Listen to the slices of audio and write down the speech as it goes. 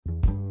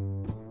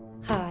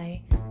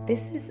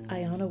This is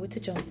Ayana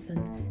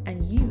Witter-Johnson,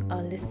 and you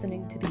are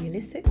listening to the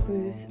Illicit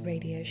Grooves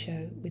radio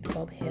show with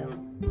Bob Hill.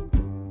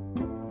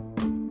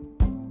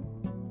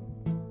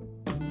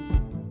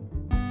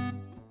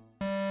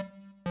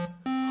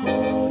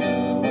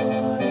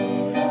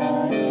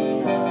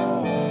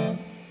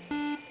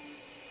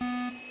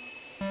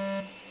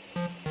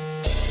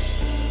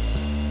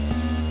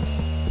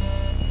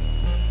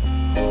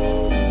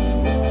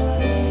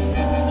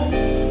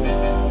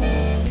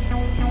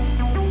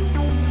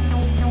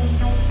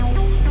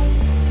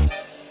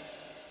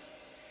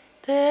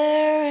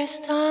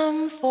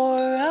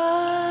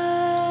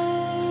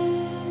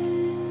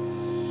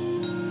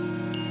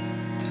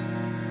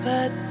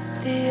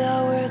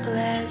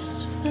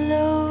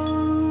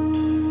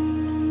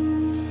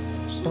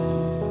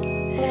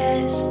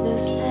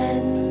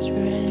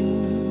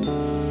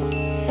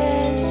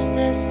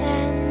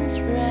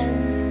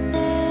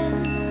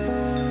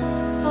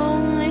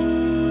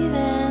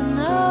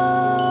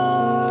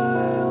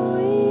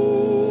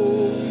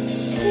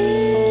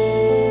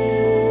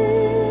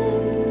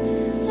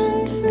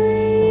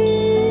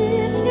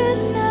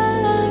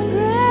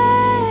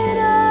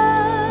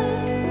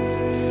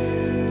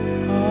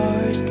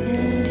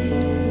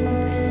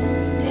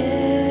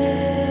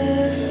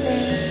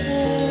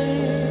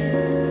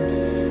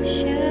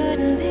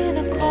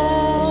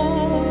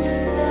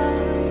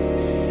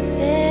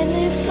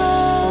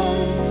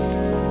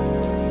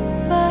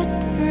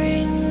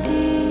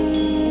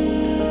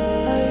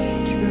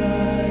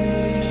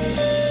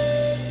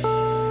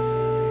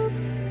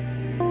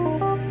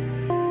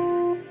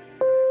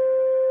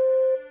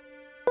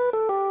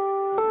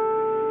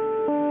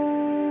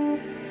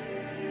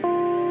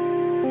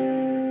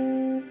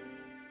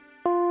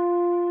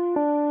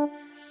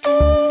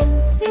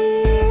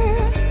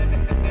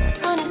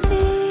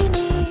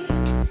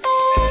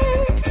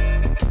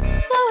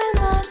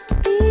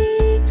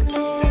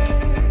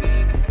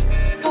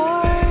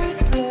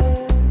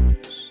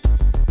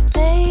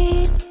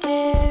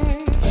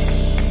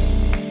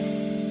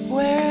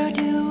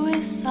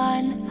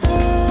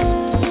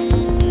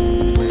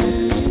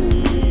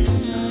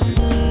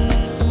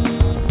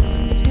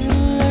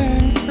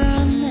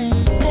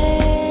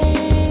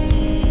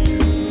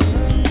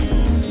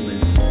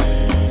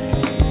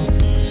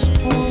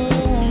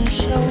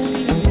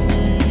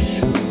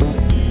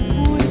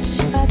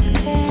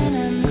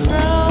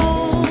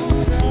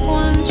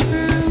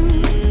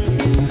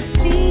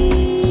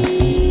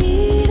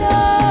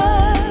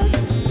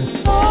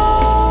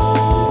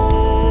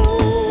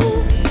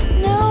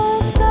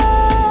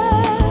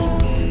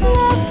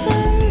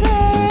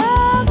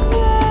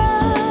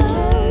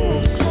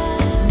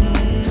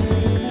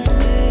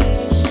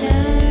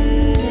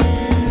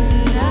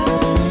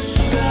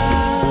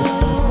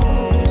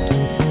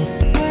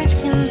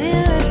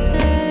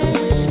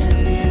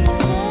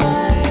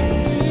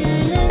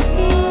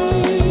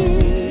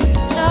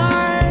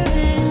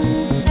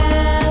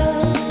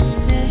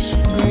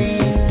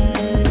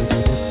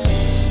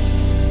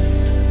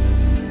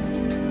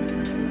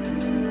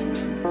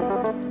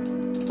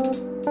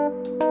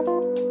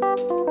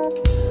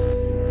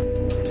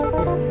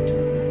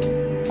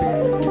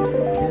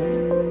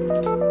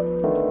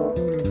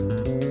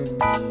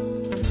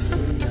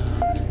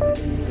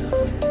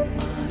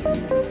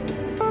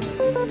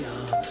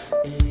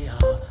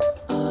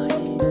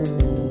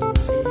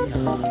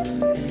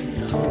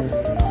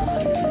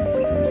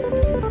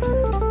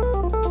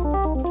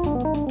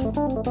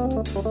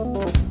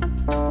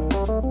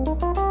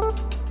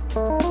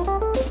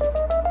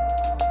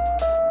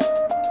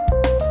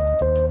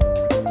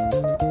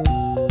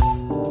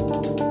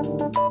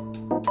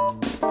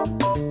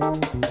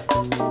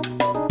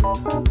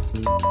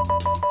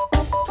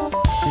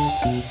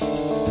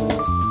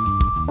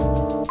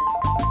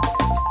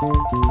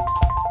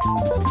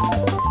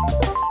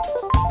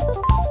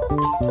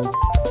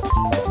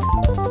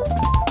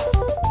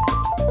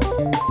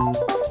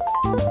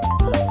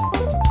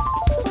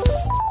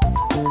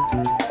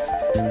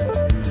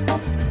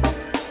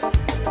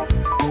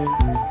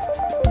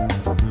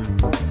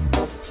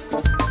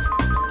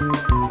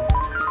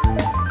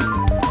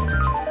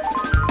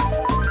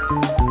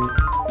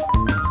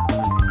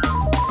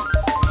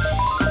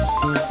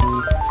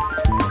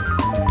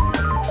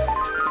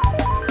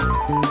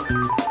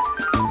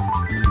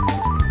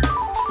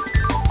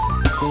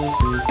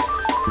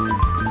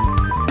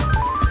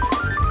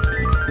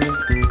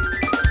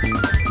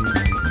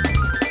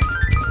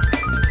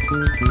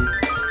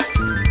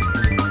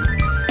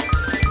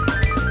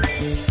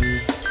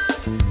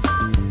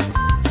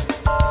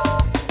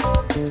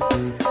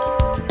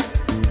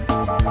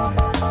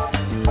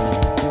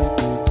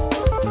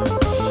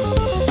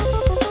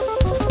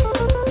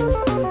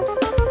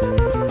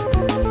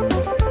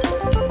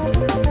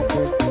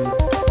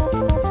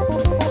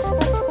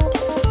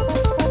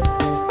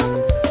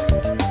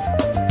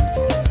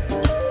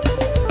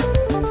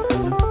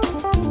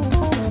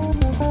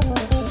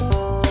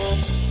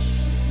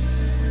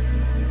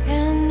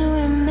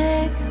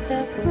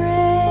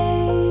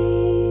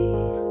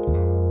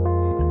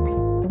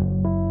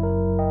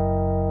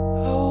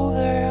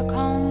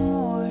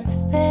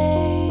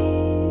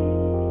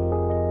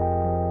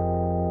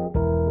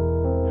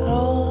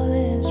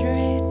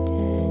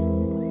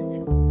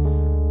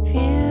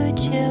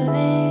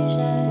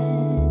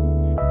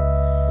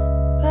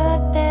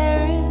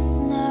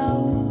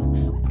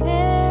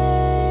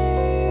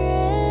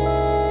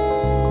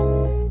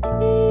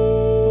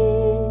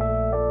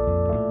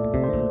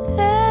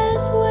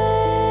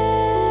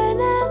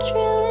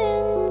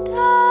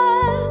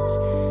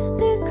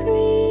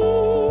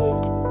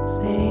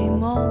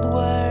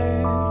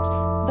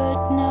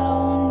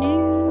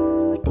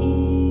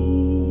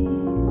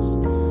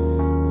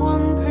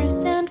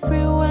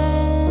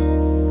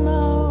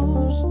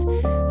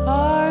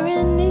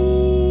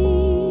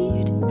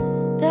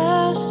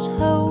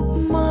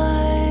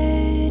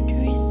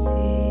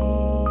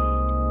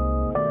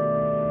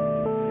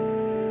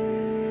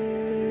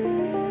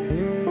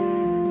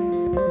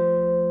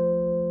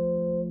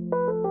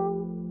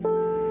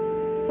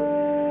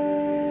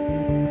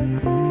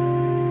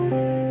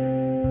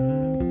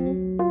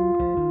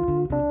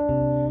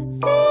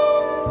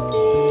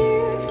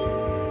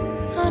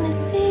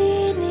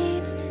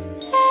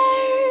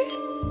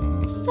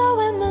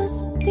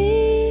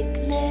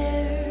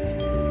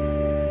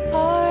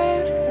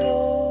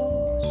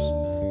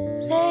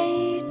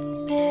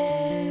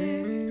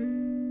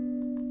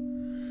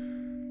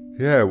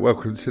 Yeah,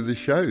 welcome to the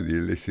show, the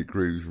Illicit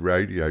Grooves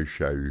radio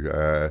show.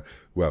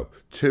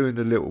 2 and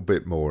a little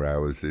bit more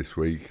hours this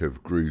week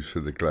of Grooves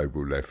for the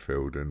Global Left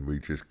Field, and we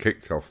just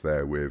kicked off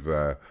there with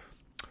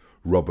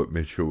Robert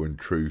Mitchell and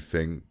True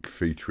Think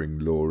featuring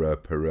Laura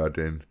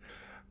Perudin,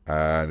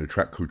 and a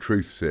track called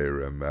Truth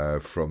Serum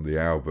from the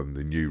album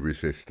The New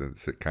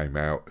Resistance that came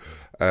out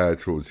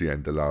towards the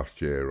end of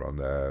last year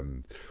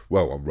on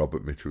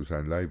Robert Mitchell's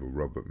own label,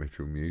 Robert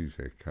Mitchell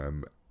Music.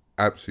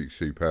 Absolutely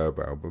superb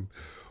album.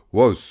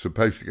 Was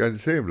supposed to go and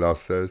see him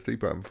last Thursday,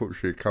 but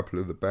unfortunately a couple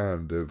of the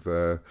band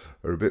are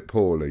a bit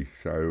poorly,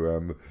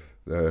 so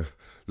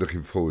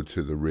looking forward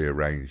to the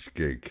rearranged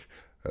gig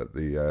at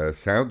the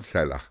Sound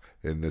Cellar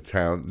in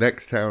the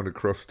next town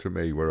across to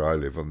me where I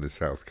live on the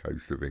south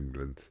coast of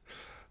England.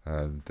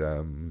 And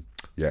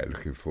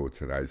looking forward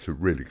to that. It's a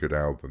really good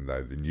album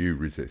though, The New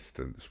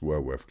Resistance,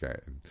 well worth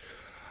getting.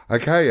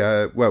 Okay,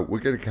 we're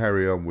going to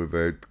carry on with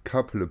a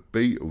couple of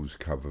Beatles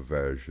cover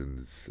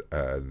versions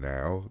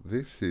now.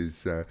 This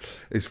is,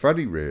 it's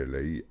funny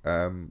really,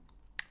 I've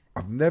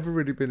never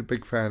really been a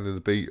big fan of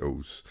the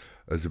Beatles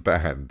as a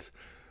band,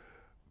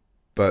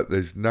 but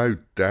there's no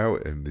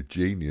doubt in the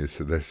genius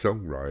of their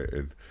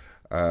songwriting,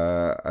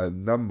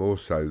 and none more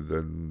so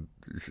than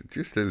it's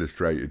just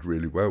illustrated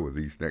really well with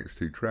these next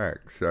two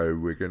tracks. So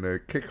we're going to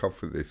kick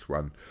off with this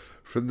one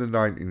from the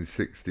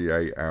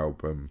 1968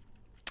 album.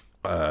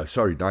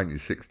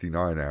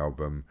 1969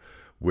 album,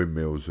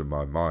 Windmills of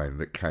My Mind,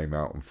 that came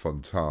out on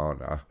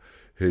Fontana.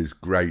 Here's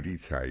Grady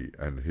Tate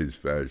and his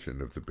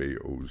version of the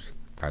Beatles,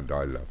 And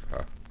I Love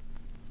Her.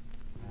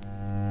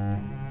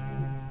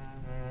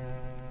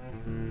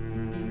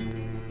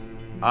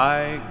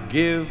 I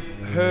give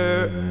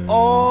her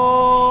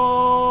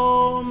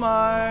all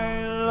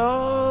my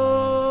love.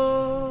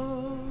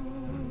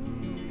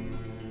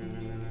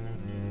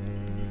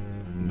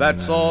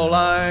 That's all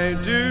I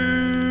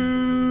do.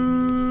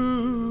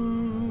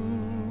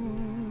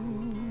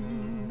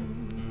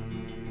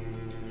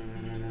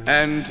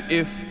 And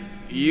if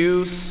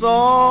you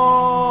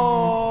saw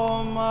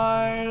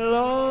my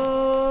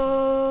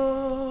love,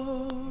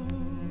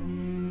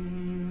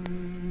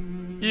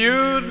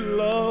 you'd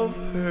love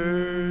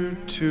her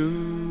too.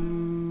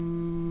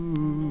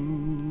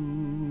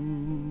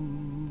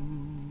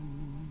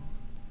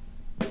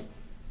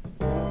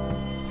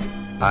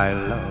 I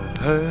love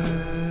her.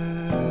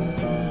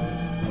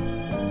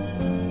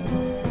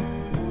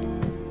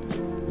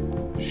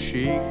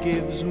 She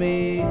gives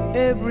me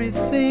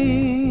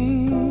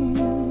everything,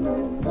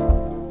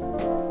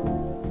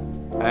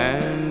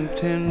 and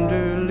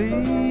tenderly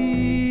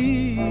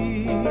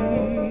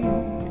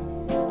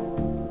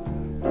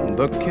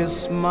the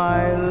kiss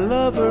my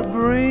lover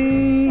brings,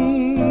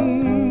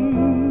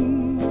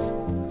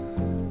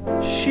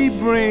 she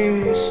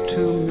brings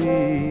to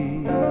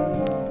me,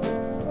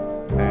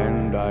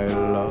 and I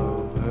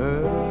love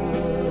her.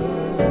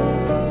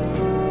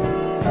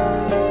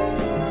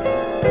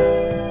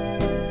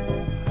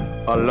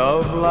 A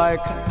love like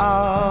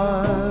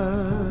ours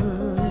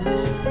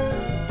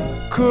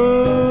could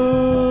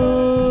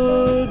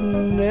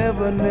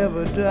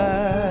never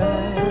die,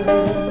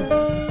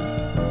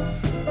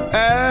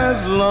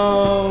 as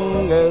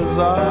long as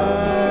I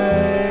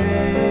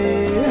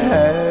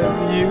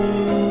have you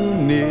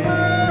near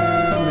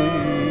me.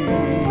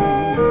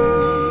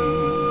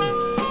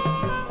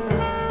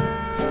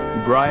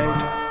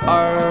 Bright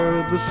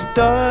are the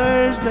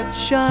stars that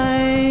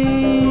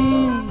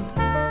shine,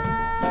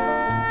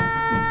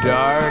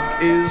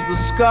 dark is the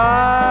sky.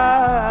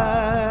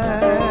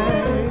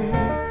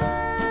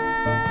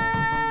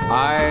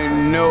 I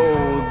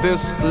know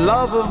this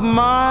love of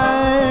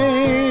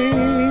mine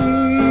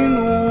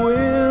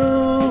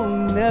will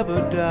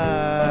never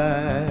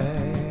die,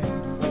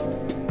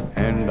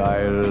 and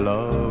I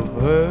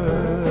love her.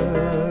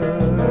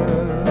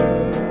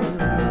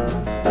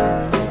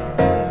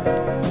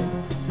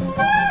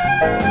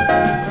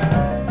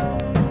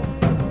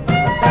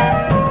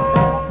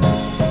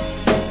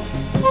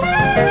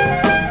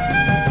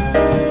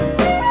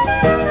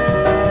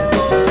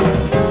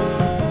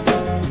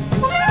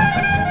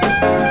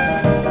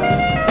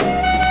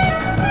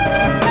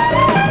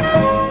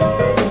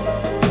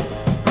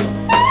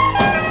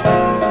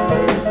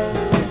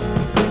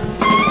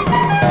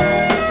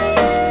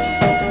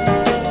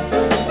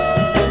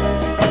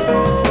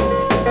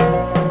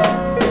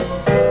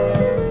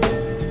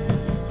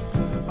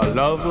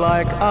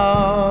 Like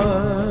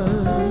ours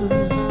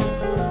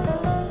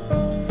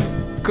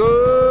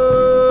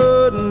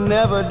could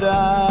never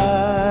die,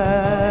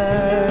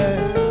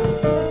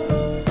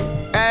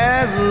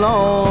 as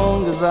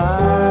long as I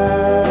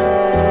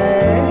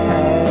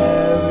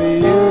have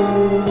you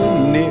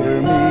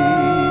near me.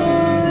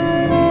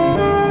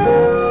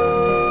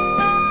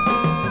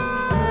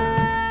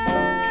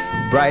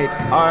 Bright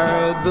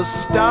are the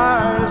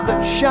stars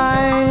that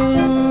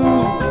shine,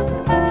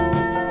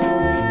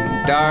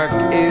 dark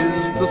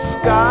is the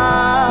sky.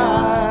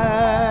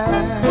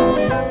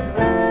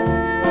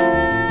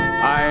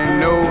 I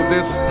know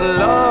this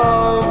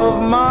love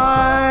of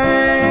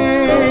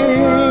mine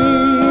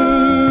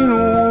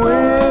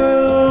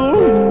will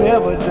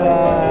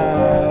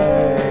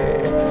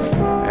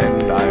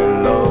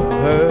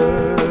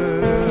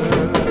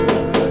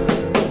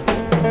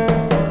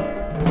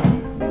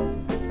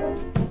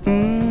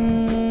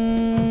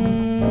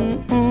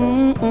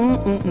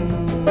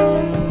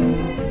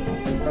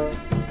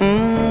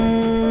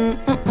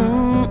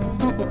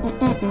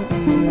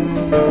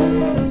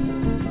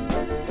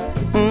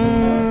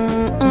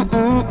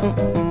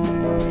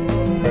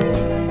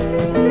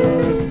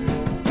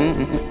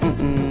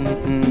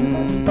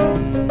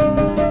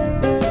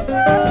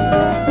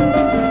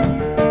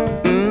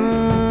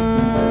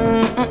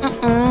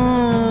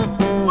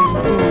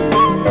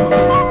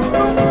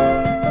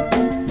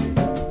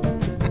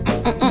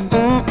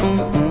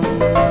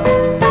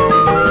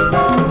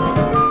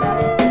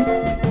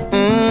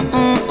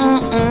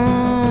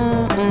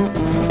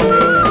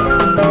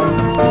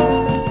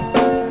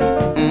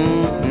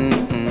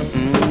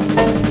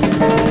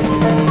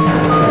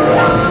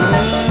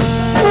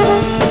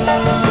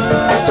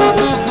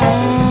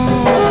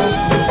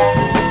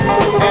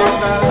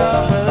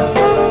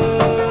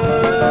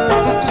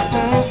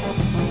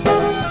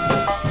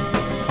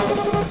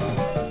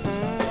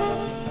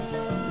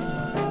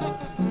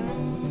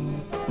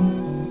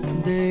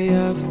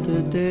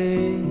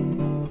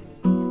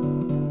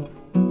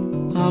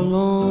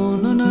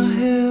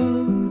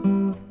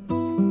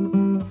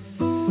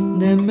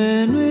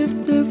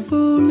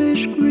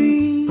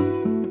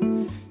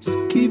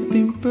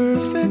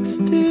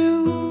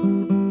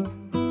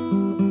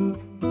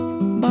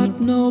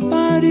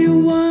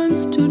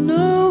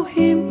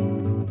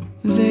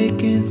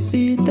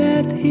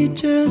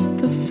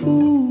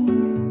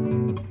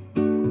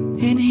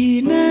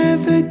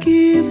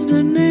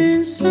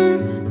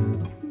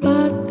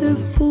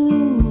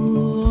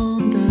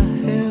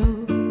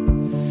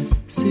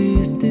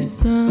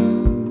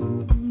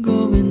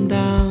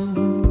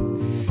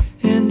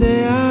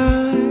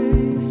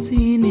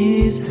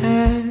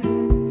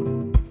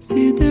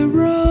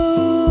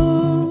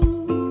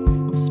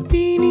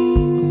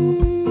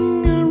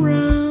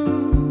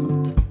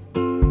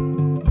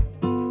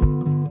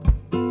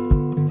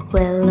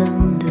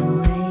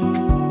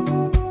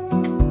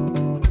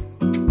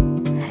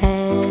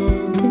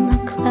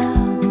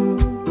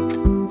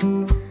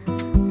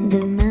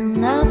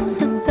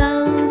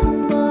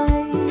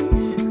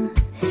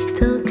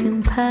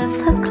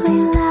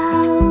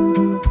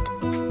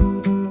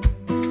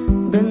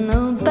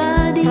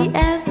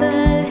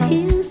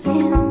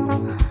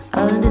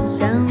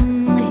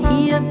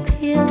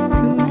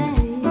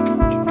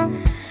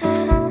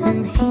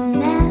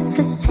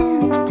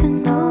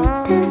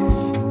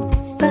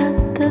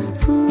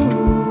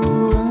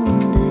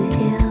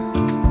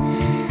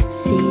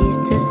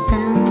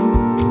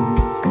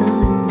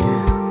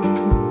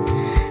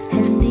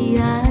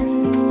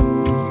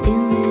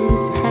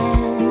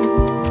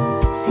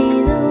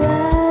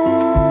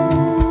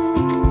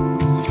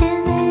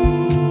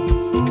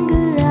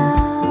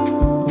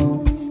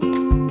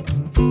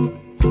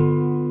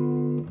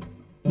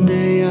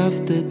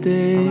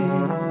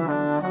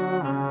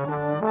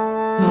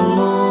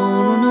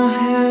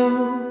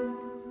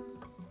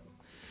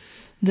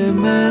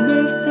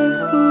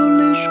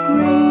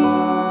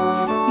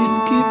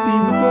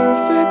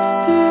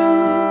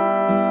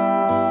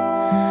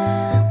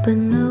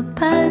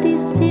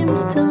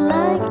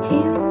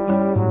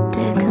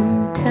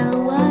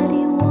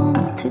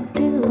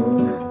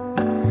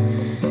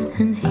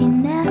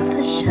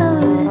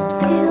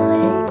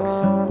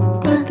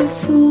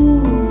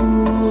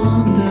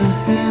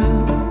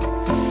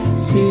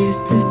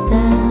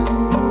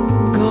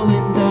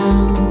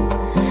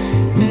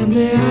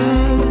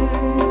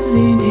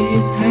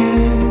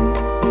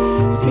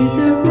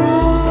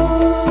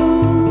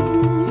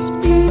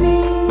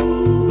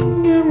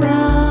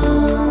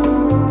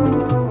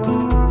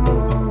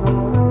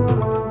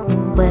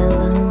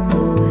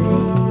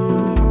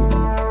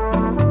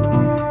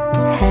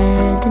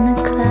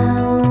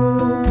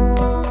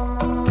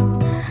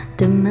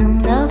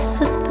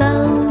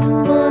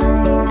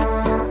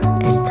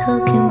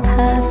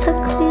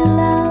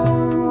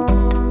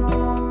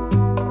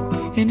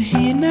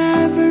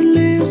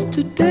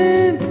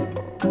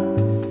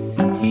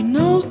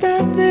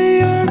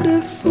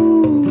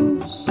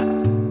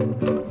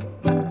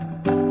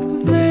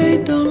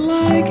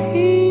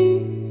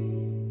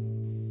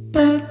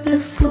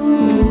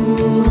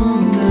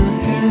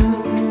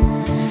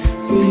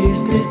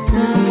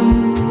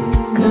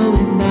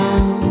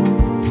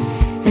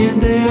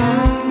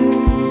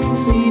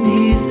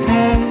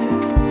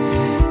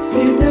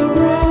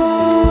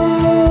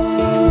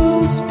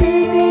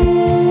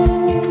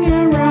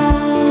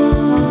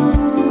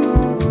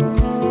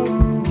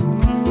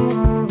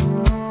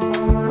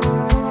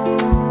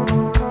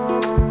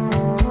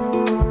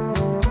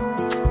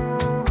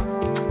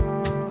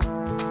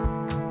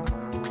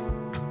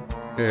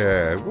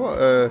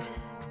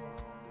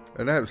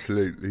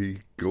Absolutely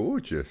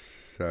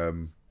gorgeous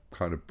kind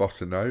of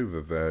bossa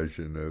nova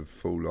version of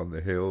Fall on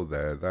the Hill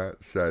there.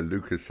 That's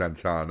Lucas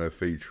Santana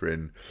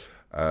featuring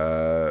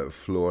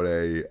Flore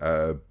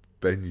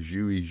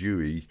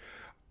Benjui,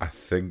 I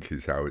think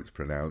is how it's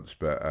pronounced,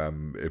 but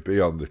it'll be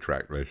on the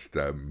track list.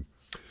 You'll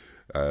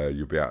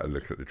be able to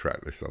look at the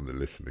track list on the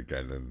Listen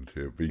Again and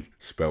it'll be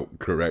spelt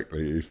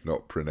correctly, if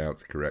not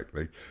pronounced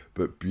correctly.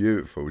 But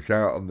beautiful. It's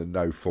out on the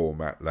No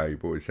Format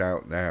label. It's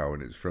out now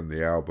and it's from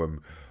the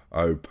album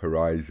O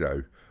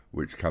Paraiso,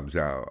 which comes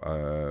out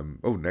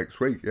next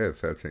week,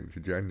 13th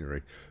of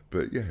January.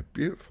 But yeah,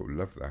 beautiful,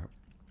 love that.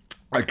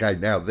 Okay,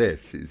 now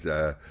this is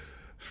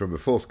from a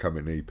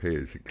forthcoming EP.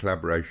 It's a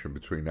collaboration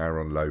between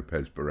Aaron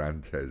Lopez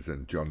Barantes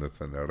and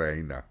Jonathan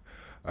Arena,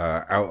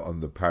 out on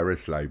the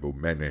Paris label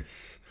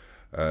Menace.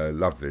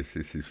 Love this.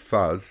 This is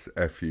Fuzz,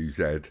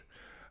 F-U-Z,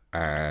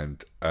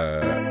 and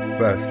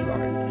First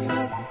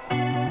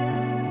Light.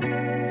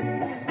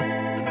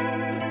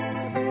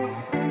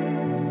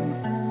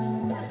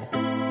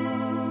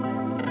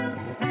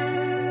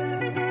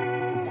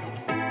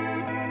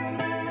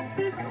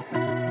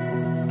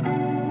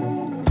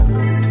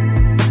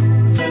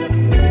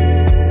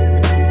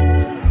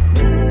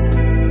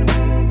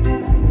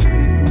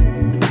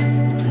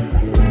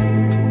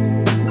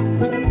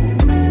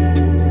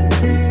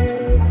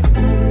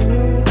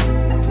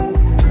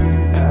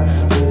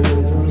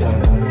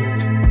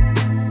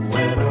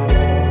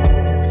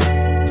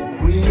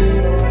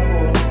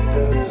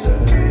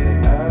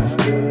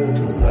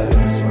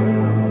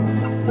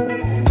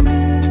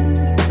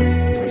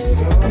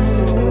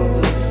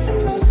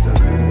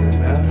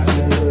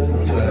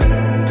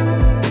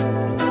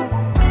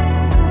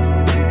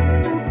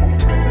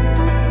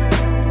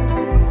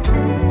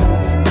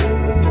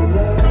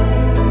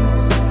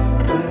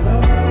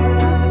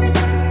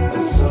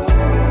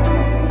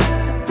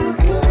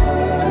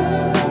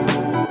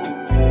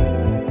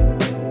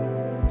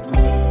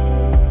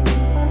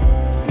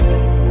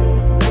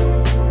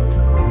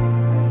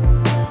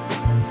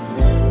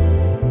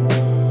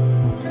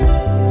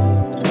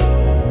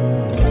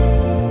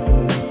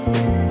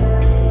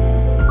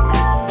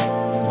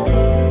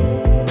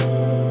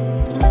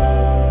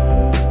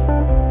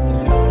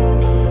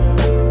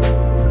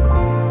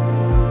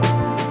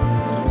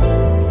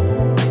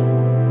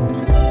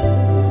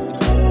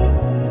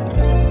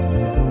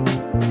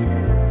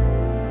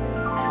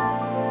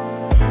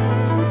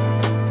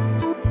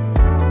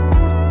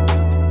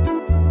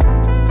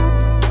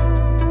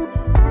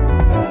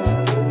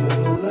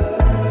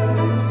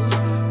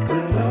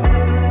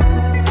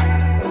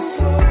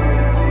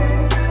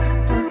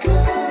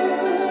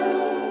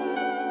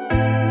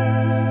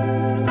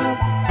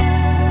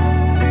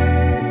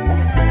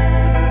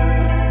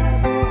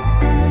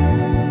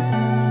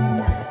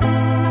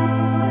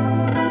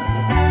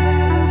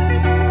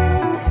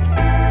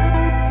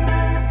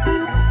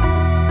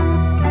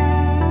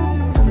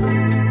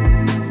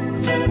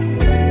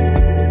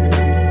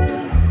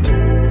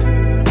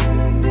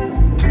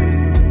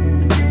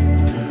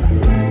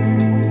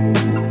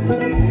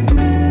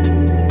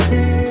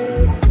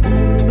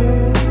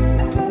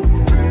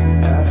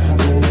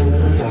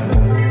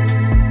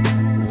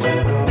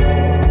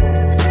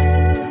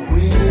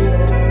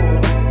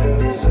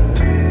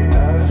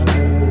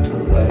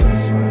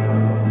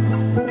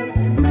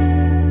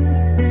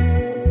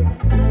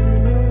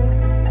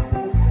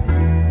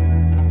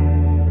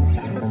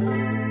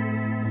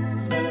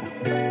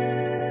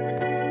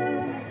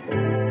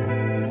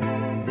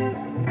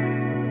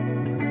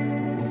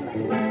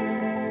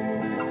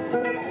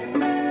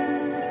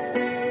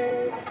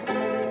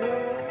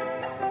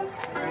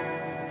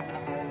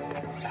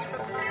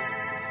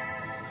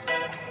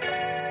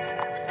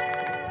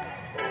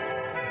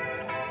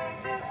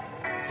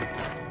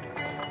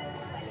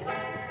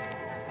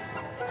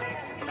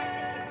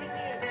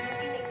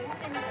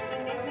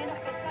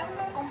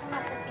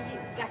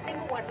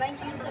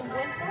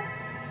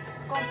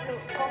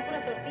 compro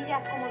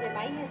tortillas como de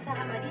maíz, esas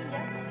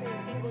amarillas,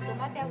 tengo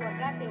tomate,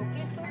 aguacate o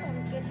queso,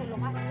 un queso lo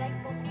más light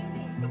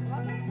posible y lo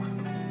hago.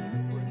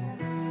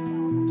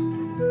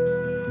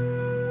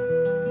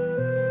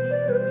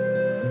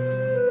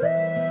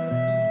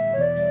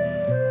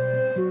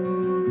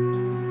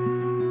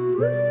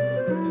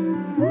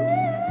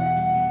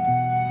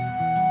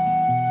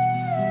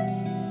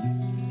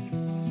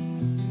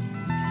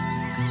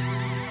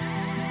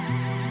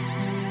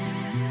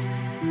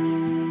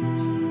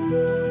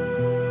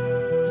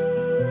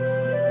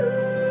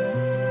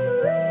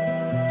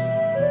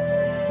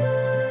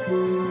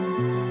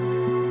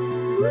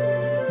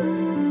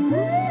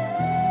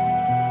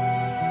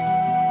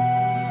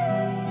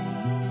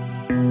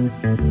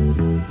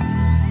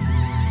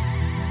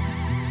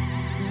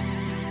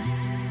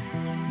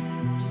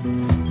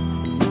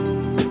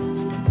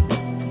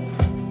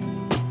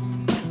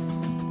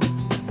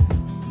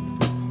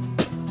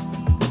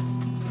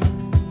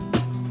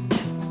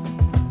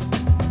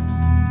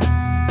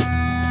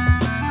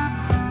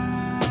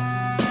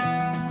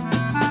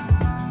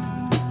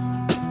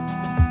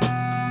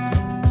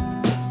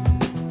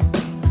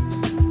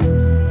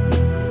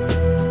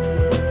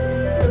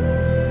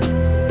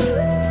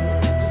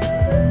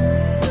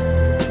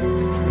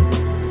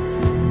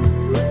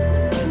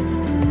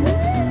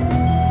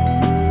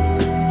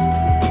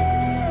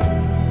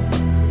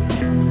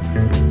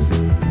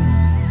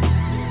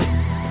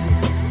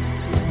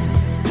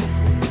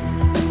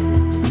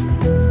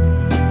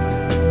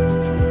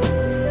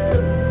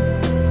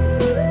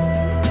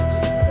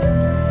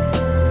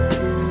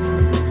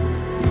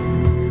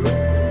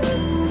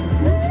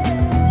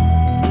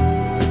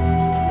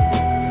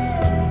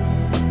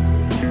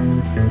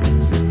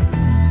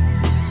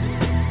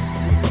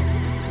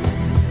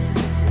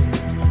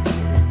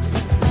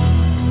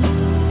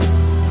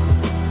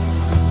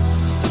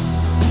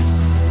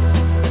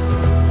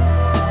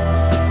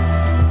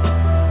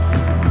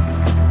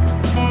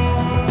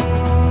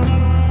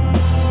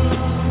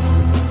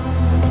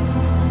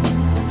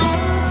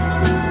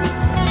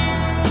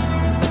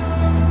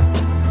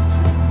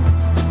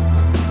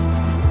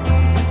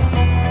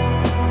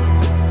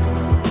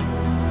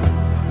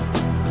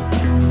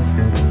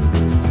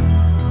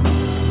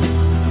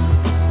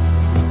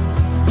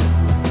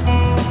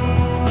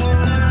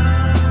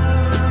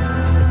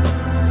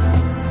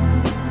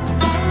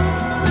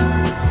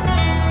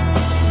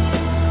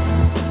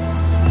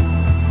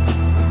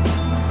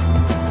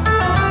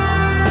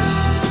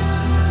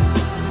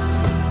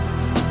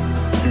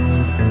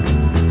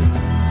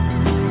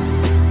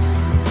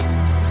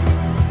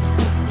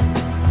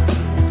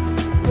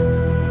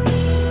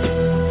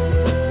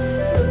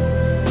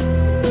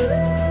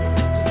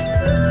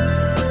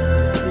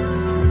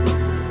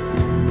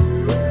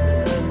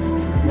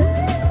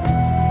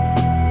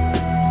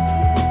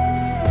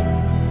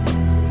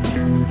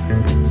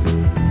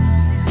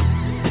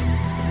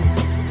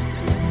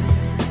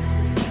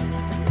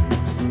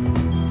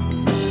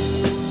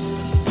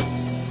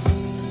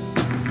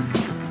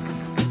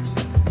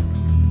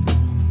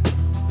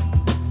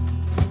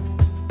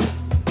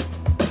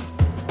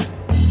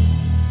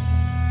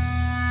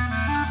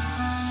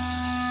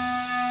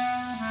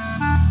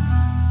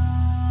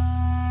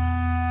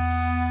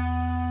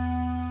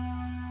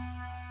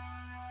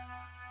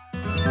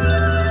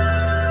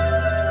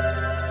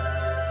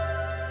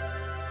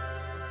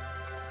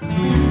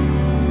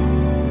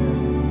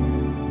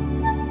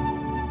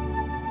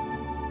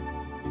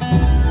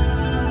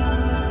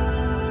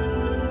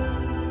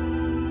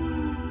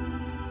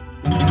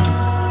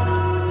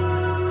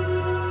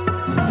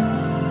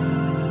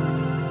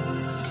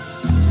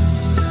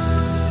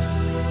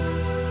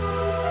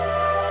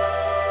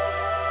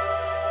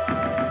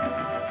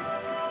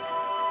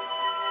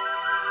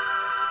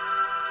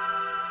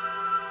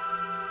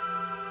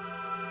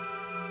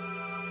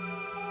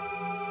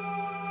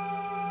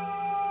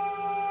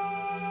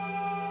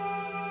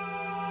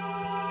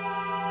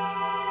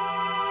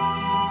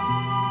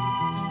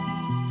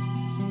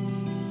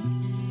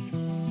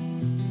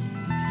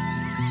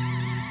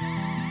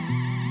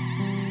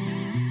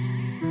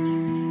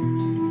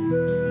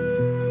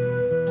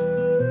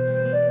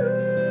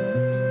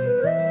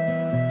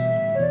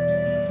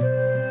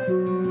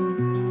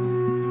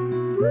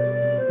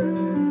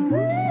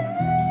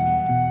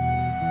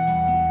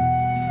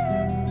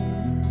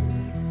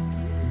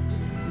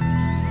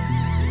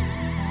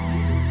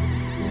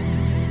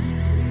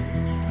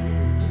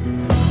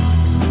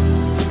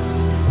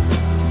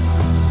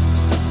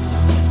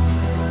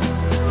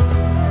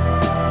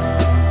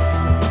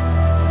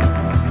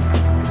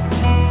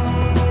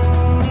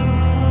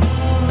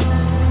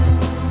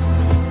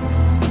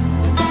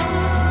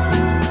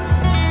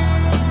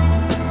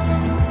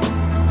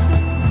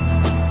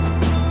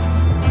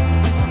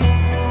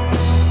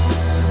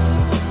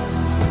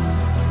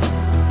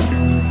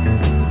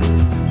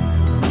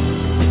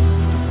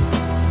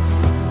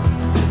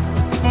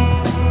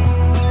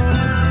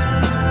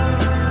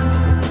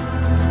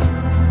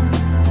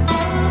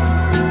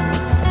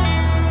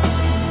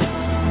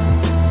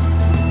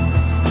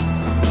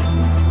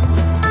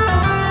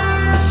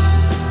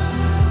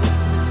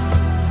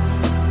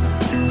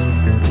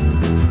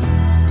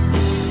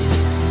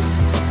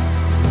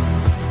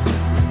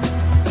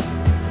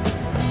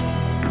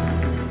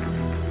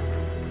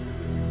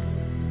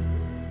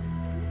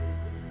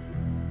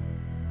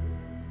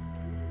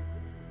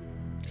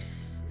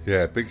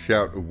 Yeah, big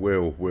shout to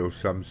Will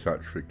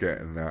Such for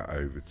getting that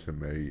over to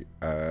me.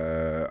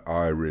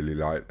 I really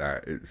like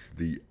that. It's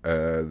the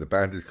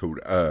band is called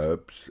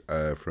Herbs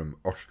from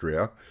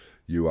Austria,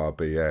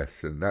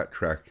 URBS, and that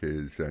track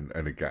is,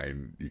 and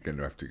again, you're going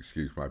to have to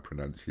excuse my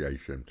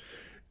pronunciation,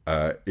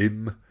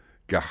 Im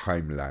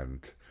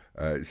Geheimland.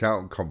 It's out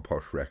on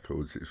Compost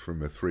Records. It's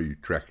from a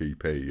 3-track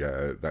EP.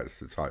 That's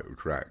the title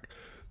track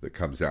that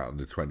comes out on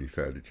the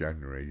 23rd of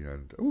January,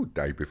 and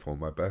day before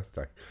my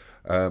birthday.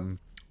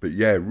 But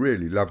yeah,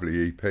 really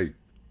lovely EP.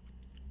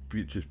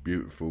 Just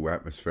beautiful,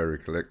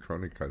 atmospheric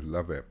electronic. I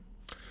love it.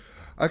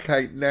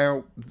 Okay,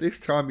 now, this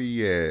time of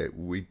year,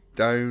 we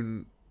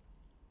don't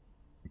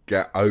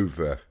get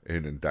over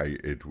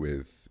inundated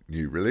with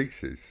new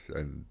releases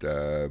and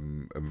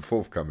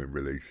forthcoming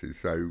releases.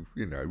 So,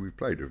 you know, we've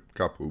played a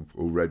couple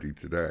already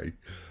today.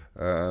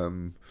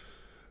 But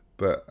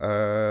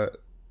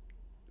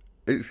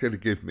it's going to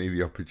give me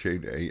the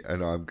opportunity,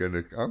 and I'm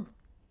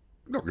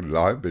not going to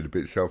lie, I've been a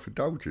bit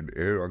self-indulgent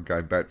here. I'm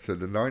going back to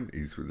the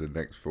 90s with the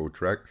next 4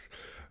 tracks.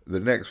 The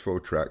next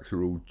 4 tracks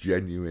are all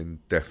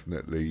genuine,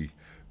 definitely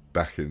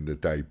back in the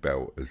day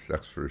belters,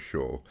 that's for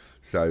sure.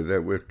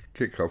 So we'll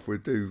kick off, we'll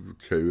do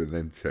 2 and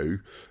then 2,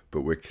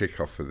 but we'll kick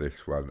off for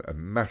this one. A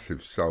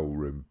massive soul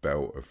room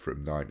belter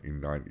from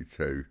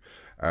 1992.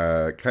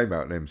 Came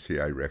out on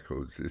MCA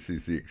Records. This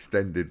is the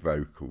extended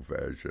vocal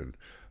version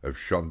of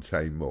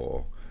Shantae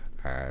Moore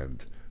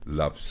and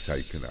Love's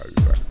Taken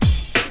Over.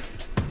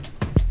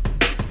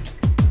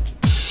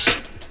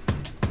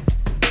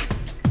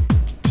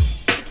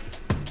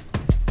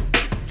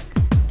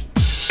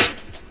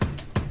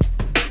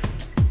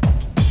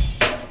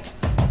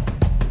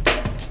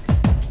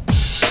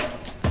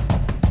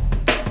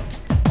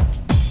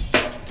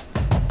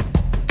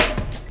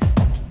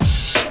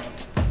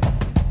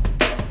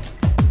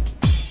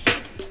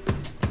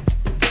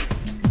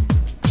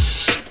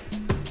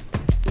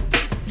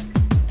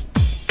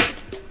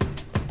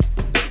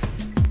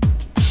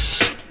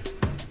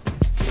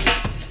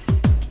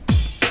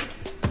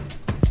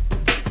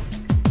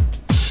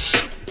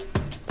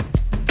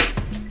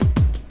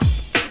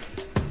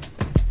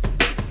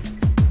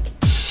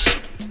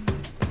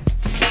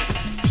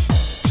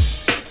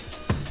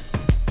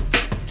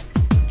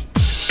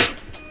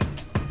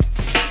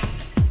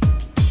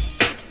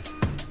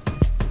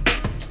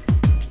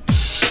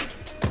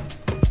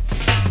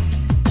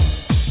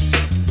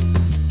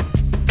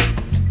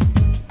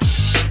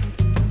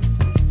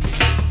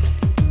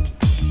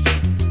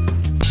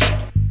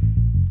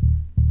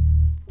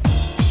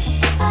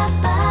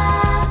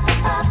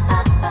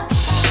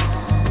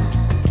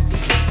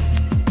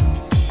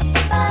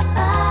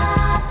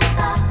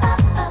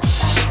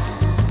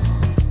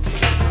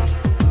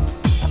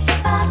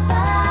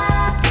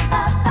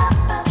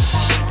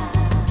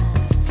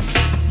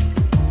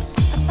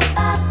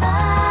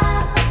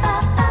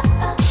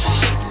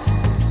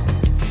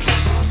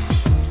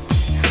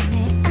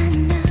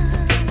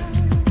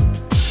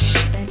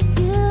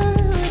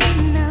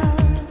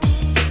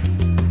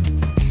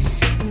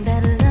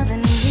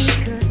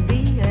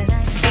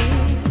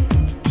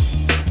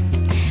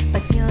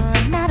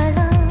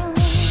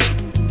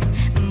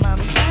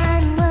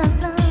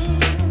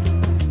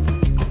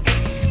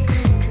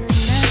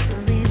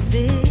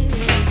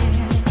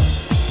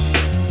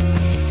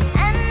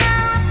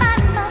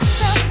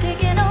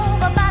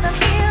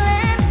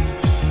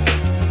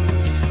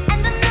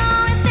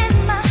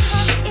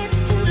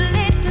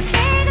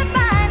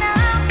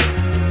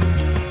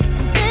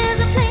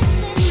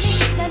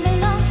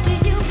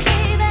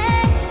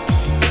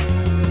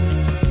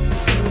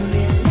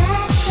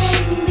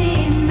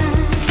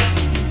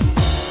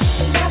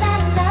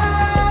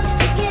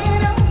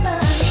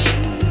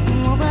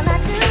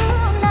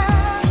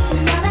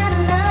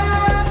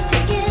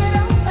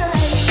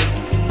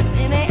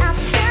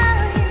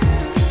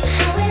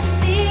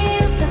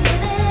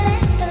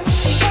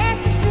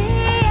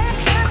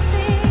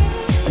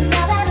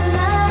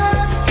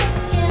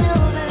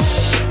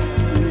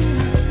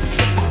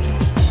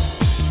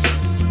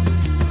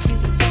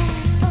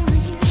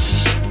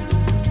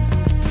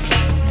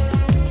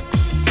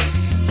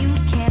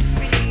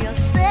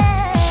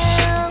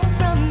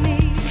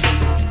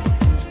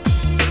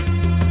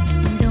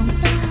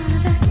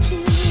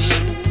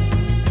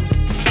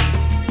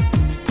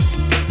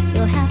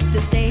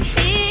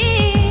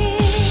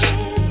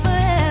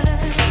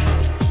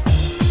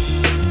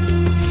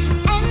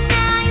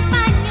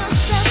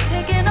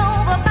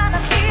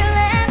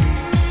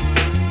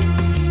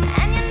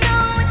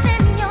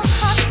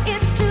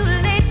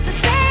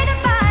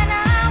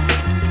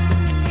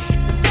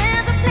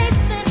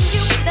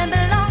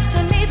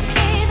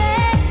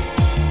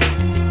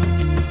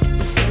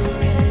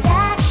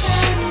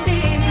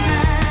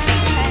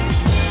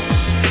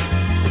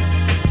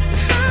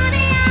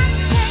 Honey, I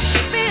can't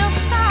feel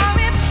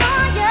sorry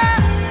for you.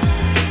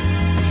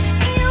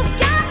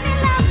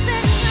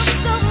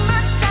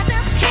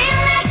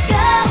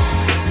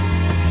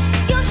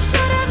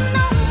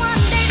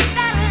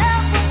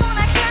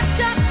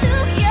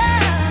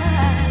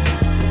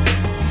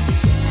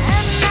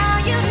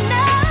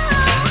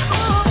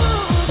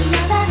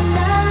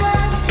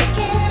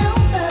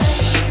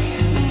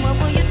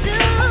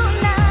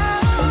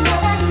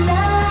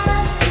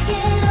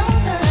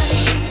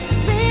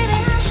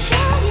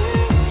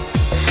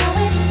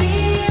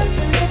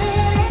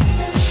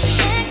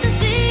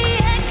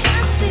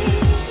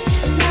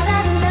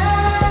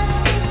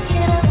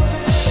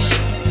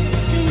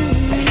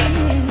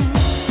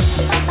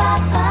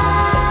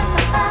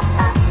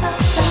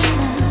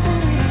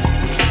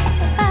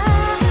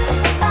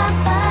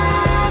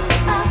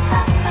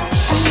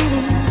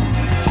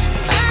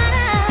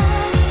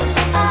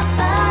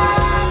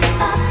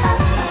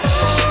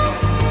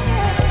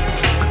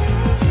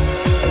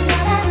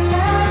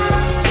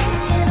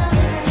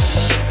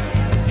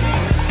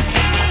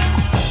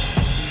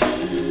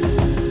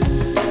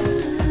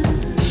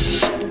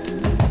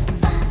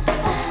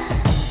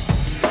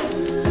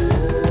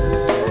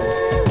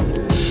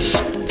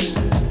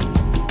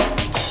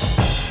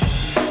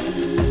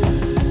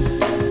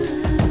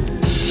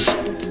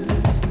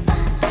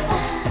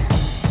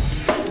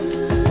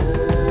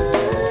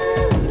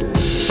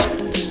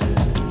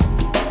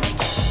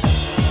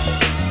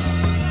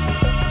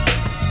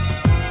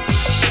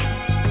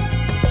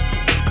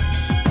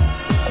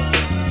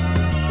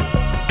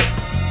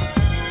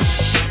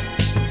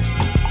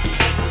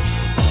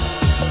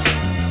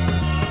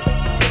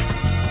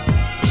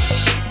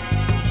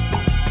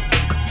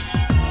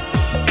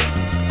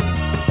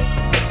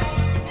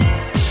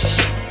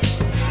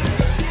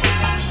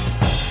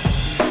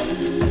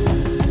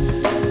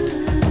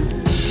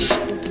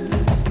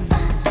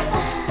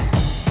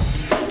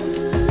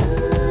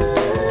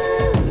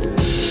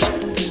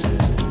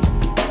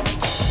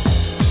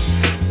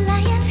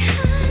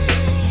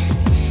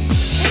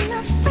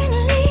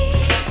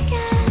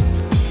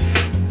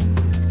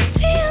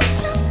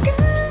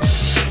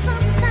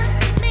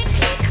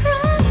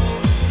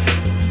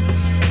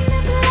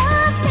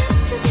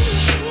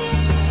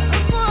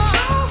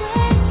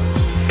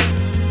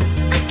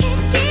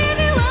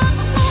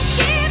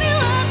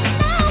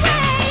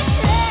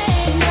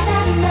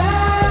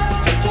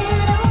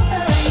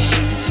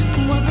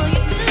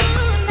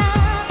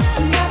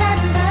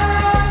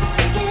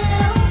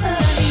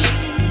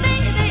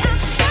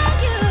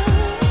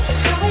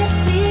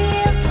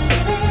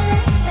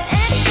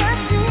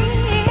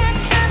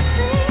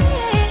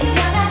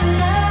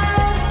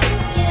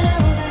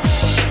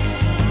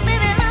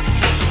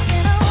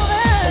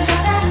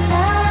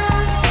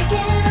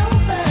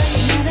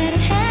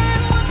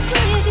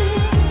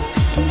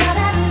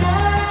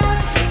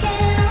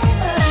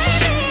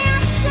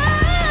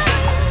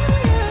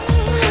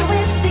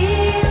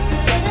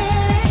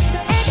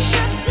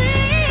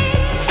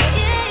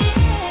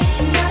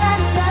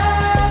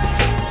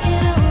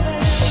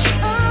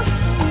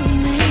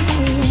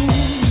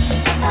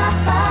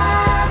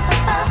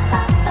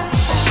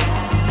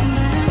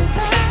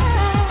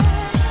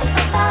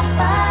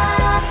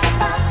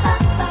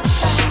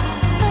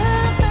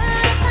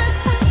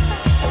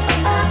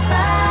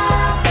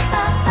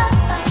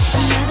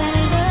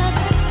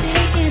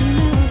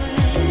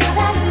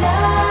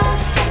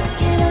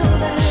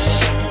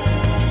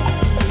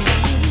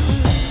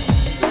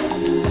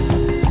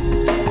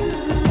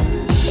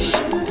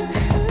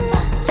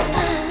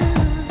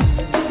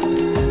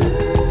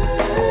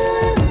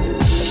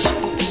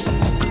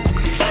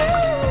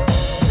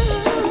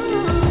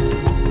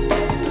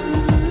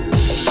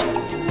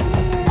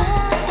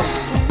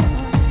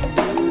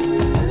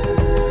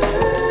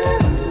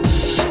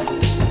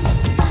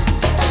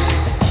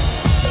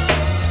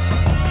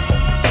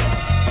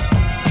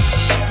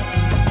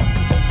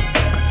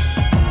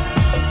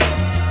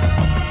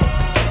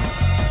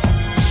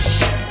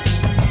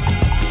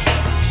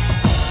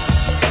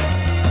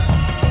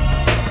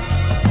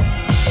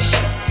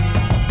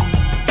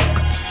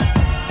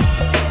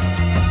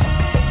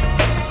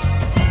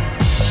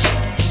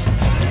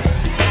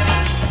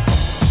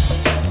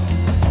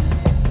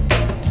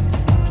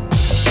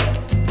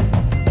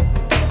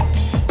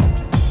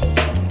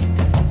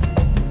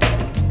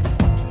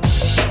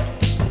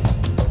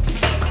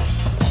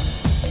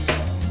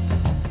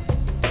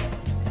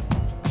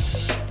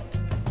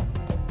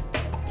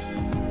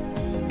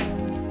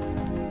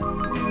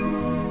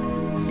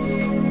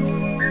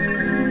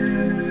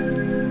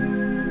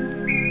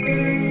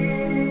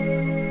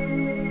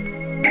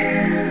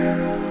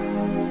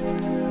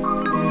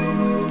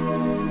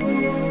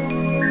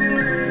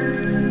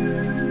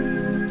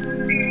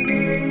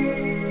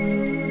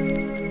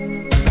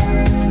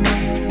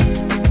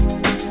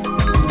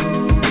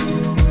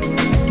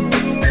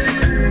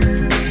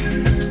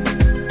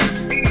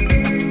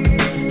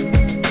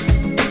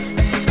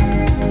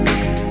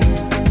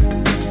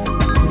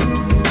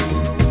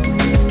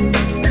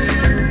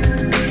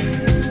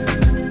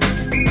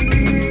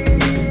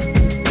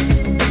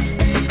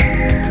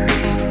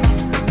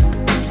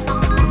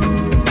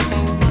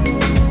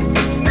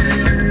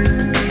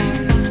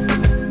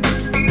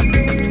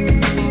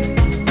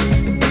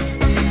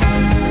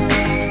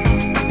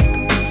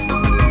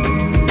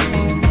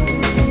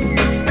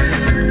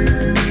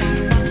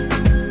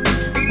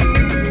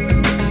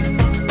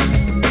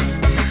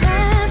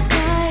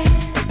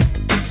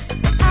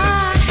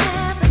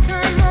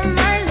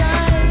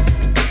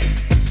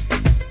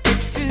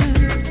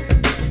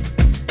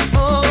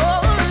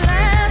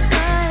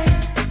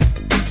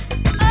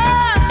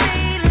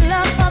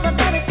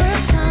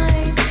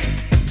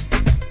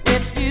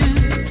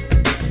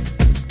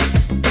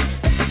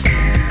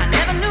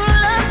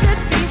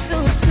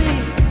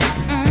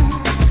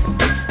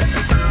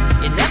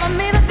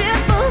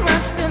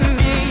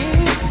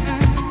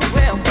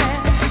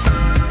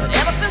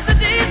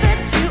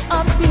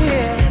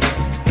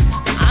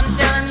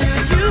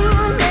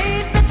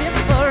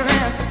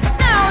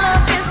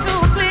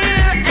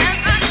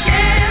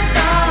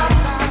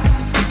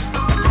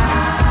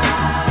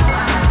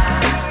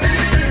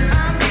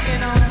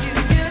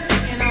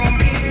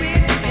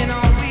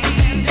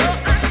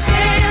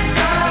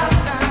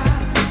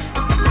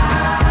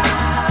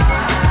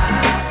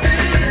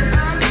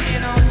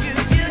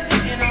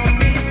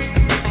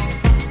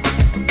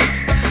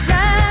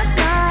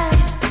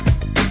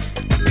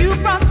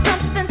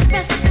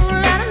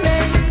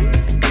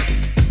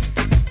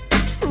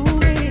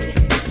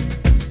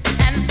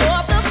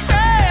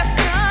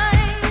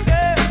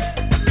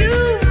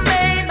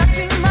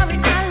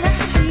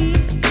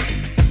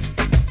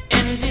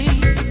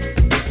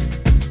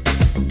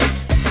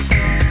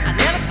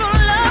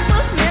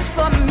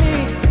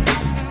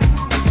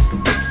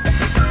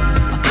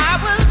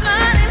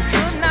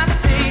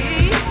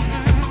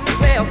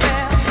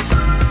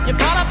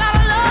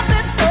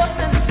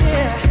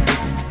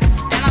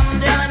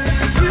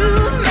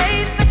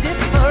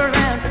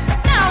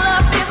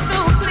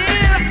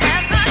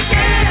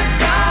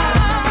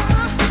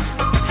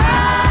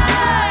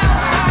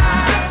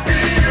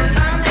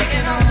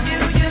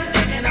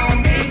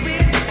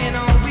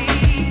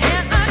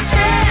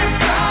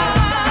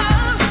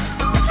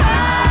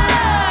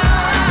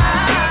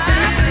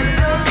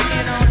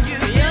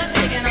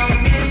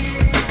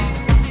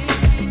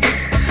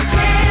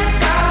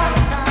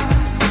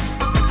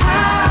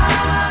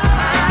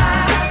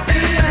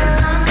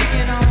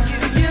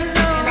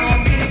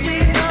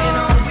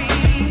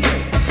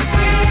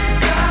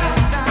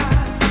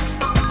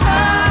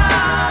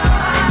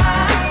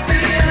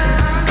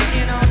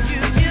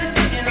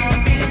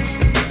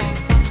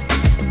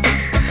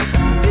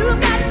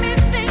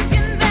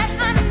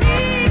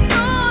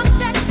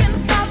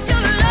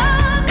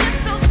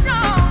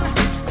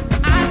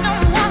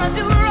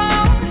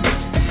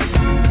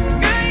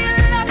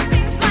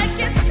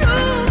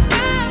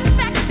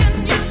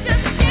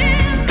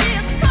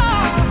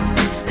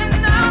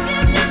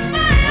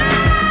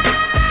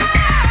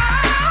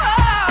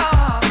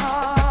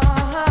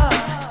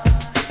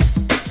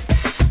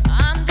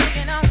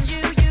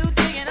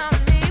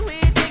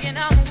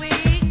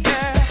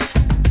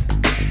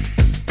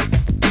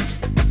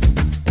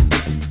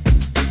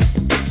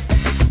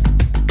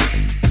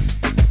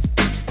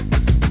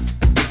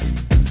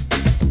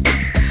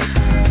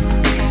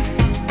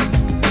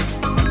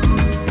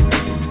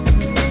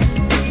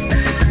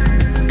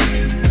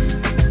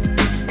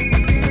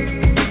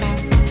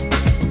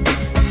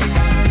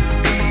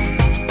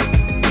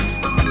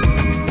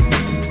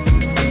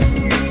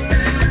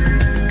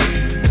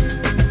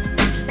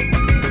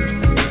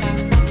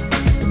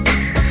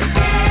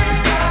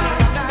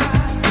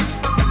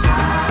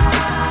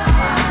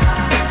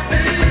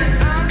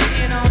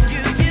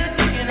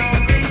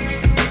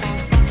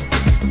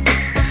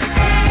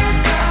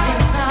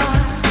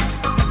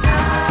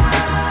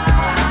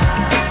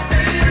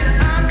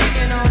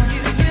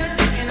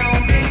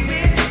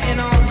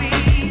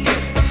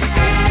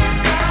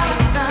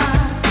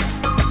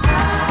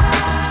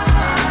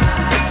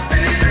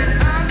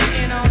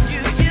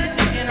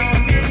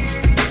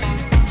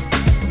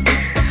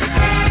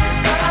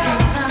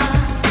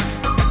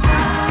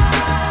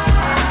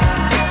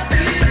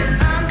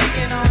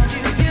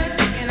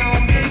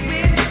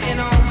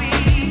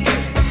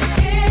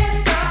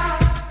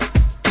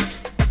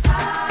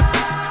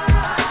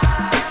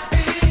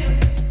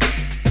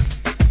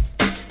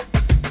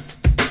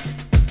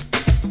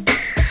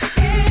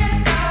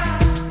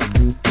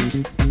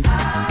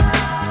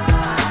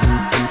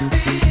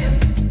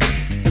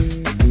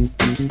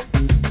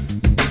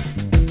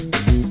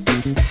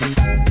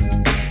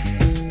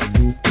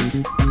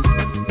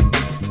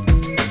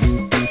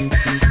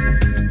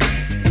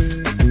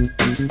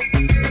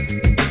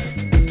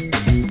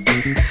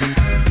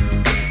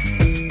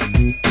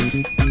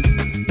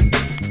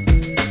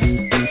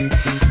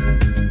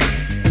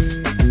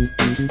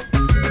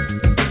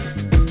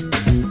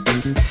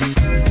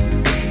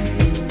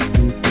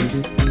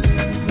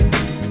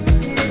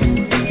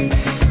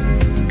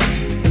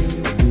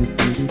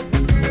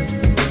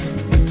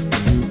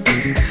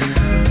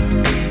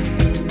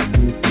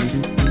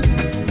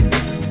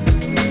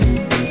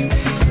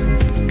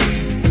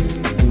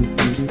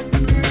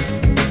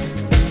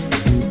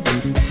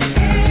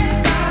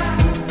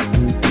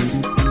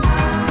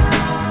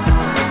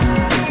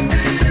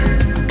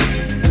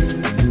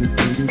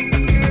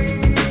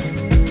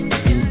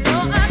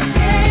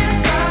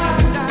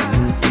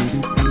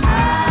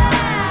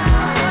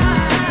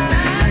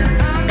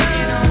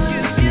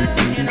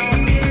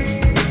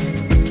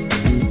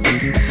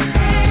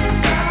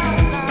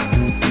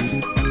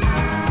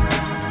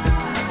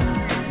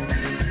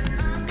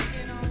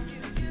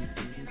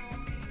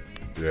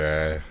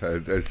 Yeah,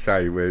 I'd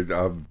say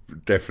I'm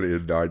definitely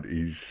in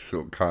 90s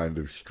sort of kind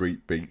of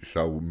street beat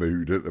soul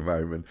mood at the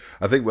moment.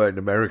 I think in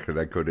America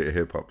they called it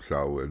hip hop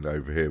soul, and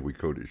over here we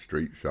called it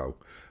street soul.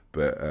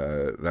 But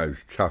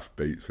those tough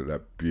beats with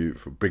that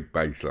beautiful big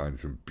bass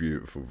lines and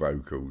beautiful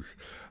vocals,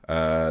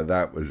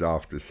 that was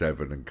After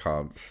 7 and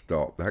Can't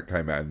Stop. That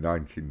came out in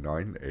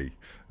 1990.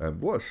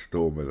 What a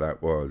stormer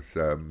that was.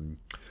 The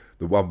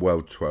One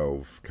World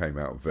 12 came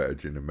out of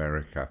Virgin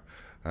America.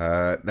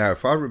 Now,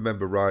 if I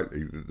remember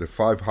rightly, the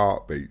Five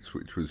Heartbeats,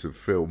 which was a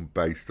film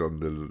based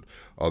on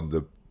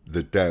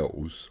the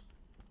Dells,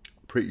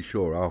 pretty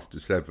sure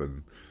After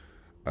 7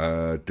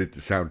 did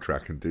the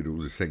soundtrack and did all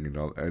the singing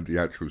and the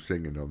actual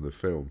singing on the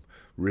film.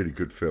 Really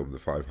good film, The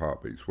Five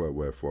Heartbeats. Well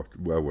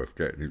worth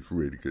getting. It's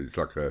really good. It's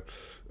like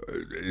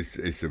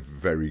it's a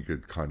very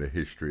good kind of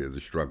history of the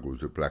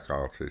struggles of black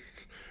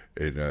artists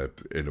in a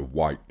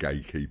white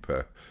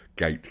gatekeeper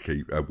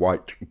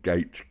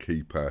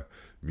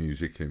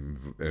music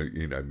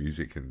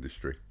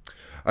industry.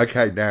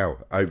 Okay, now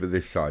over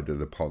this side of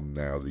the pond,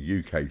 now the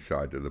UK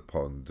side of the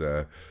pond.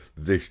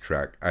 This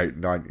track,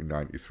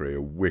 1993,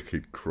 a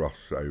wicked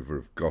crossover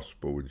of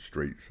gospel and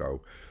street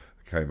soul,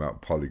 came out on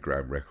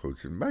Polygram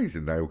Records.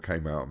 Amazing, they all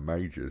came out on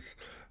majors.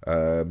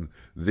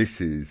 This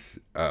is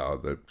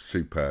the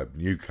superb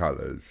New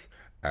Colours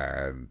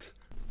and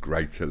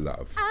Greater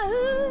Love.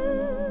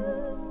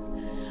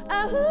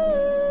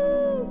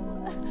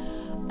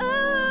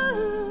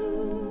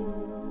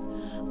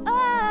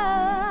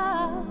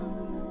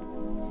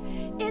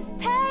 It's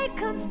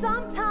taken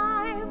some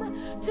time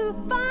to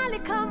finally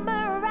come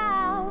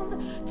around,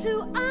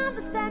 to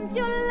understand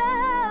your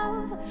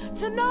love,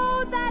 to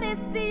know that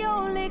it's the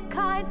only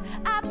kind.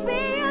 I've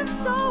been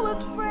so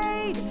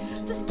afraid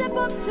to step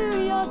up to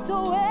your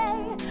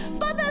doorway,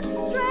 but the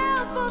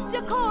strength of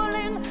your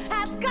calling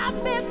has got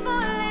me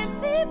falling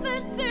deep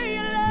into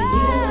your love.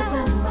 You've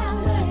done my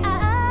way,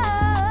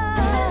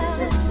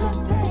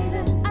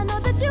 anticipating. I know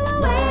that you are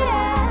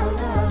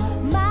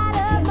waiting, my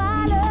love,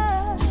 my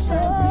love. Just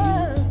how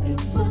real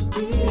it would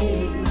be.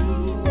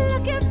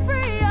 Looking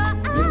through your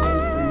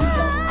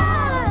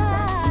eyes, I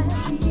can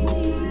see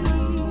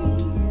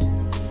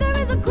there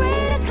is a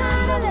greater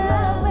kind of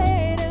love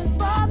waiting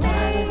for me.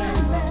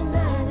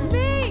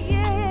 Me,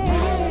 yeah.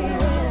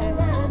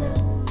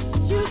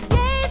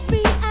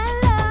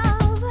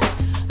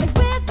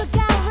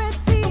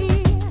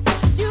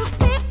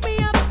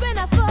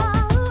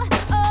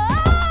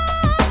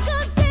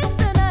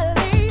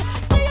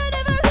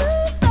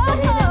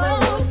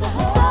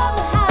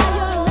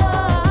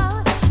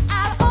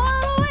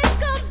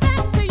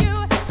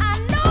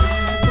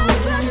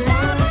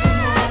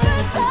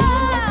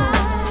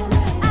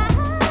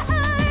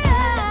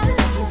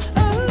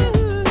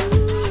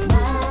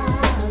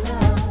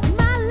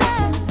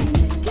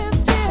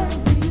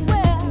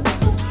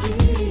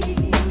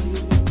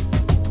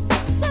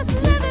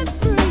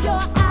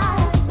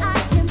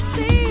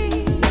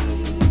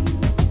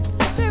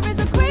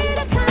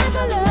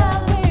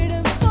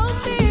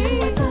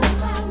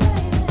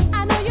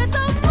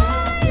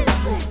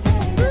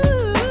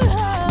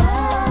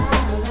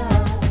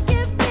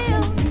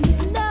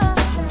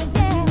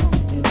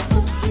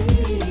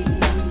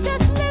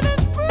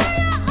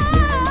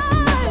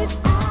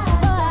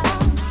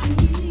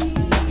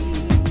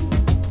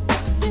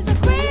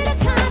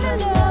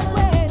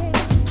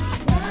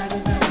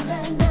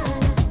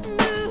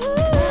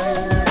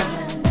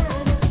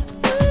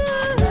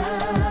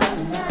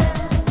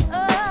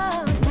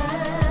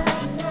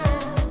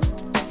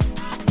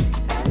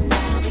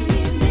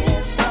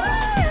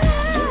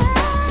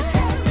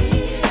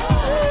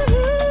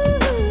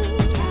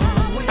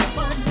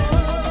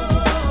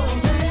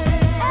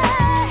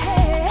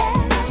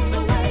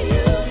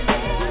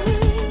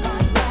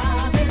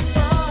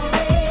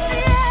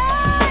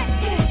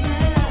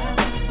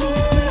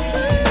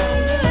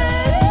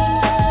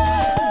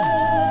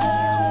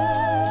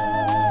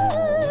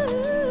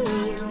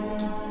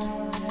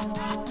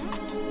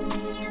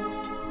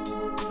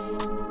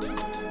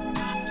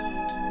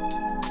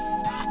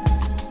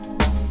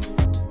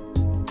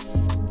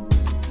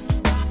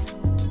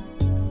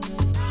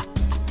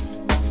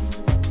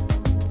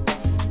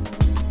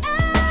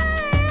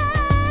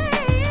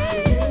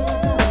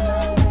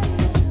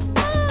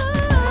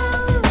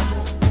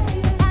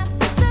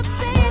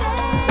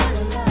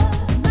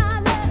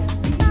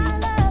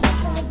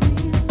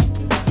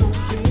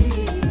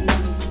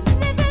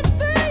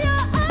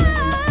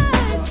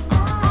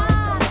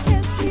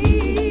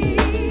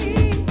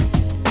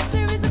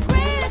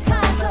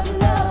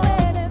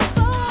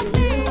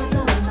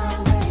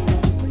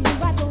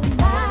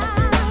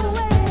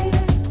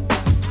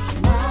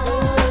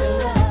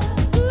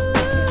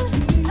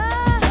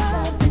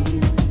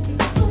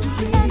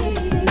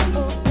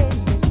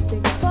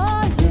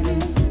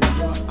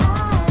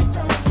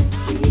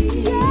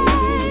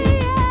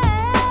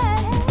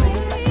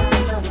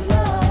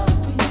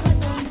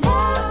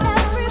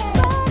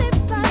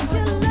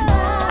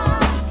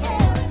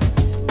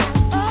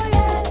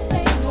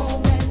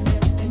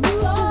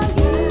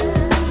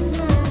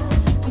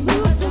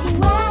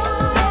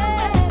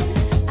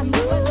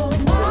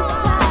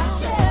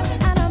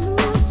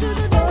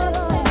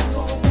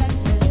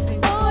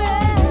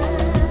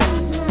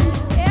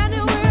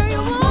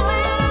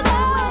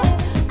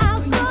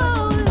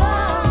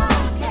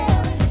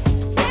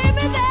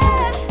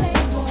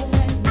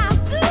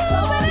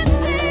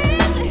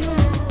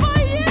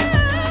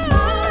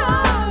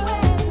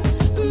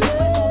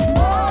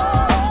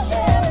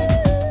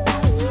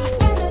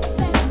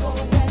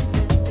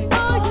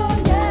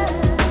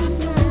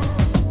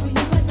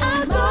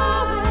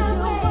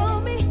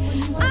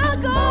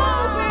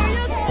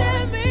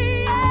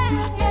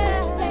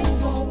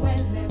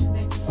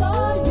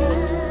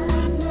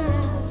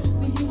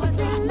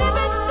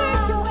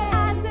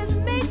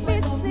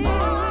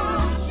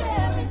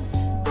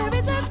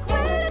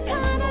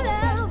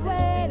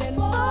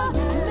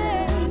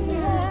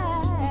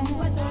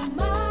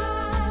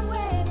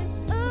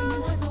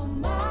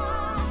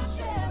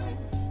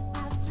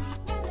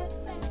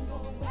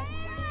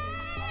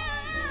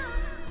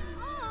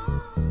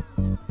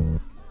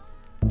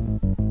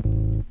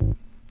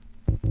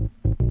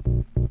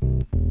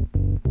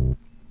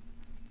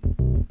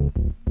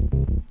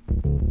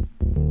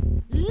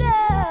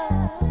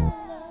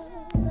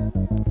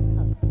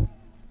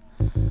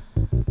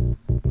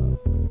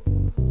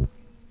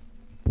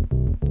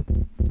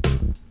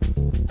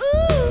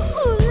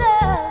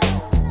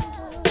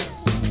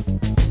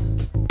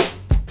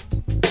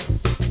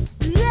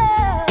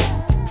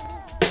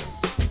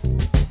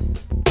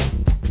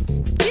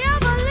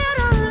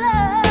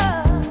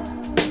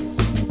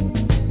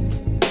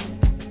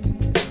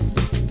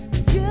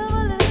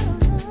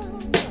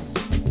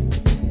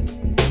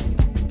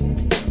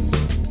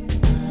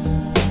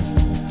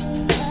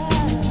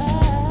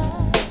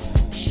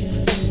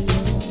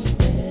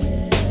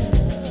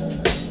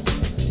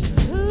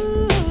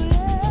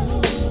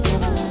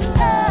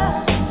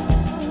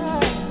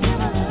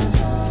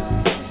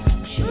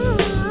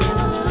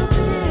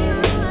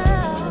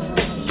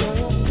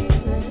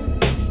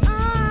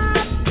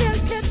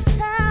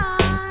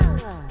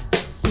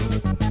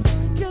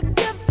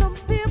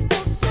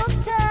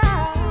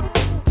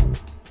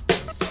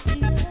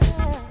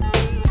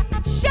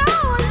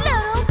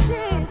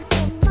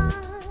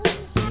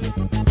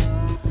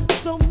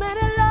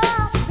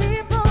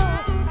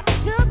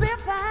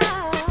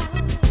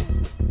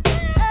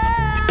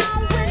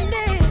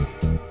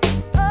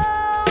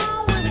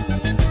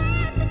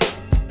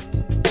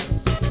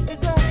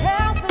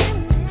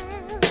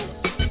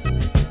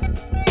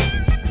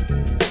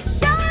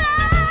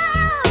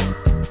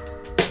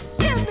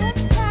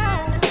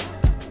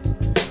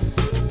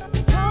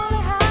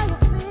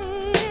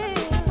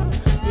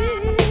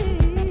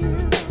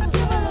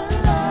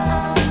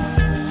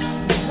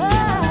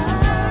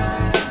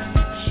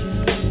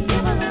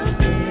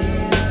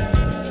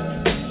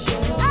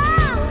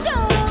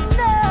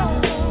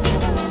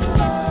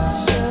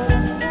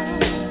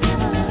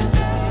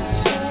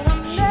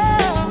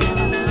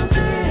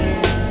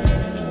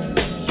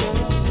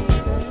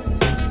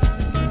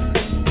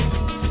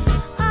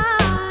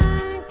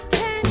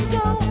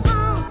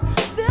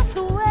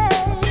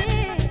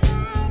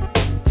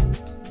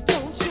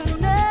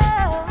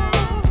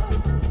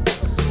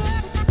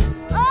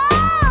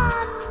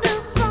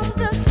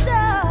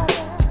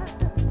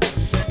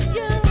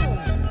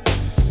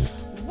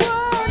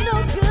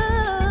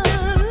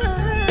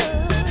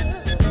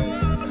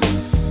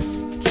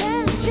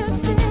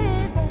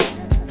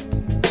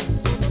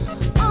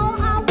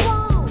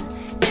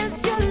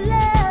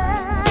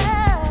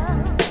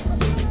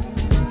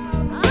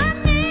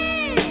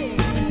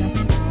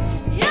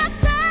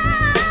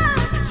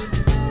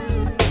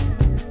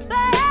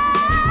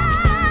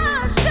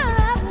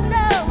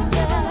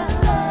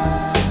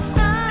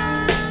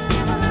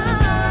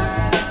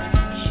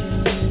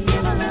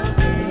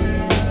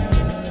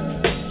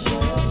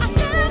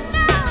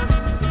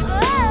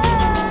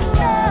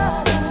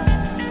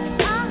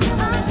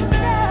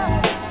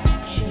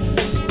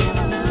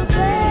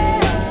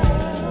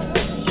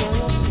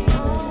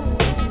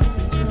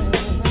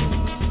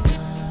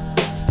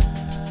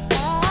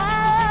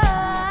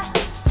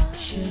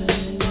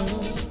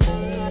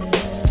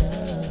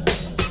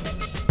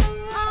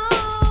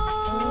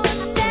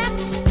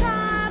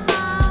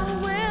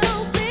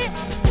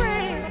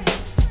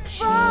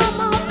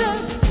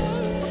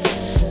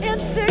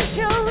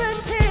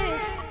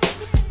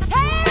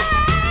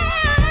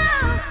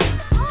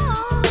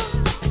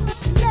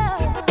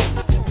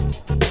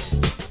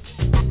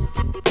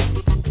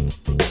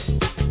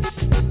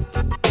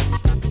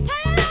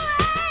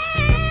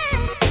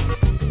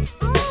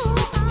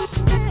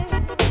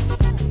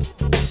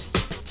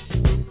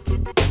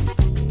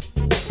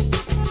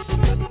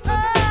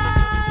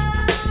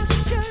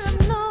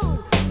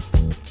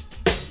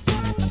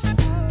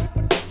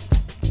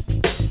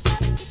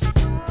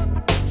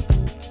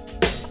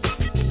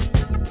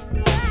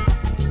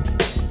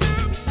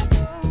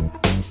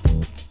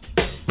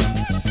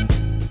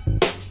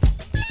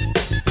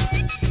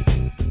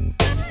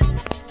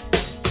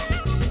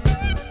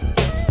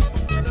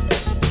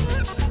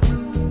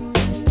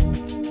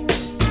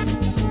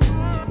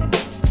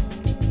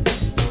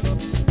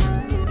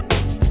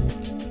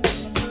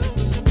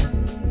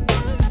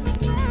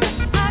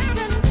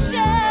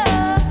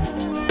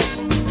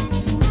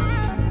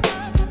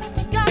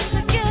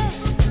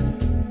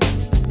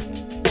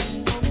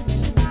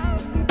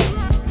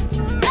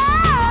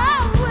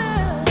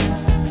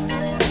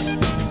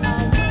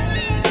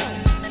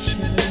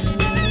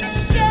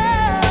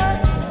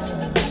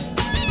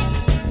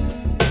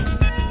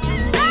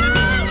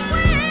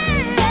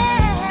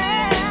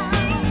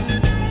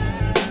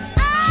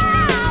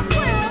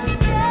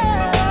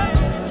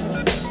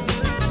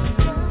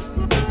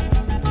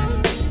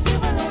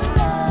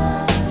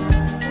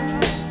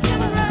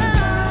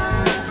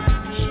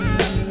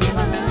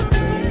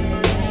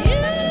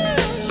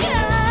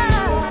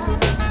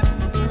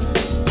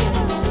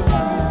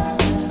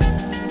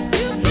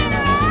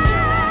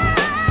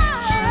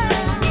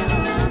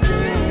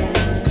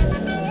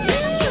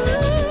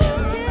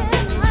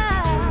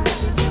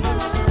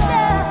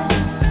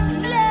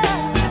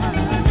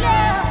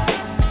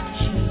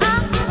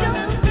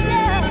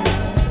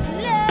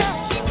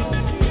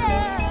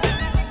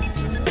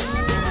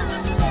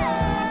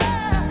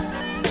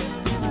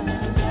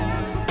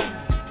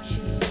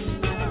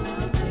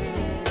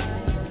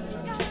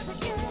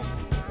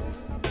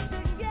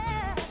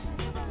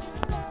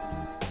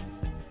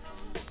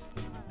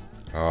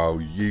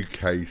 Oh,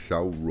 UK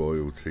soul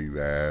royalty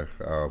there.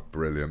 Oh,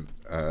 brilliant.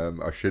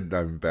 I should have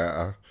known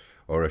better,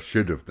 or I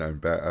should have known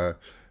better.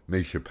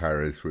 Misha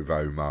Paris with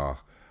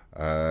Omar.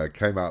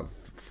 Came out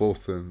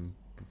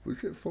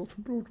was it 4th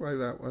and Broadway,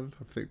 that one?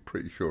 I think,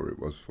 pretty sure it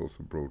was 4th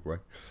and Broadway.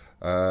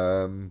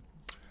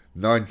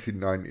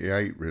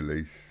 1998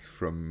 release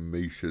from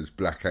Misha's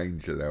Black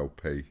Angel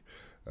LP.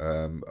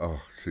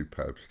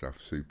 Superb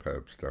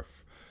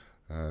stuff.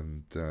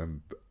 And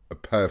a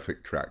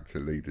perfect track to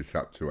lead us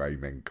up to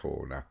Amen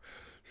Corner.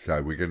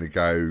 So we're going to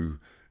go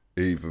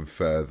even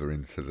further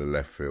into the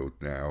left field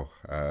now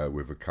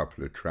with a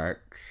couple of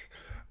tracks.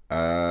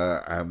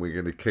 And we're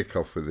going to kick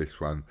off with this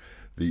one,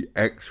 the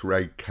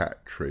X-Ray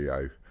Cat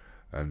Trio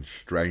and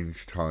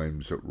Strange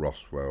Times at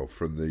Roswell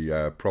from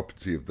the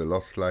Property of the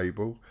Lost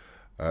label.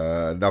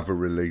 Another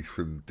release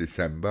from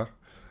December.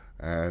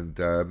 And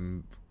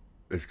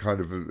it's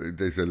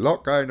there's a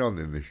lot going on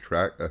in this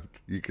track.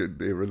 You can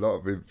hear a lot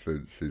of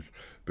influences,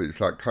 but it's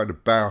like kind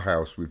of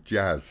Bauhaus with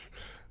jazz,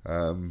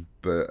 with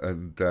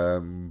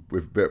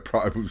a bit of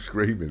Primal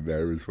Scream in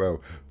there as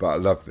well. But I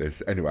love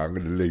this. Anyway, I'm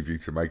going to leave you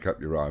to make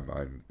up your own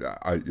mind.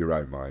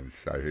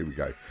 So here we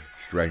go.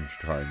 Strange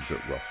Times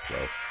at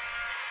Roswell.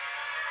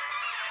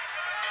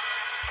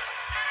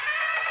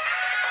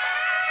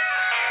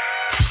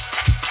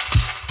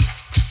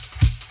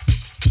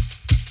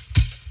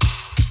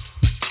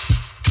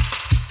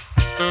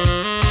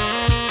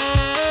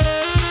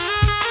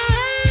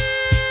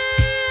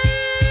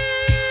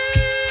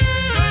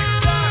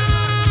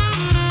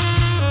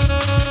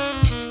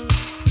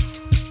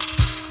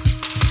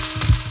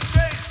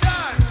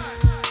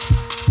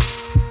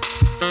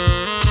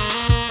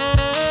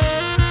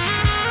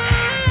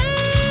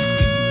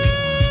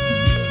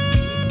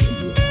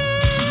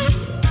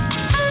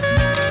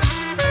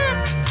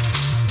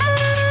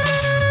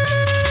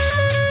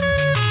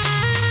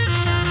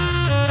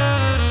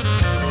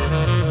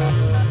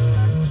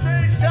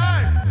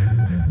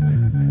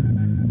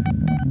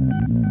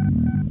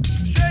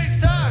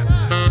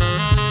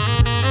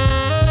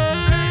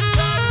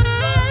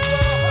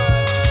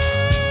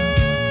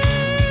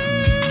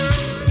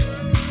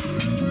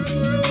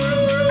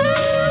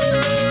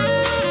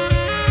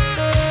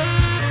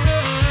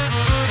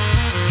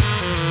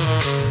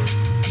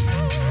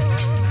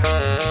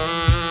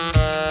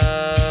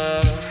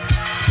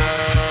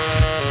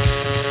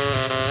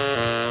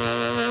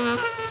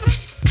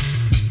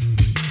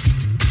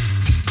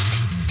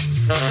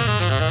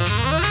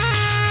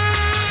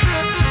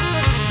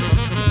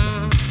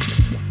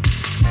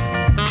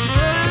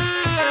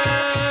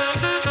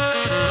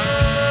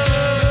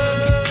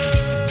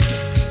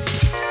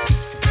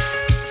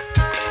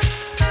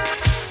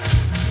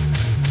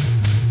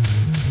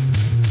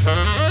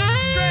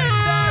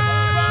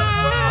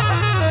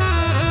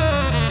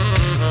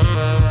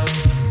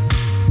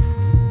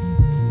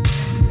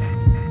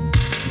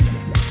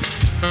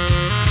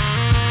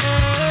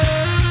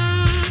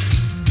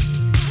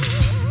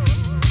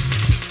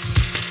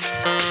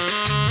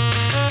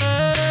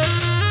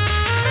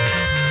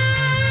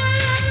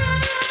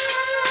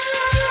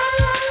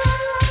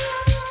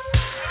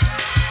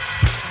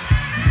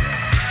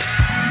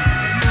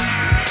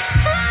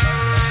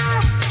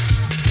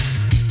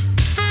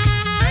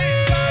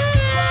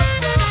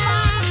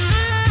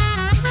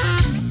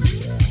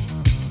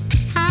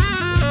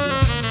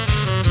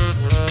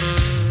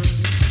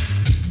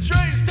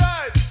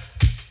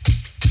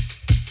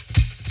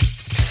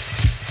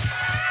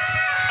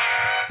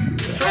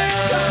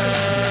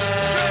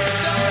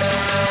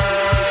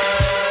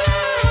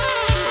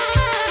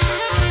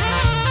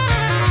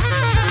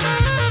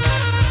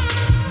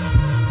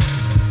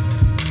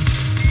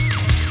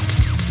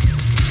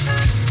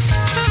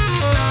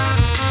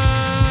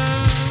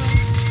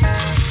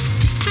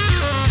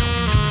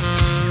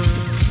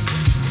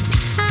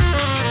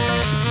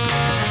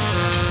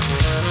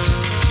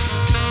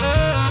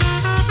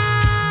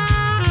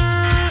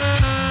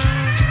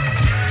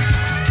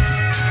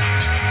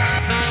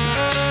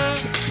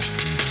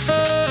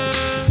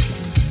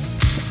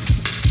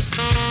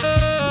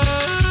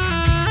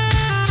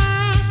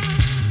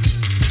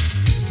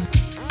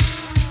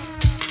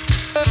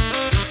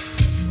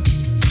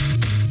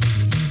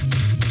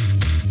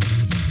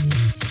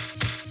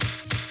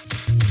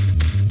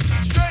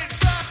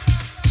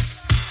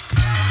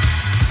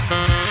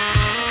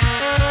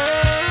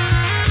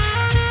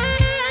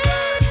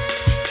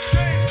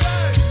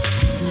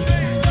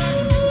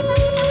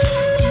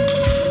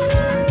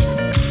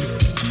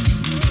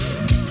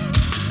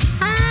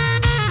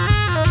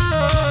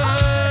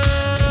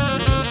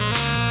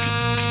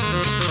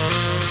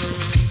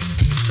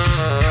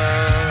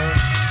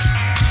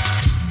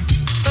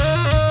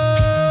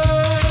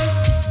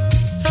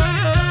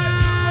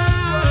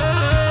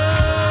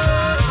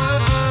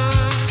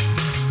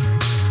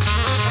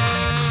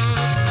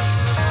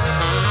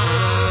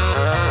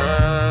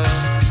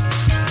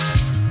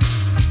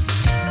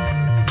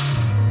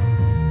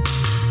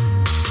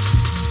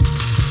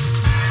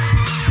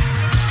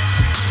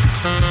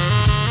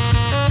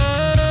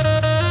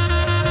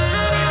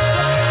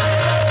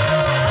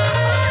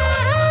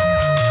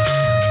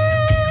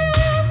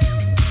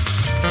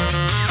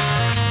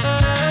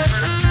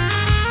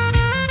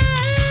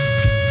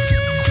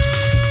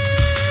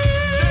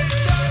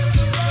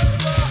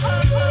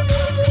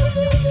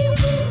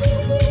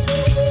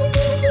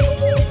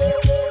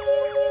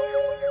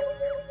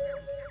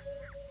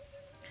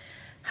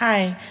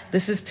 Hi,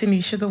 this is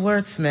Tanisha the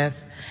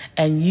Wordsmith,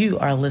 and you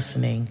are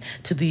listening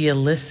to the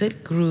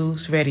Illicit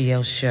Grooves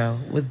Radio Show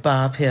with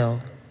Bob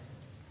Hill.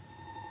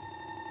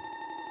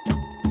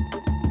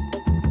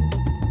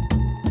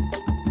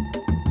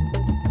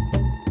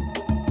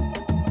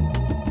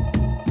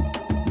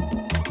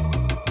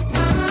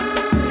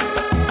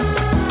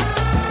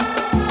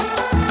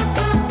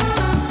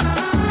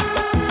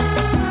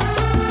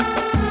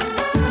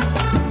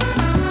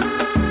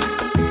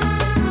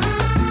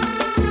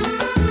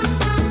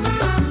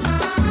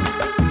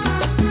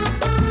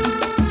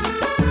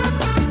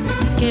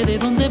 ¿De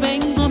dónde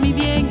vengo, mi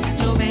bien?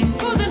 Yo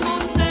vengo del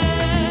monte,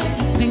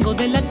 vengo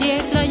de la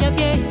tierra y a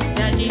pie,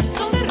 de allí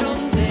donde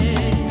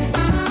ronde.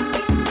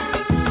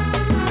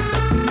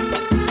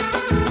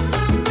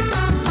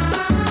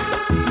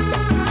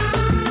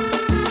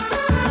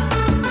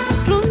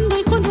 Ronda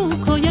el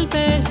conuco y el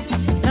pez,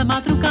 la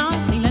madrugada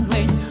y la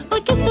nuez.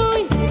 Aquí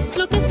estoy,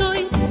 lo que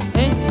soy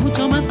es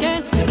mucho más que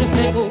ese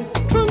reflejo.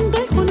 Ronda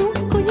el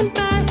conuco y el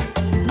pez,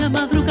 la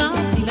madrugada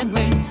y la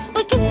nuez.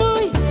 Aquí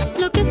estoy,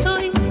 lo que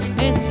soy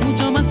es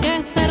mucho más que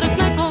ese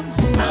reflejo.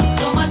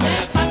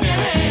 Asómate pa' que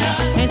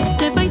veas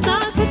este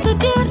paisaje, esta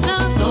tierra.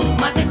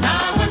 Tómate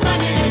esta agua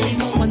en el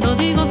limón. Cuando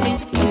digo sí,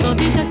 cuando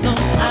dices no.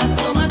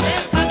 Asómate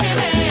pa' que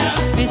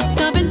veas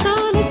esta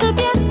ventana está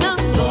abierta.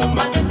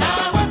 Tómate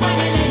esta agua en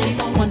el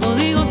limón. Cuando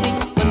digo sí,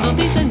 cuando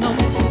dices no.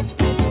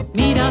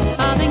 Mira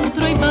pa'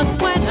 adentro y pa'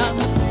 afuera.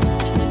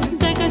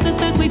 Deja ese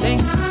espejo y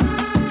ven.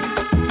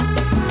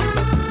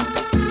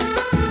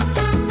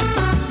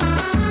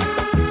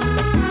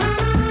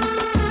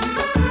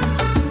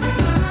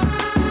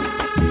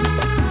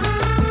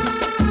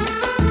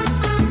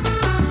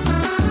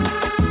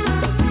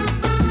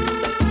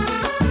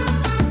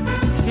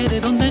 De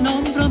donde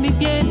nombro mi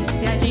piel,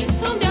 de allí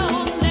donde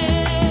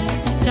ahonde,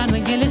 ya no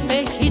en el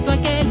espejito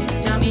aquel,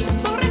 ya mi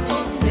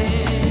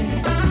corresponde.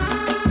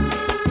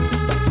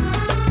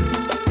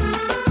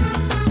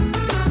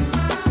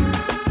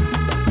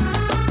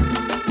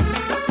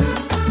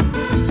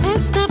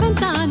 Esta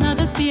ventana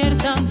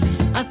despierta,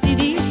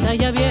 acidita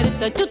y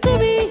abierta, yo te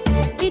vi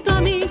y tú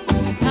a mí,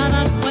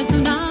 cada cual su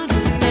nada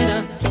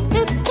espera.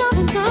 Esta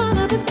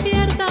ventana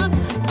despierta,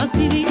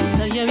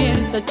 acidita y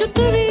abierta, yo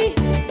te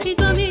vi y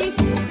tú a mí.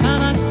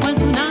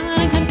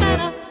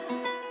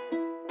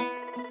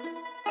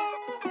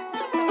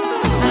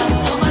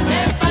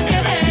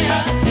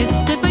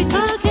 Este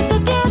paisaje, esta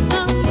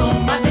tierra.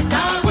 Tómate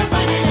esta agua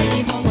en el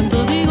limón.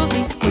 Cuando digo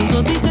sí,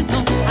 cuando dices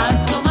no.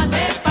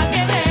 Asómate pa'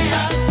 que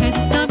veas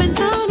esta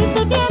ventana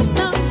está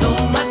abierta.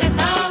 Tómate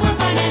esta agua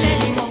en el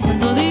limón.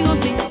 Cuando digo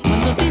sí,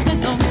 cuando dices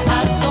no.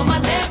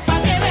 Asómate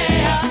pa' que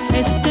veas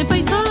este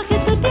paisaje,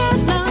 esta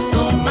tierra.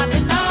 Tómate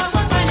esta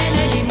agua en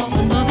el limón.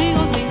 Cuando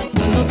digo sí,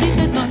 cuando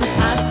dices no.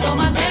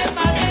 Asómate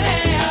pa' que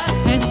veas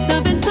esta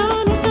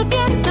ventana está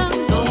abierta.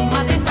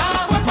 Tómate esta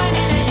agua en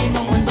el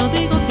limón. Cuando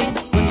digo sí,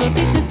 cuando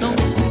dices no.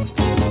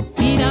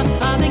 Mira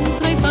pa'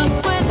 adentro y pa'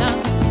 afuera.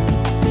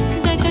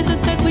 Deja ese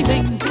espejo y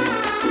ven.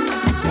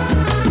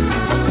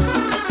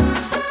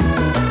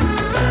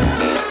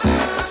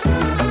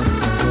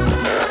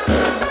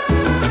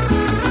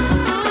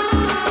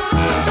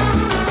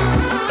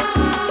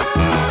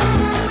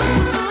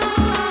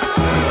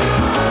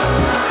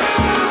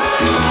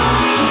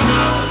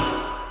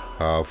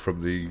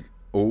 From the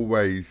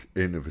always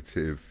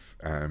innovative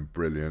and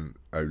brilliant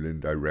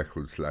Olindo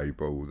Records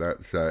label,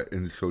 that's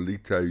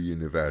Insolito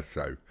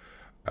Universo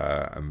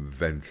and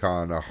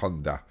Ventana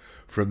Honda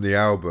from the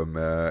album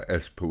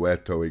Es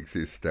Puerto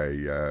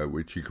Existe,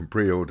 which you can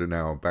pre-order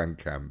now on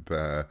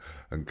Bandcamp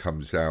and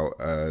comes out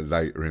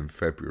later in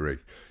February.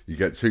 You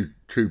get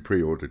two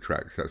pre-order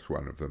tracks, that's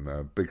one of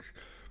them.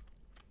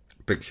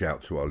 Big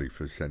shout to Ollie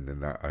for sending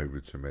that over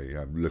to me.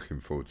 I'm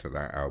looking forward to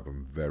that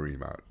album very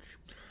much.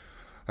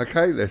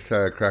 Okay, let's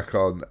crack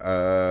on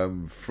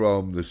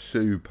from the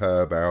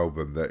superb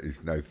album that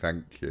is No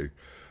Thank You.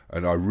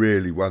 And I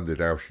really wondered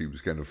how she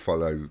was going to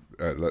follow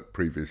the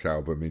previous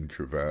album,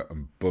 Introvert,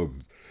 and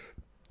boom,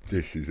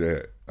 this is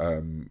it.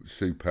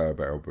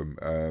 Superb album.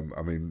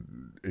 I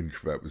mean,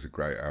 Introvert was a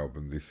great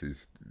album. This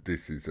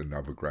is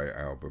another great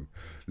album.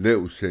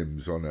 Little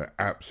Sims on an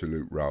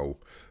absolute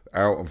roll.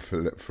 Out on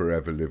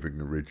Forever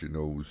Living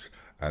Originals.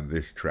 And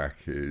this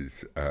track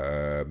is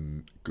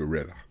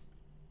Gorilla.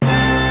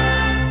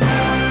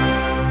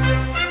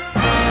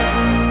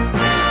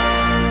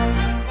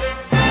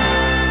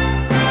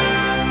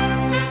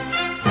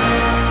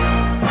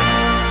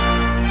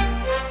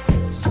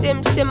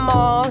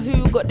 Simmer,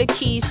 who got the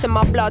keys to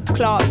my blood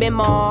clot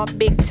bimmer?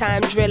 Big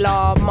time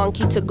driller,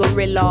 monkey to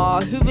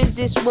gorilla. Who is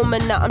this woman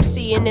that I'm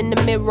seeing in the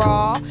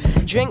mirror?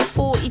 Drink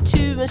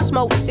 42 and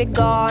smoke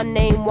cigar.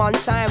 Name one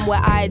time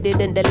where I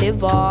didn't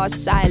deliver.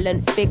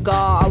 Silent figure,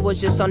 I was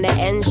just on the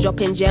ends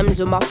dropping gems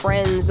with my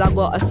friends. I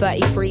got a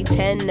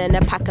 3310 and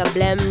a pack of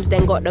blems.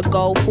 Then got the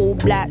gold full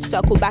black,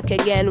 circle back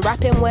again.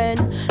 Rapping when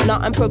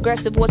nothing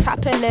progressive was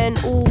happening.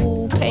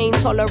 Ooh, pain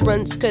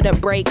tolerance couldn't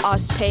break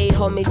us. Pay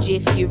homage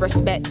if you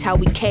respect how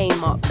we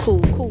came up.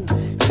 Cool.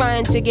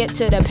 trying to get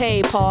to the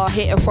paper.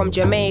 Hitting from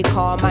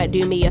Jamaica might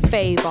do me a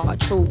favor.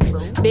 True.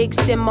 Big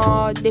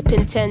simmer,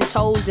 dipping 10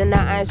 toes in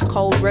that ice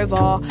cold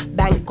river.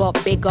 Bank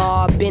got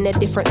bigger, been a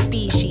different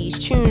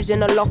species. Tunes in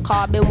the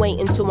locker, been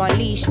waiting to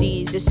unleash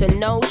these. It's a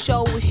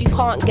no-show if you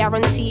can't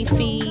guarantee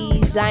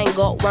fees. I ain't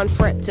got one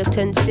threat to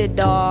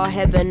consider.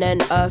 Heaven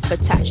and earth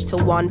attached to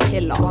one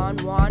pillar.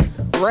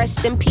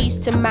 Rest in peace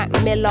to Mac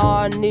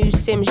Miller. New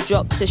Sims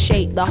dropped to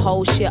shake the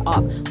whole shit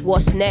up.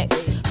 What's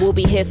next? We'll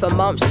be here for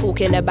months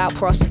talking about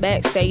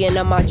prospects. Staying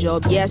on my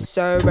job, yes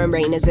sir. And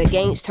rain is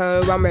against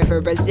her. I'm river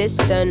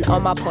resistant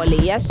on my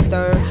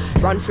polyester.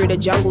 Run through the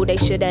jungle, they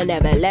shoulda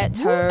never let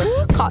her.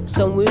 Cuts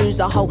and wounds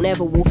I hope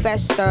never will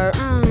fester.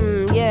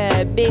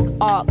 Yeah, big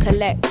art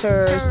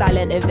collector,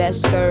 silent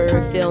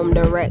investor, film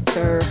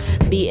director.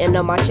 Beating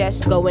on my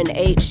chest, going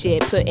ape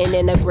shit, putting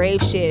in a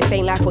grave shit.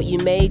 Ain't like what you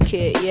make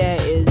it, yeah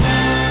it is.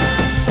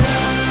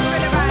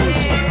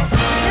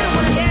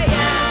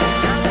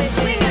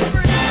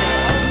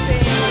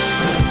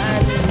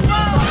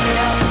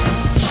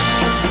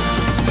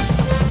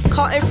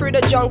 Cutting through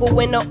the jungle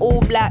in an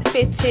all-black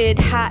fitted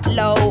hat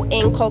low,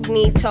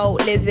 incognito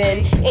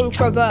living.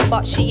 Introvert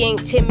but she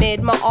ain't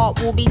timid. My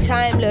art will be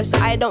timeless,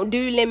 I don't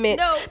do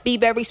limits. Be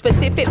very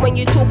specific when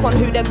you talk on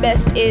who the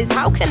best is.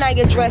 How can I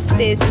address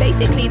this?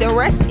 Basically the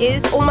rest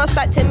is almost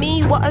like to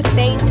me what a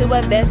stain to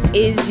a vest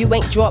is. You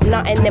ain't dropped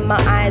nothing in my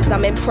eyes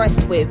I'm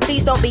impressed with.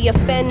 Please don't be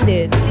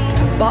offended,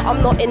 but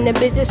I'm not in the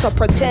business of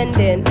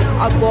pretending.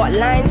 I've got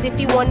lines if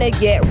you wanna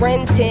get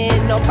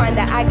renting, or find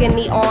the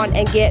agony on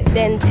and get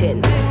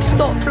venting.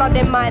 Stop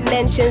flooding my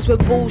mentions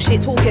with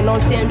bullshit, talking on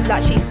Sims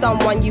like she's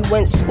someone you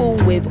went school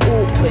with.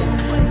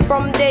 Awkward.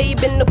 From day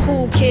been the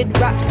cool kid,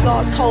 raps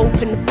lost hope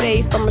and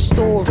faith I'm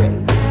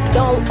restoring.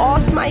 Don't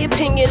ask my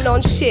opinion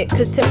on shit,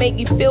 cause to make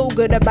you feel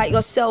good about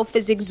yourself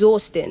is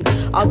exhausting.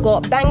 I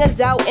got bangers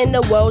out in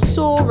the world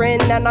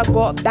soaring, and I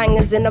got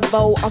bangers in the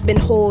vault I've been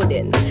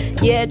hoarding.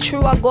 Yeah,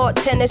 true, I got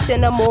tennis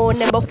in the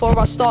morning. Before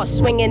I start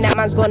swinging, that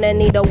man's gonna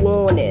need a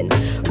warning.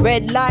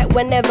 Red light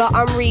whenever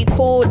I'm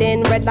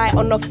recording, red light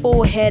on the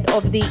forehead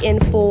of the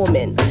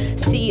informant.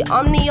 See,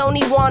 I'm the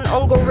only one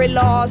on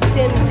Gorilla.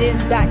 Sims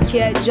is back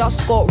here,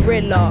 just got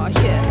Rilla,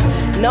 yeah.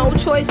 No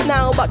choice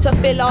now but to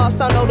fill us.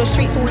 I know the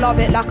streets will love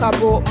it like I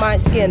brought my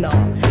Skinner.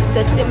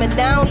 So simmer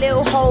down,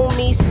 little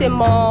homie,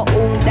 simmer.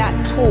 All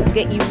that talk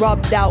get you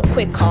rubbed out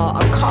quicker.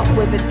 I'm cut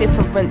with a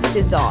different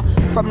scissor,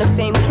 from the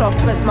same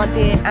cloth as my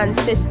dear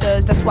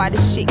ancestors. That's why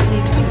this shit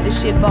gives you the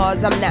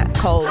shivers. I'm that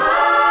cold.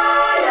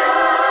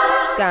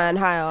 Higher. Going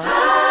higher.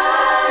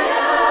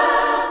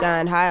 Higher.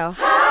 Going higher.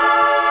 Higher.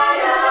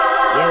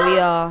 Yeah, we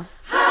are.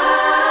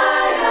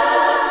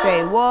 Higher.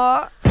 Say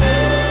what?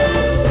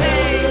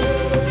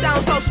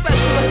 So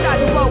special inside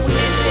the world we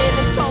live in,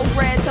 it's so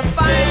rare to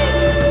find.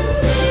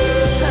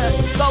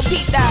 Go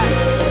peep that.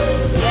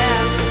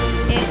 Yeah,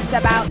 it's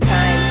about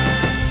time.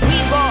 We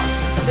got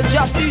the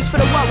just dues for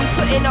the work we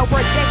put in over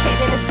a decade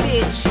in this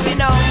bitch, you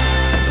know.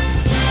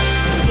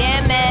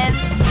 Yeah, man.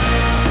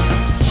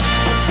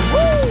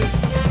 Woo!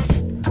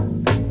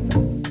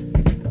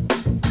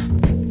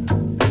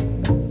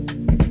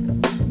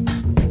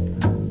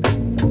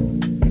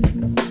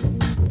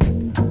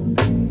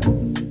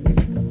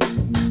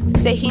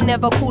 Say he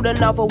never called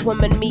another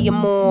woman me or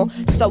more,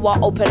 so I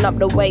open up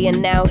the way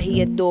and now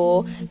he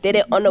adore. Did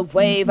it on a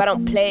wave, I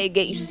don't play,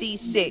 get you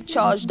seasick.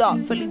 Charged up,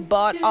 fully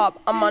barred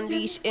up, I'm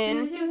unleashed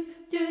in.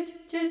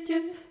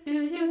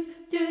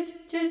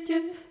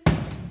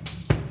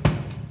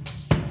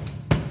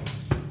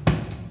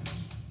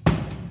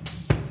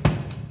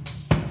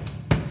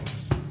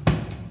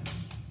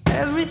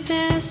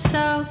 Everything is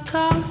so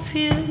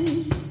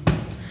confused.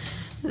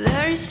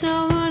 There is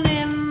no one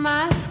in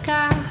my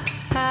sky.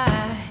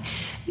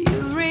 You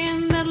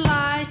bring the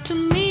light to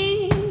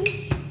me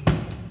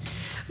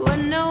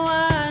when no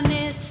one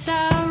is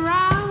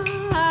around.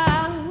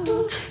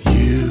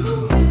 You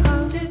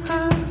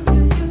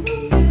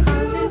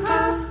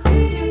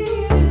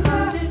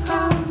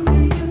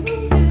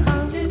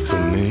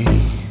for me.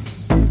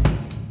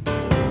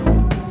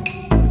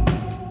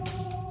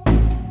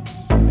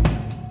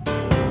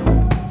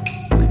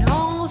 When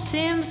all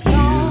seems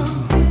gone,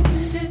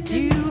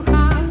 you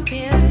have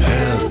been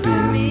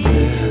for me.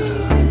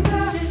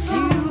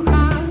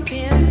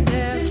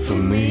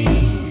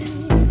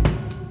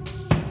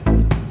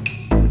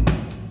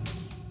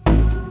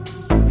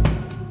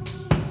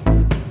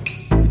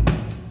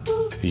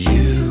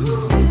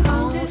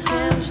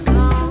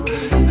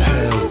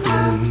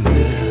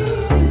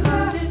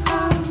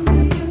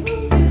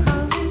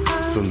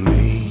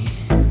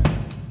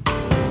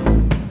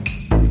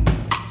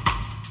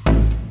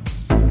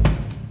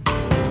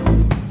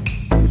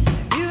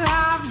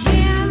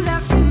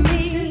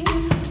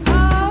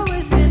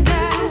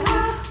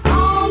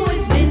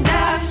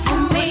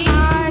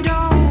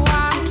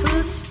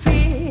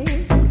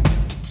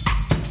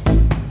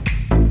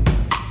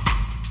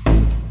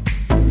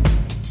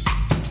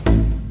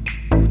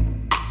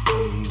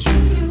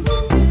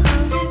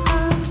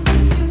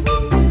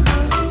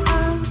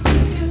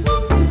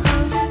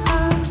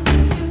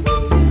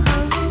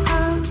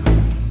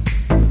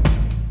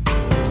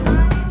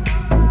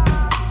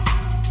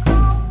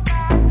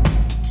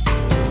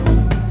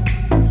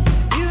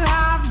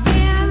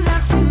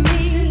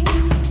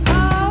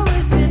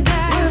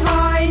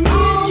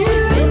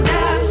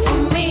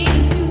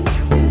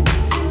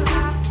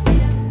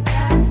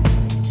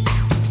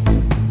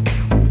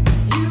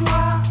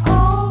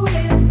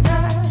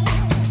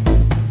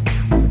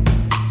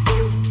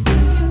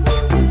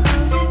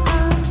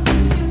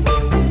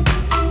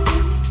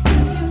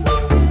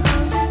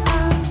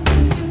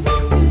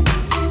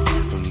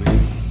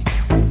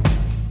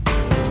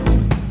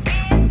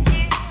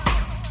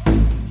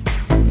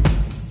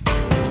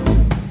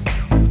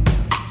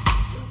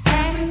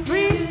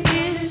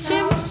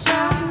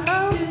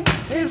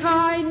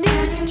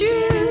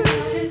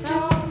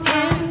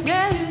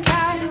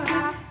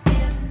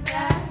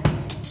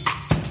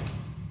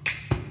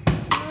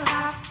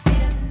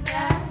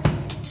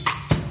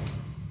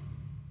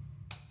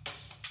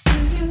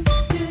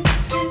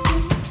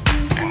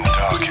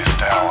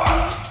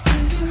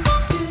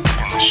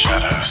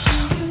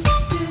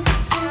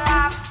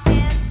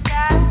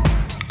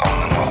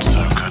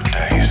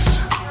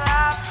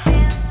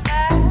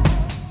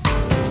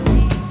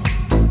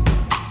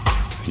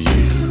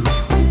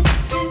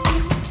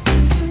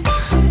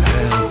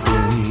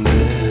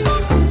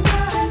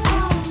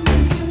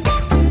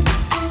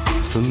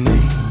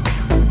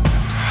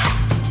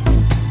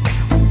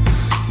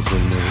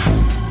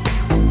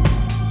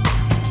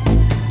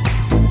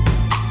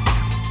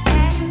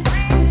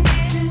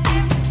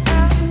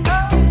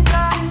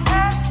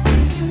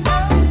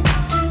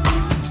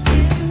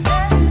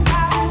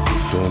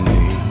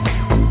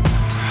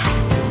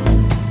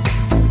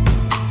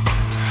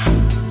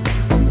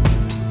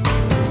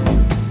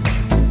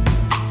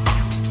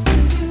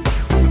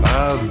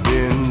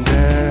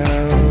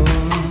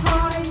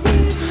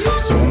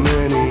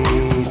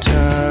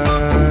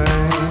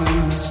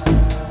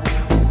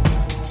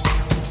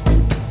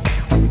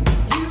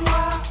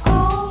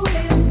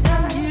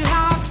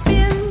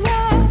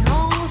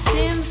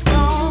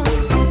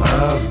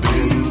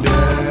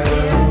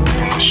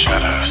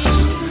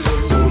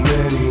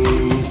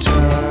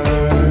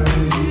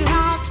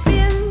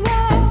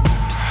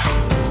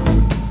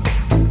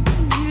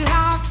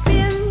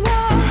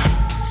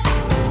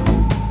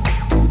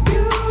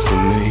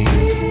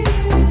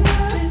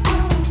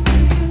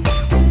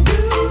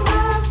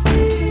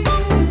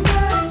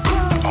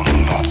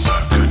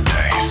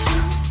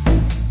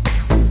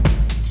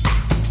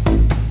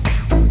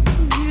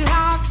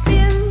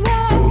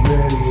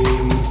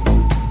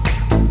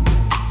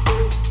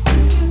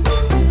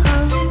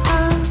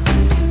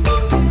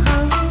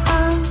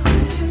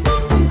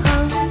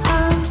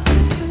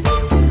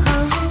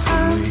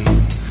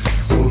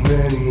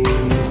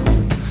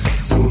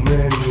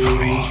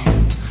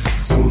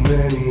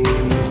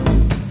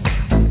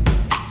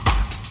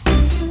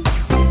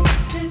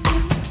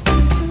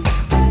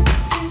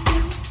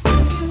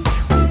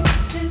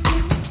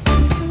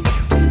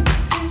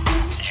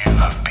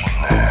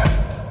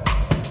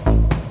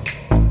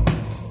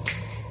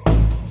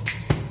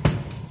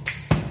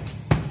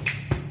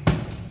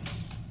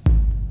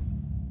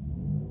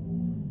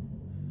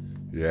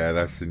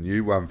 Yeah, that's the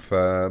new one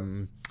for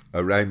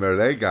Arema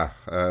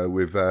Lega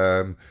with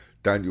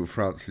Daniel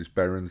Francis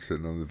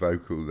Berenson on the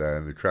vocal there,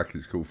 and the track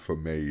is called For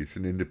Me. It's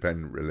an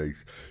independent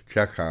release.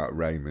 Check out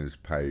Raymer's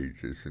page.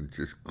 There's some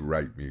just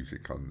great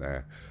music on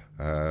there.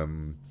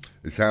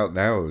 It's out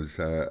now as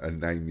a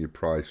Name Your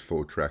Price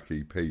 4-track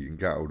EP. You can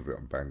get hold of it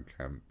on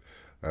Bandcamp.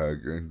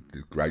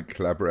 Great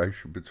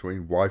collaboration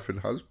between wife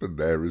and husband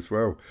there as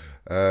well.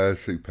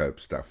 Superb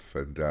stuff,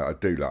 and I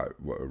do like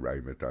what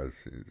Raymer does.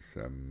 It's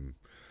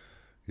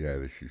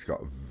she's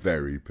got a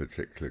very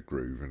particular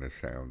groove and a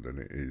sound, and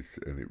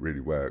it really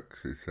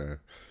works. It's a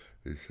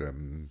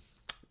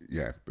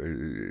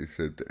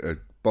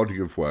body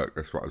of work.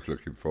 That's what I was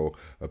looking for.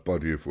 A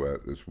body of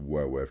work that's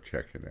well worth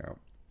checking out.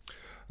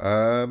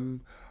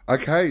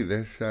 Okay,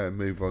 let's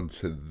move on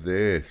to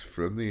this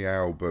from the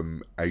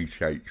album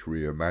HH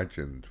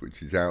Reimagined,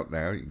 which is out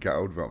now. You can get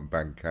hold of it on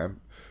Bandcamp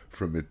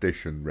from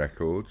Edition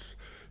Records.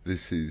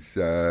 This is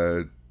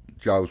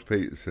Giles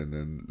Peterson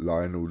and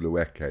Lionel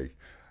Lueke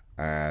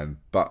and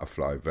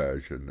Butterfly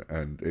version,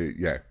 and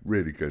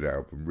really good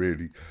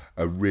album,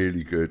 a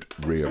really good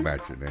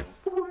reimagining.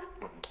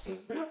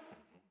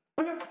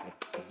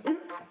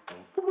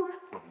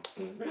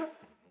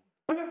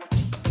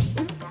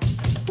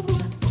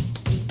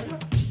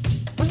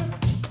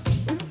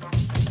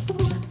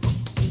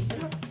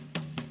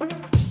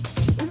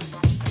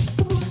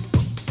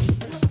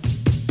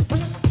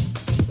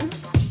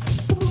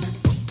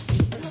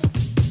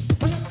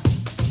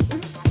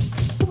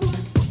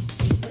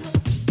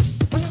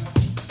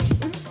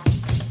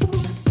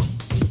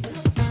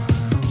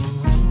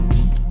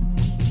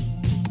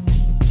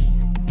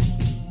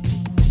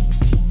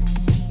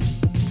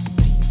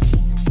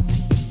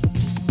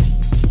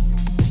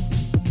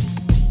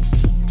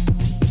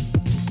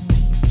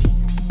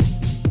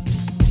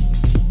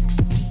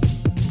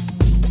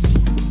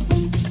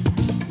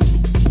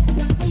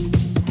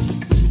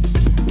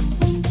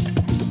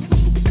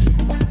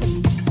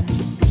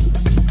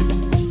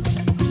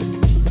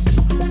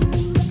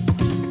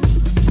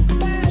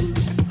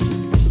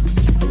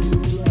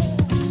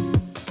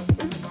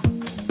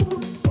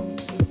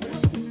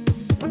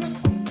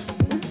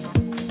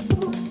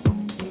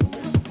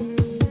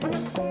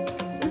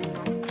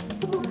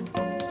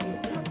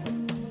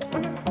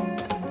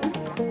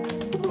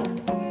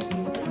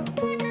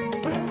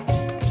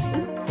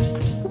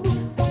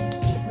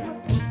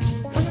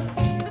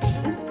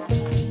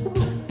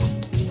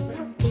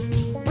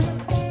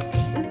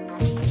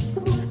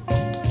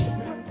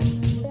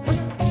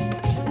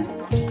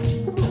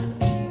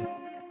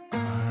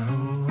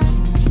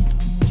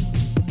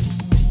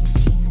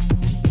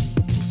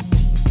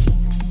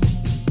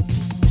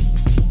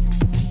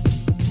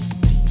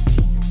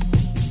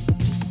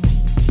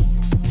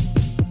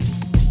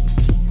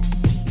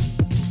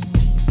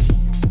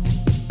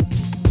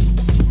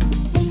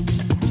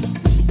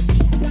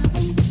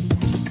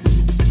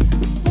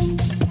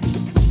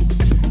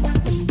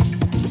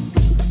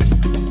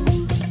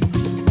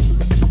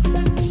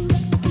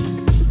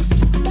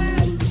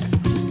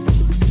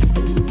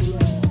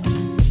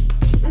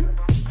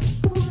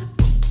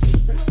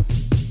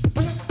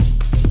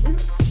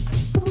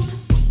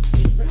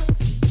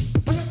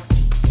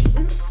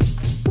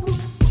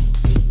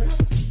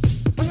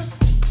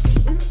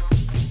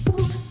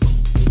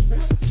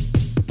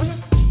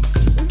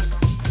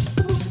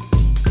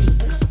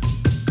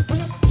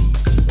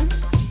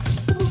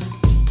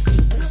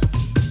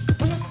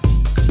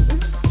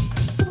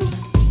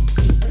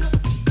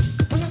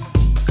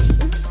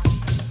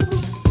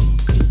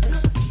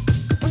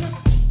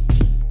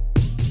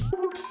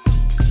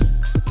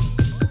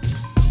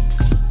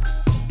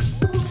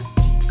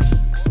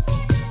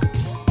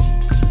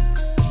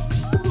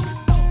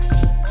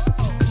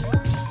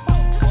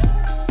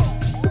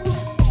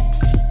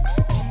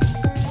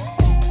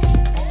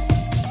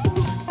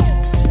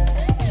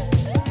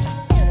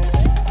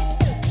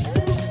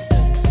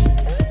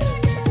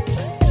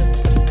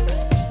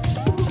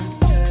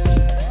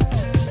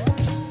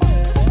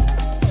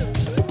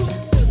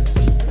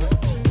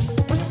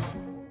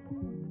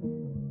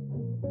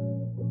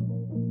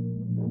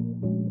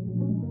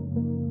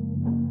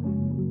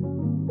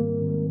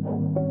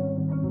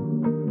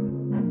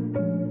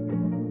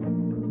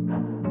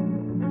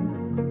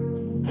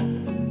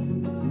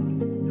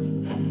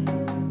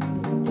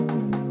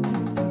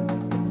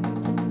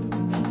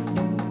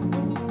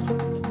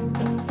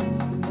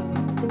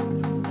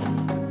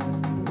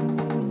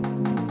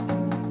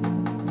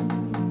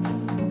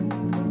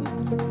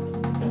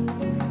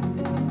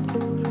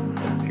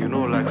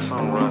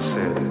 Sandra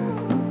said,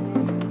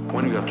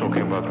 when we are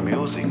talking about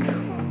music,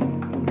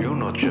 you're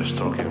not just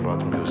talking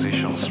about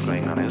musicians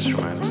playing an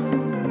instrument.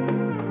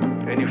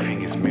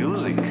 Anything is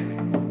music.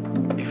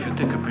 If you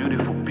take a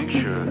beautiful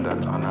picture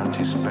that an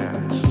artist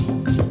paints,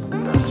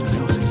 that's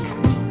music.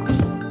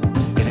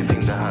 Anything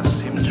that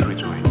has symmetry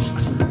to it,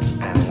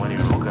 and when you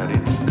look at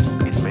it,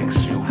 it makes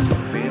you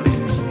feel it.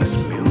 It's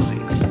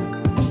music.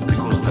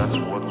 Because that's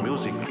what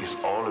music is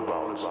all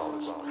about.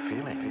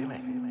 Feeling.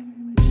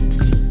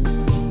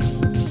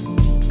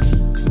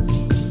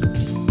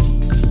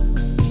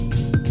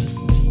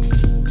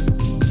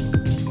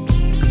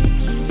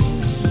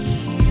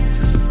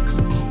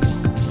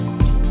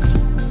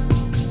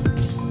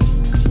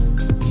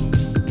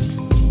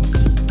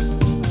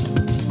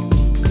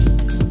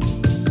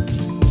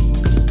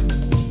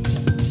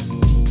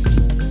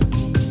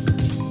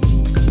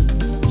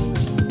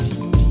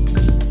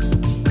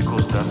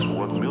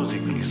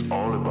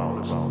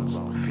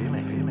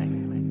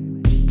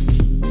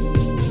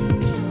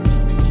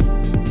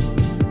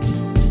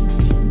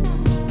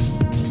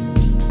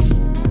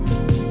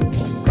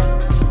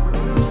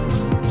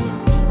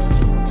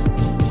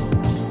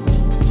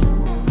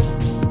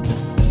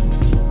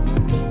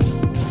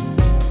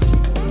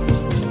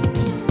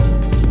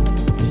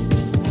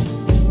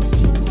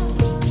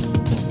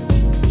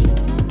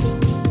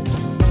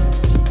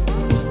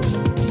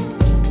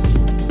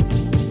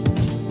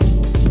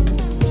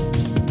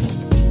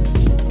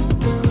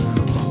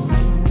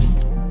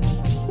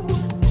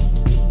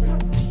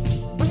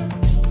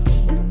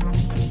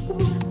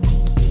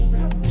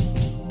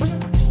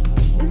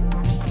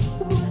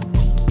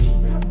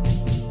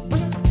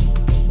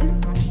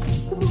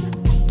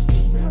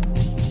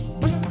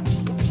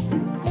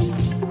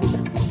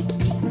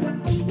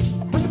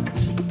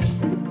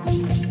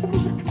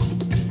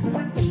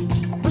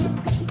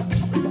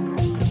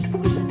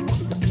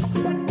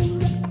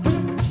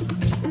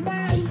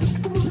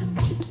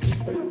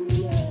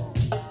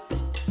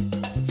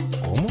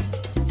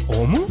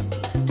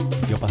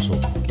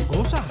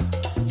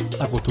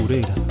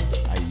 cinturita.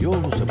 Ay, yo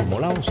se fumó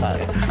la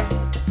gozadera.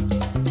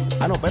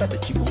 Ah, no, espérate,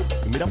 chico.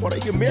 Y mira por ahí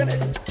quién viene.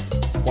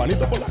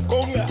 Juanito con la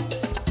conga.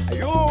 Ay,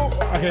 yo,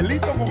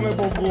 Angelito con el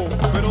bongo.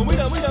 Pero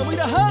mira,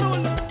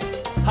 Harold.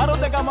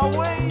 Harold de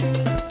Camagüey.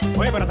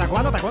 Oye, pero ¿hasta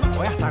cuándo?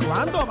 Oye, ¿hasta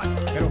cuándo?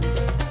 Pero,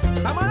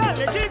 vamos a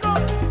darle, chicos.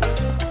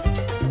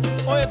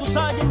 Oye, ¿tú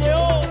sabes quién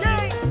llegó?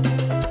 ¿Quién?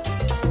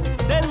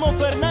 Delmo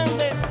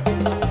Fernández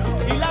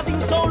y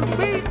Latin Soul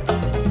Beat.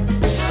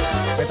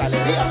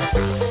 Metalería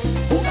pesada.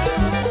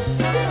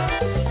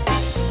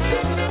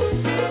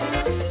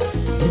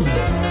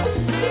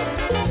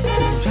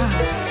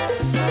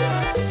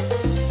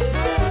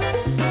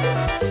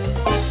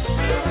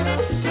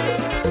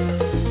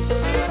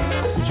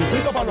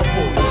 Cuchifrito para los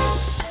pobres.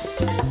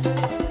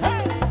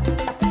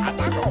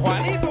 Ataco,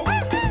 Juanito.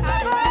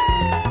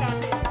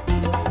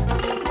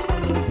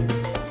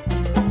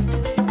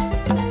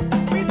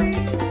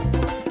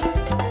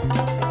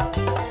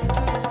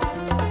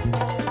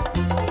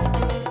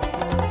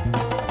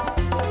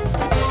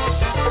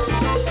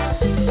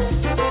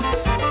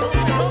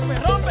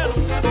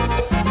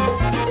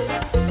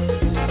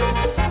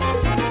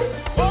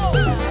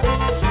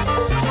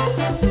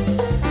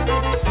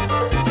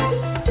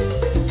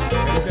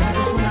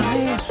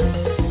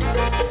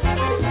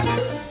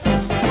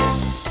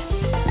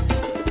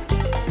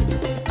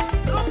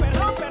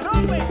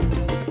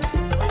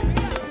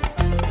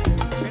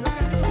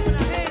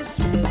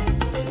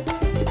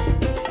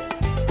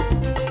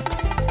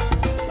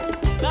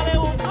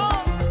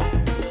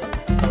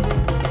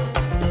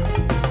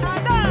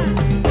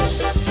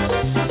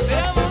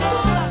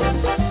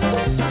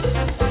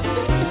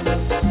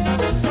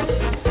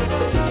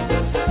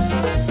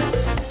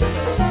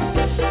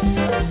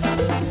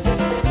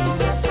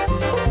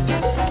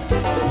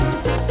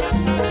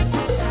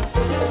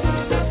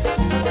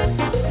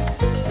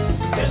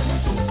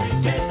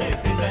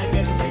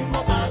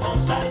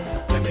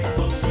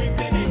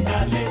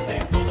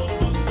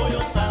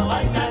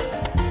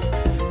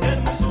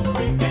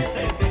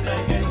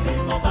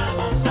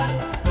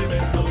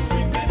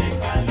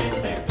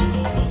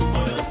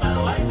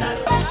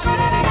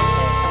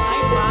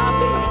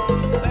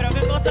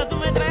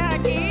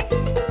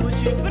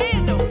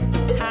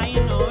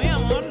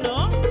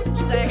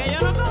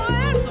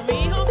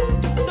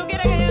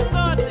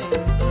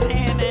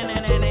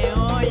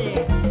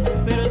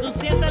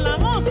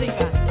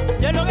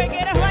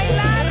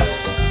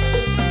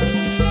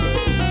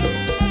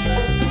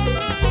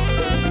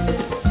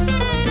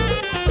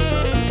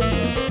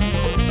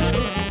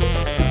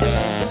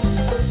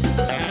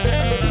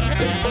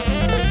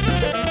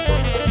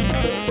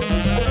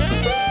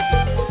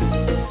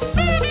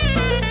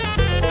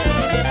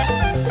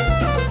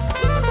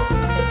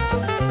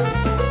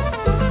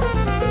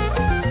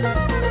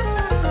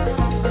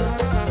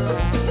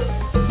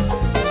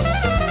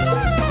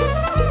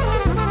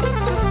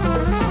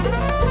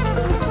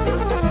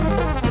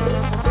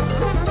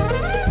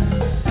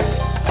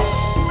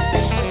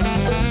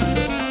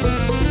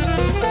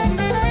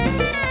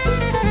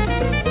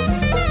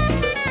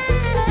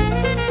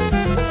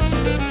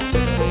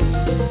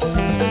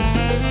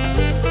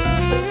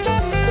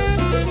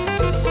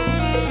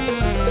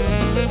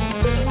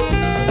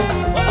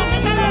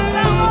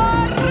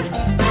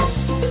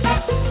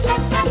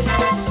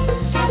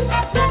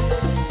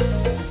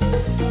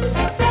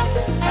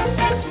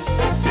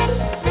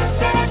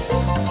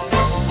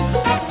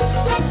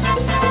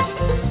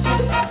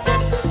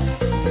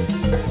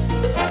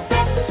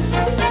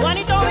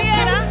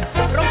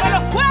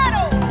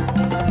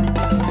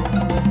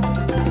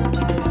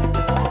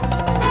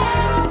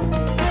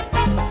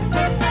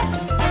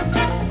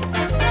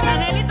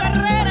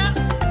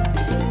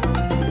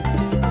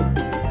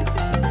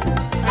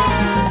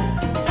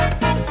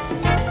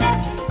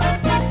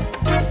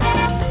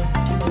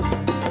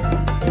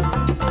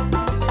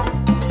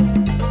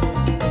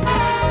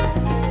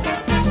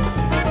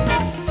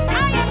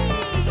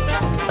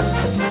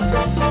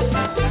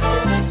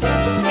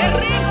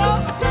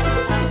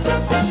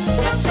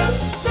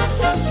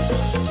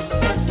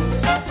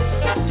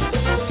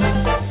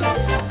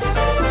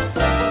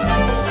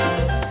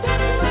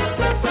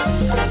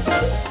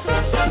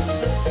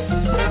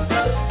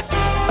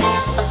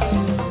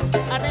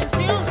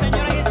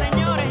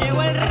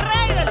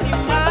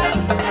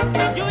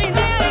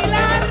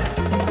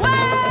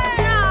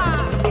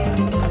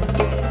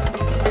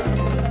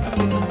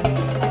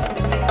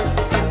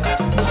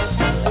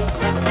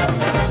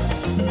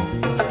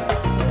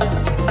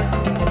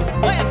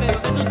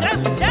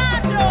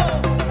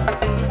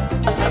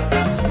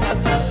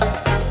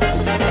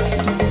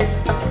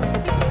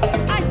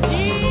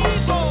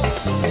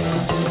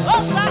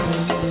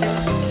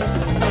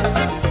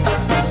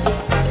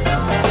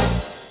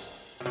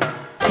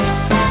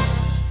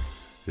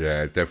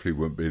 Yeah, it definitely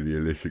wouldn't be the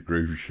Illicit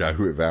Groove show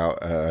without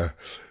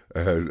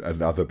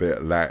another bit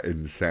of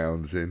Latin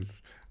sounds in.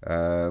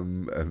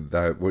 And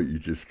what you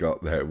just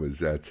got there was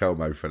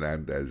Telmo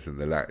Fernandez and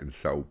the Latin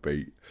Soul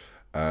Beat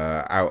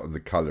out on the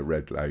Colour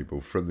Red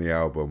label from the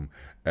album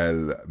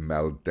El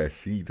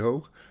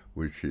Maldecido,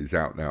 which is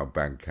out now on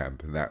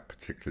Bandcamp, and that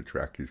particular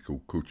track is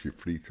called Cuchi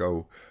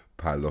Frito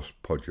pa los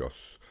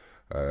Pollos.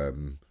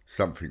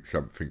 Something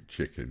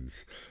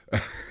chickens.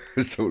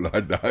 That's all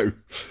I know.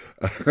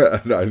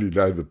 And I only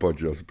know the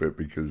Pollos bit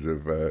because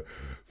of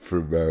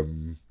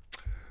from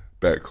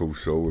Better Call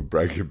Saul and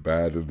Breaking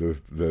Bad and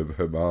the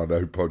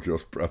Hermano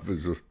Pollos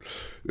brothers.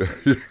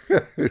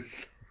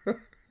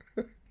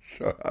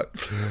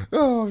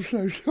 I'm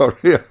so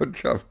sorry.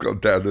 I've gone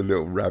down a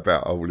little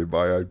rabbit hole in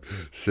my own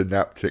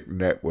synaptic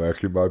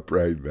network in my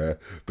brain there.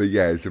 But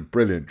yeah, it's a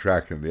brilliant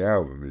track, and the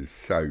album is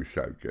so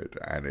good,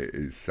 and it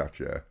is such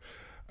a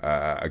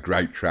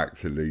great track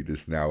to lead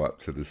us now up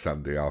to the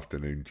Sunday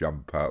afternoon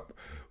jump up,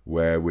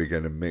 where we're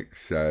going to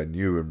mix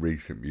new and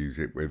recent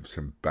music with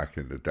some back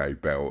in the day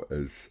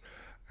belters,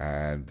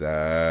 and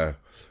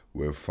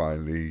we'll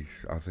finally,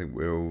 I think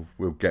we'll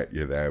get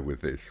you there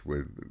with this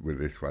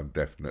one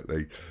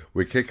definitely.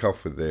 We kick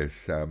off with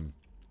this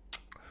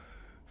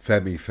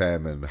Femi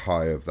Fem and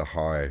High of the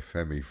High.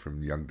 Femi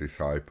from Young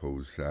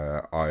Disciples.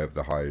 Eye of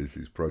the High is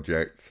his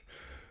project.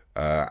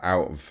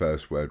 Out on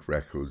First Word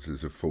Records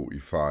as a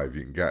 45.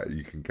 You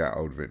can get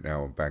hold of it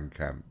now on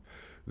Bandcamp.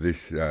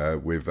 This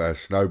with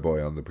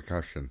Snowboy on the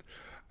percussion,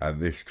 and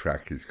this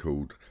track is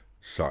called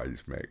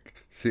Seismic.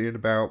 See you in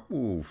about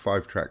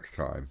 5 tracks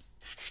time.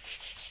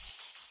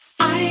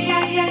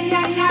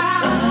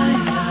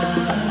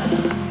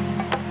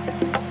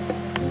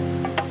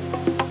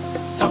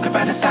 Talk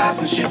about a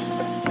seismic shift.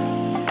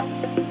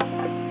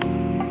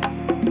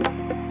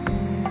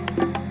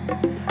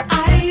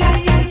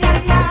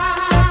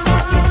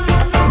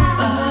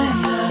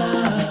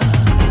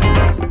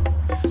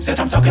 Said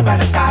I'm talking about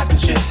a seismic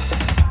shift.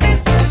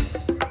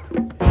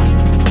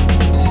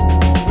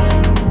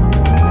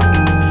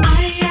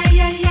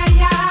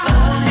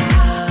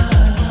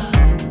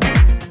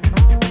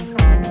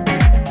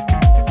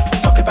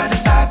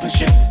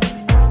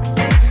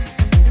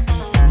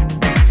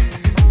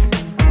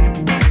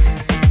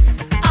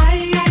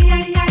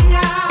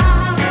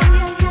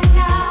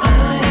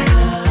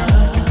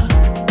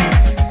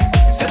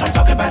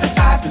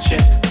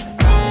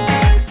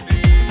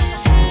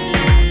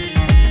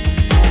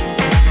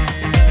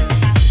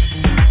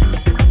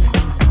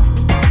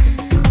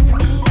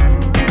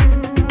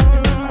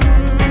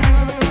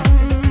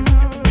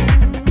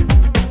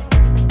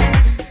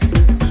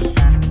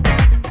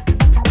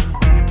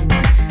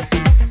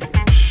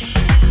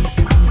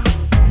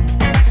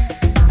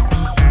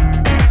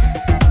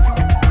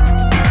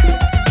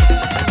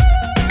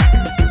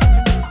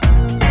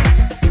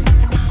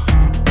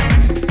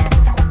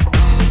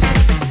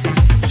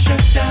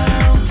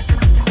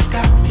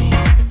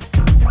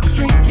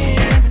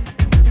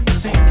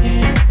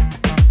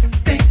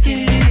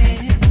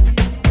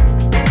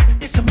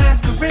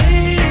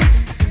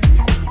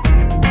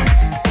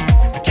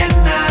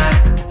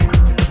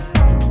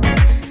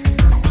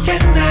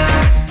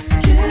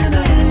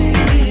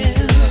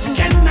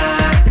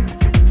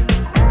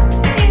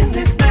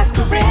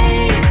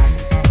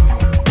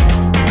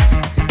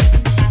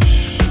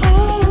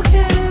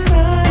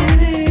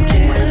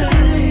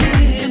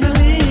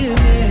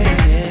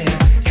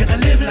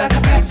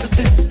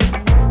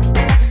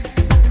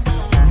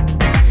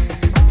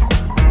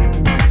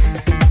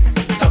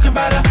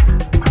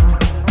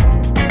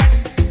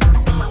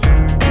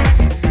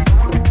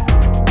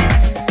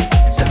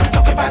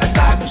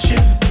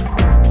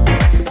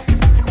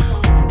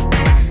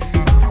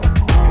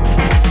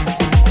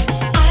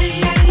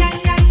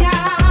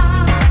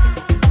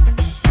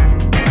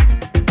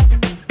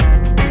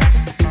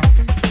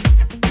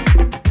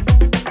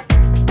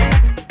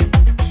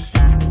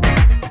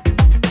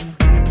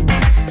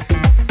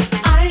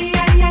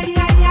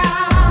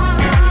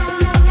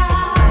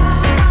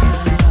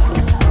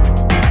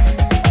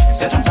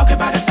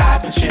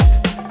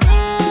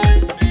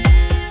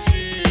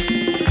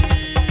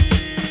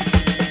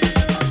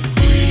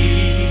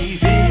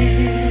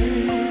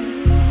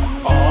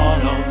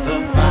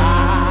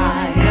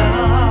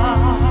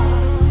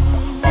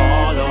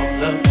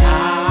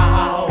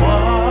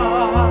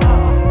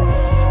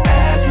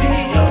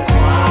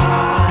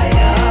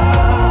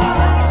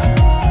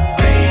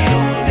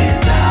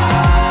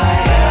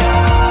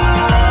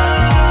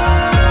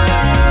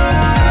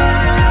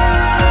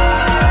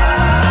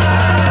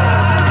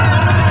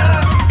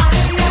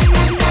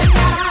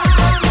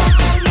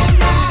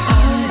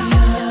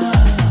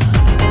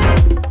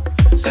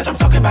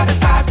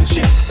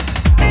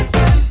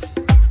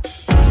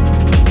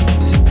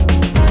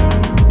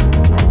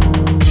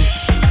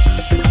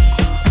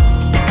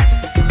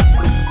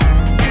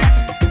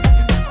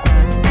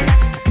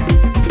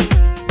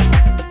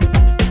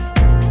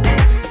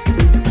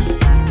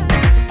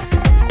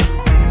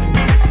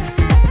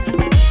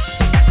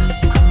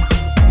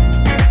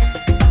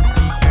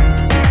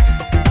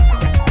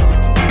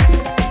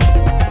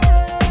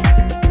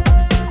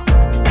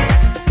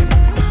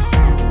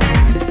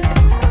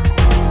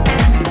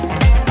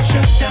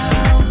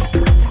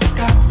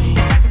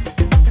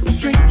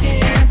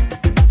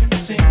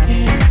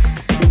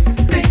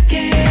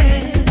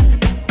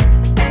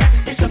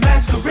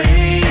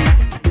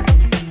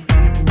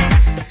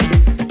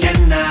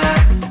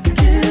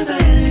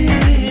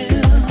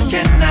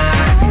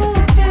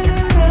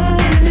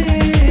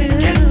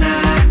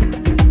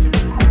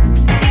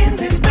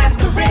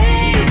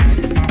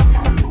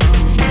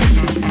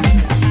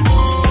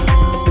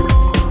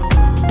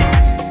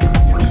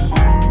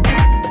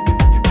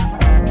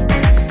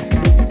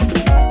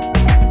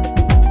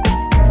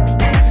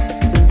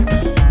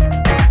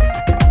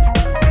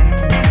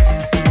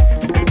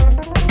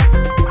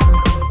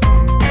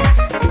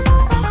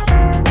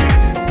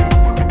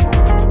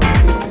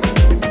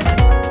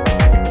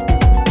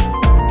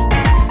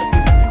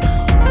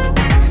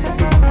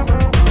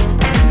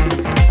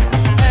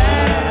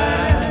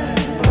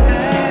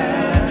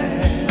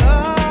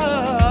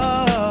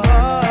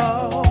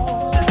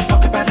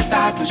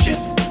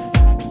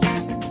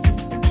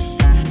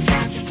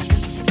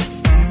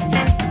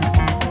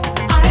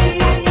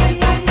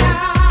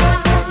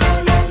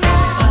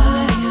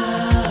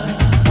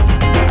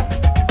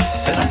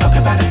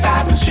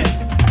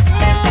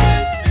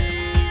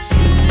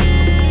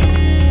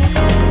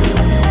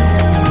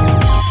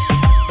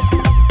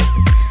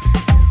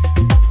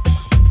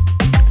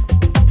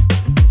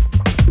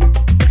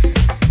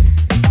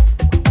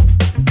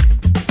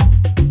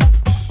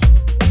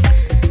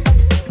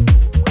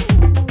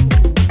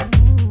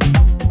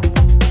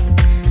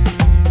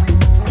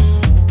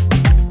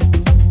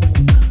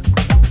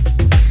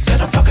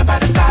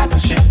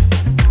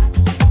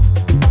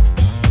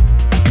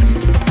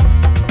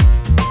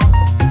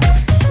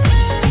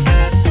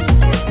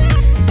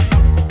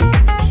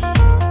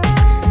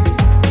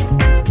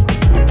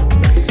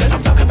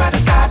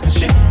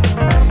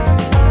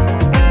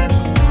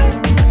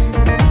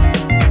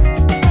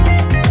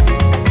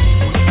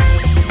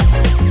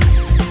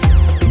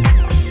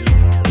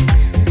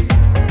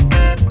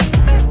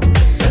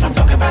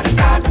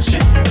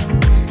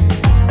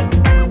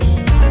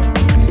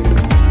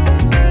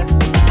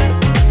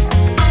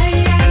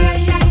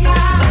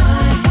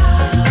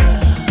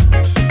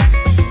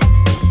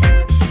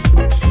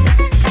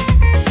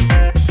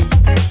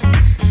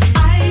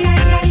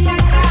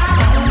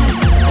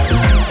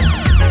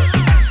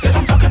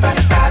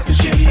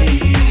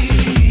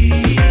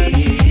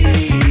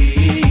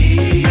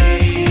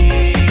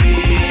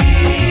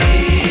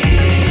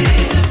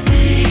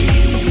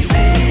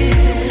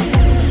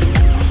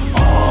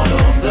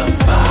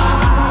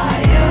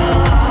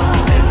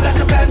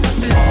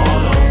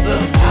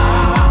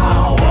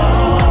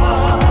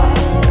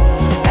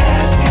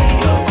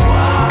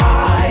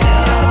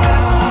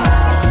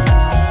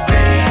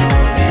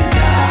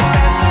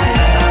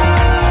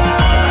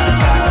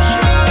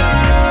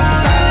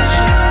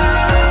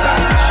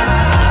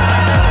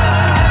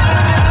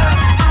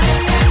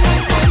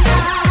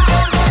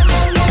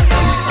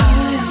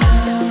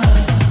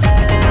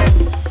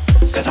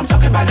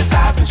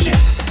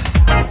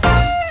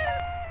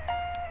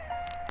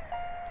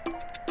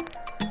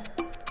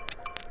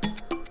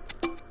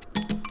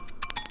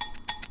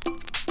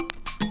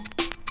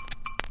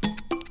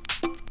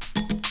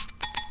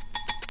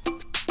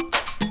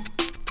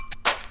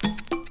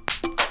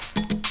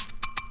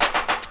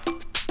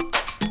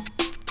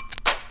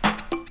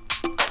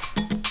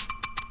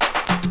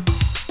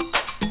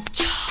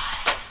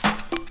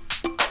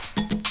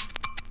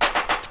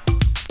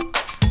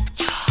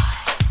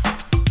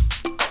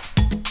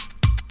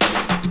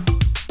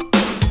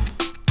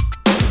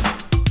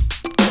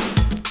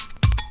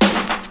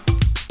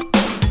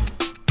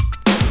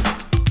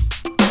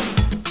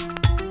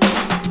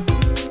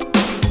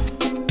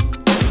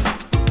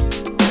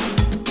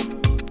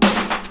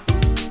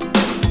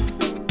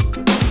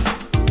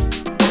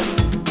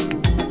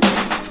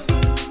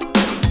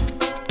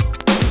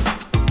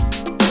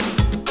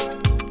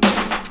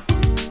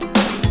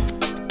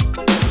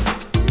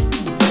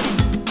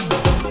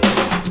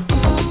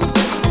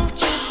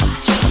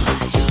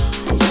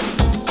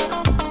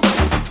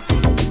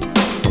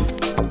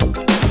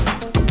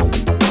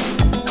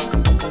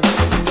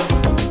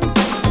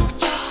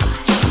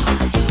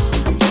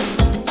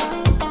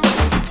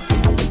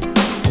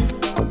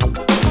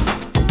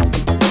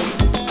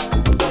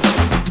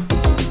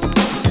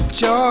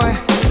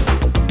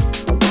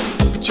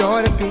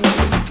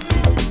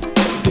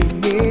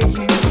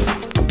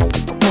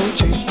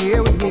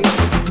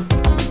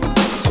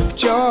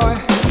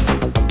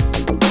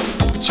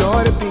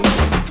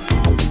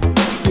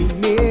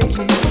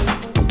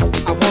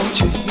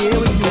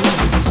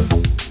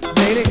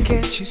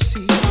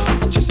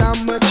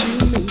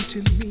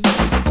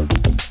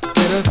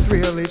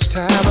 thrill each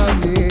time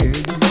I'm near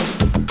you.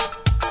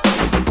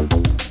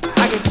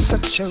 I get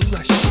such a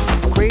rush,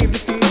 crave to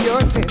feel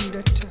your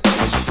tender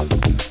touch.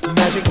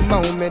 Magic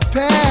moment,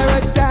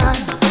 paradise.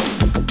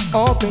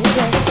 Oh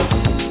baby,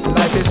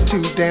 life is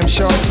too damn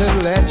short to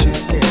let you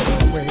get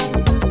away.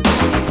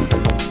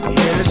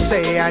 Here to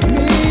say I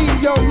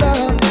need your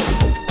love.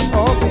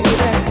 Oh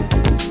baby,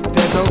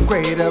 there's no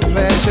greater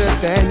pleasure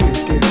than you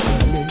give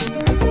to me.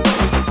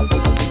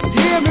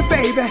 Hear me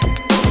baby,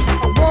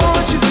 I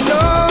want you to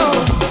know.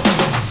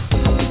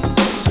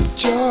 It's a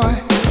joy,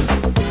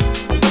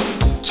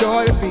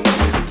 joy to be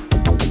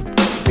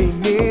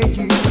near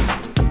you.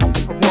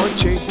 I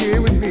want you here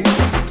with me.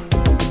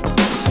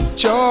 It's a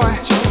joy,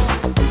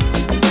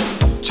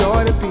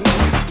 joy to be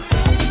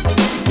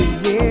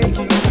near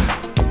you.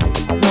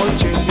 I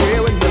want you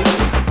here with me.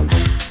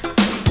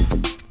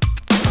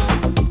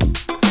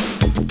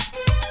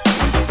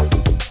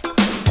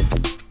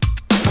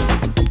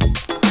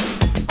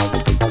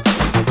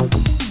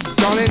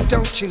 Darling,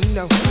 don't you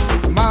know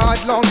my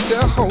heart longs to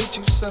hold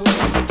you so.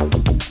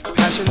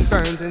 Passion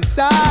burns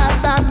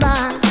inside my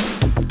mind.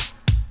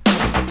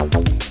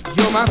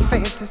 You're my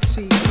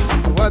fantasy.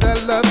 No other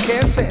love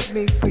can set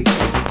me free.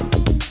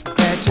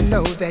 Glad to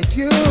know that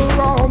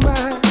you're all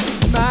mine,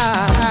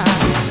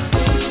 mine.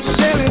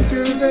 Sailing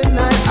through the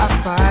night, I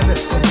find the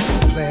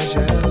simple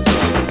pleasures.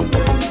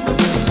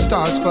 Use the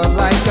stars for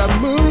like a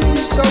moon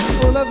so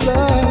full of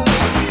love.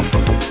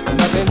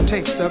 Nothing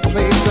takes the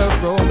place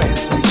of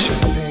romance we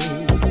should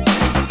name.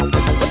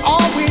 But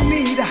all we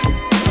need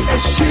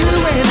is you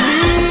and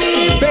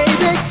me,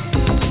 baby.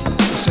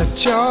 It's a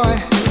joy,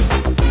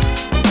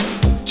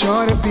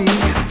 joy to be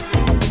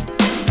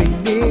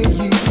near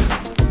you.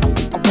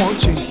 I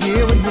want you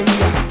here with me.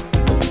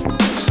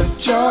 It's a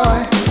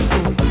joy,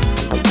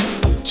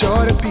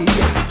 joy to be.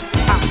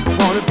 I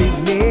wanna be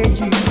near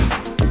you.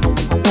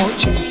 I want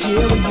you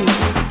here with me.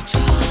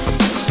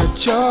 It's a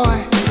joy,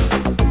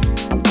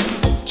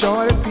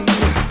 joy to be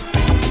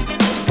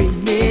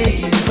near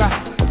you.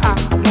 I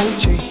want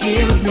you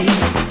here with me.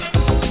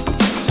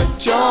 It's a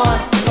joy,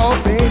 oh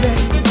baby,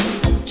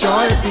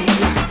 joy to be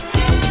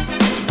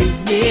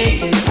near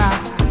you. I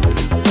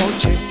want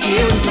you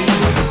here with me.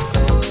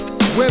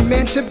 We're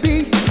meant to be,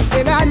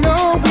 and I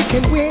know we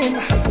can win.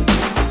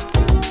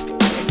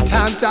 At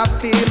times I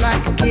feel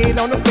like a kid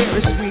on a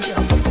Ferris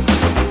wheel.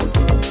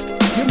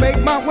 You make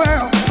my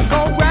world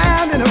go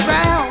round and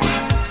around.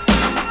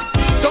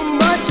 So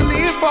much to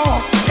live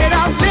for, and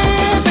I'm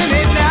living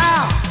it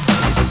now.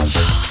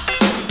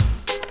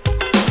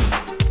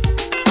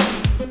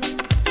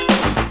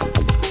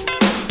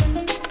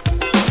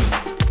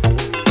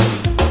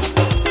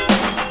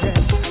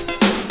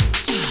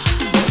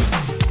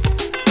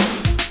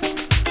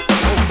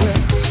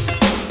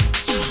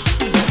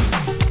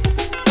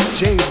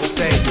 James will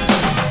say,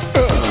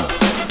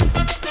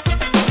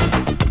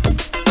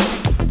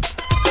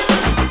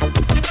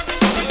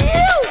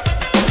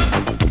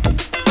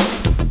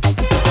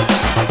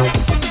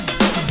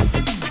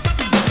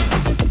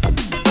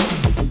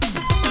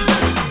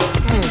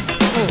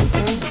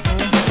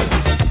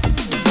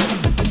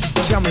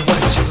 tell me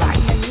what you like.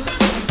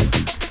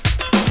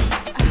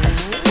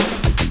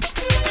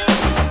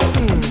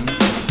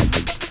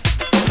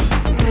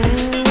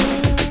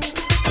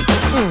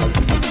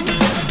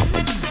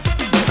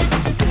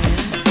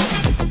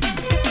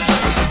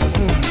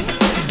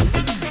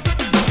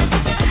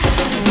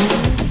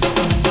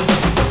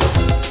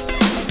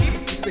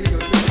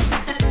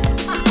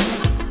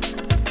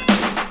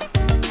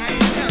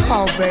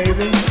 Oh,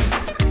 baby,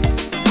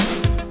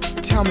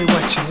 tell me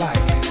what you like.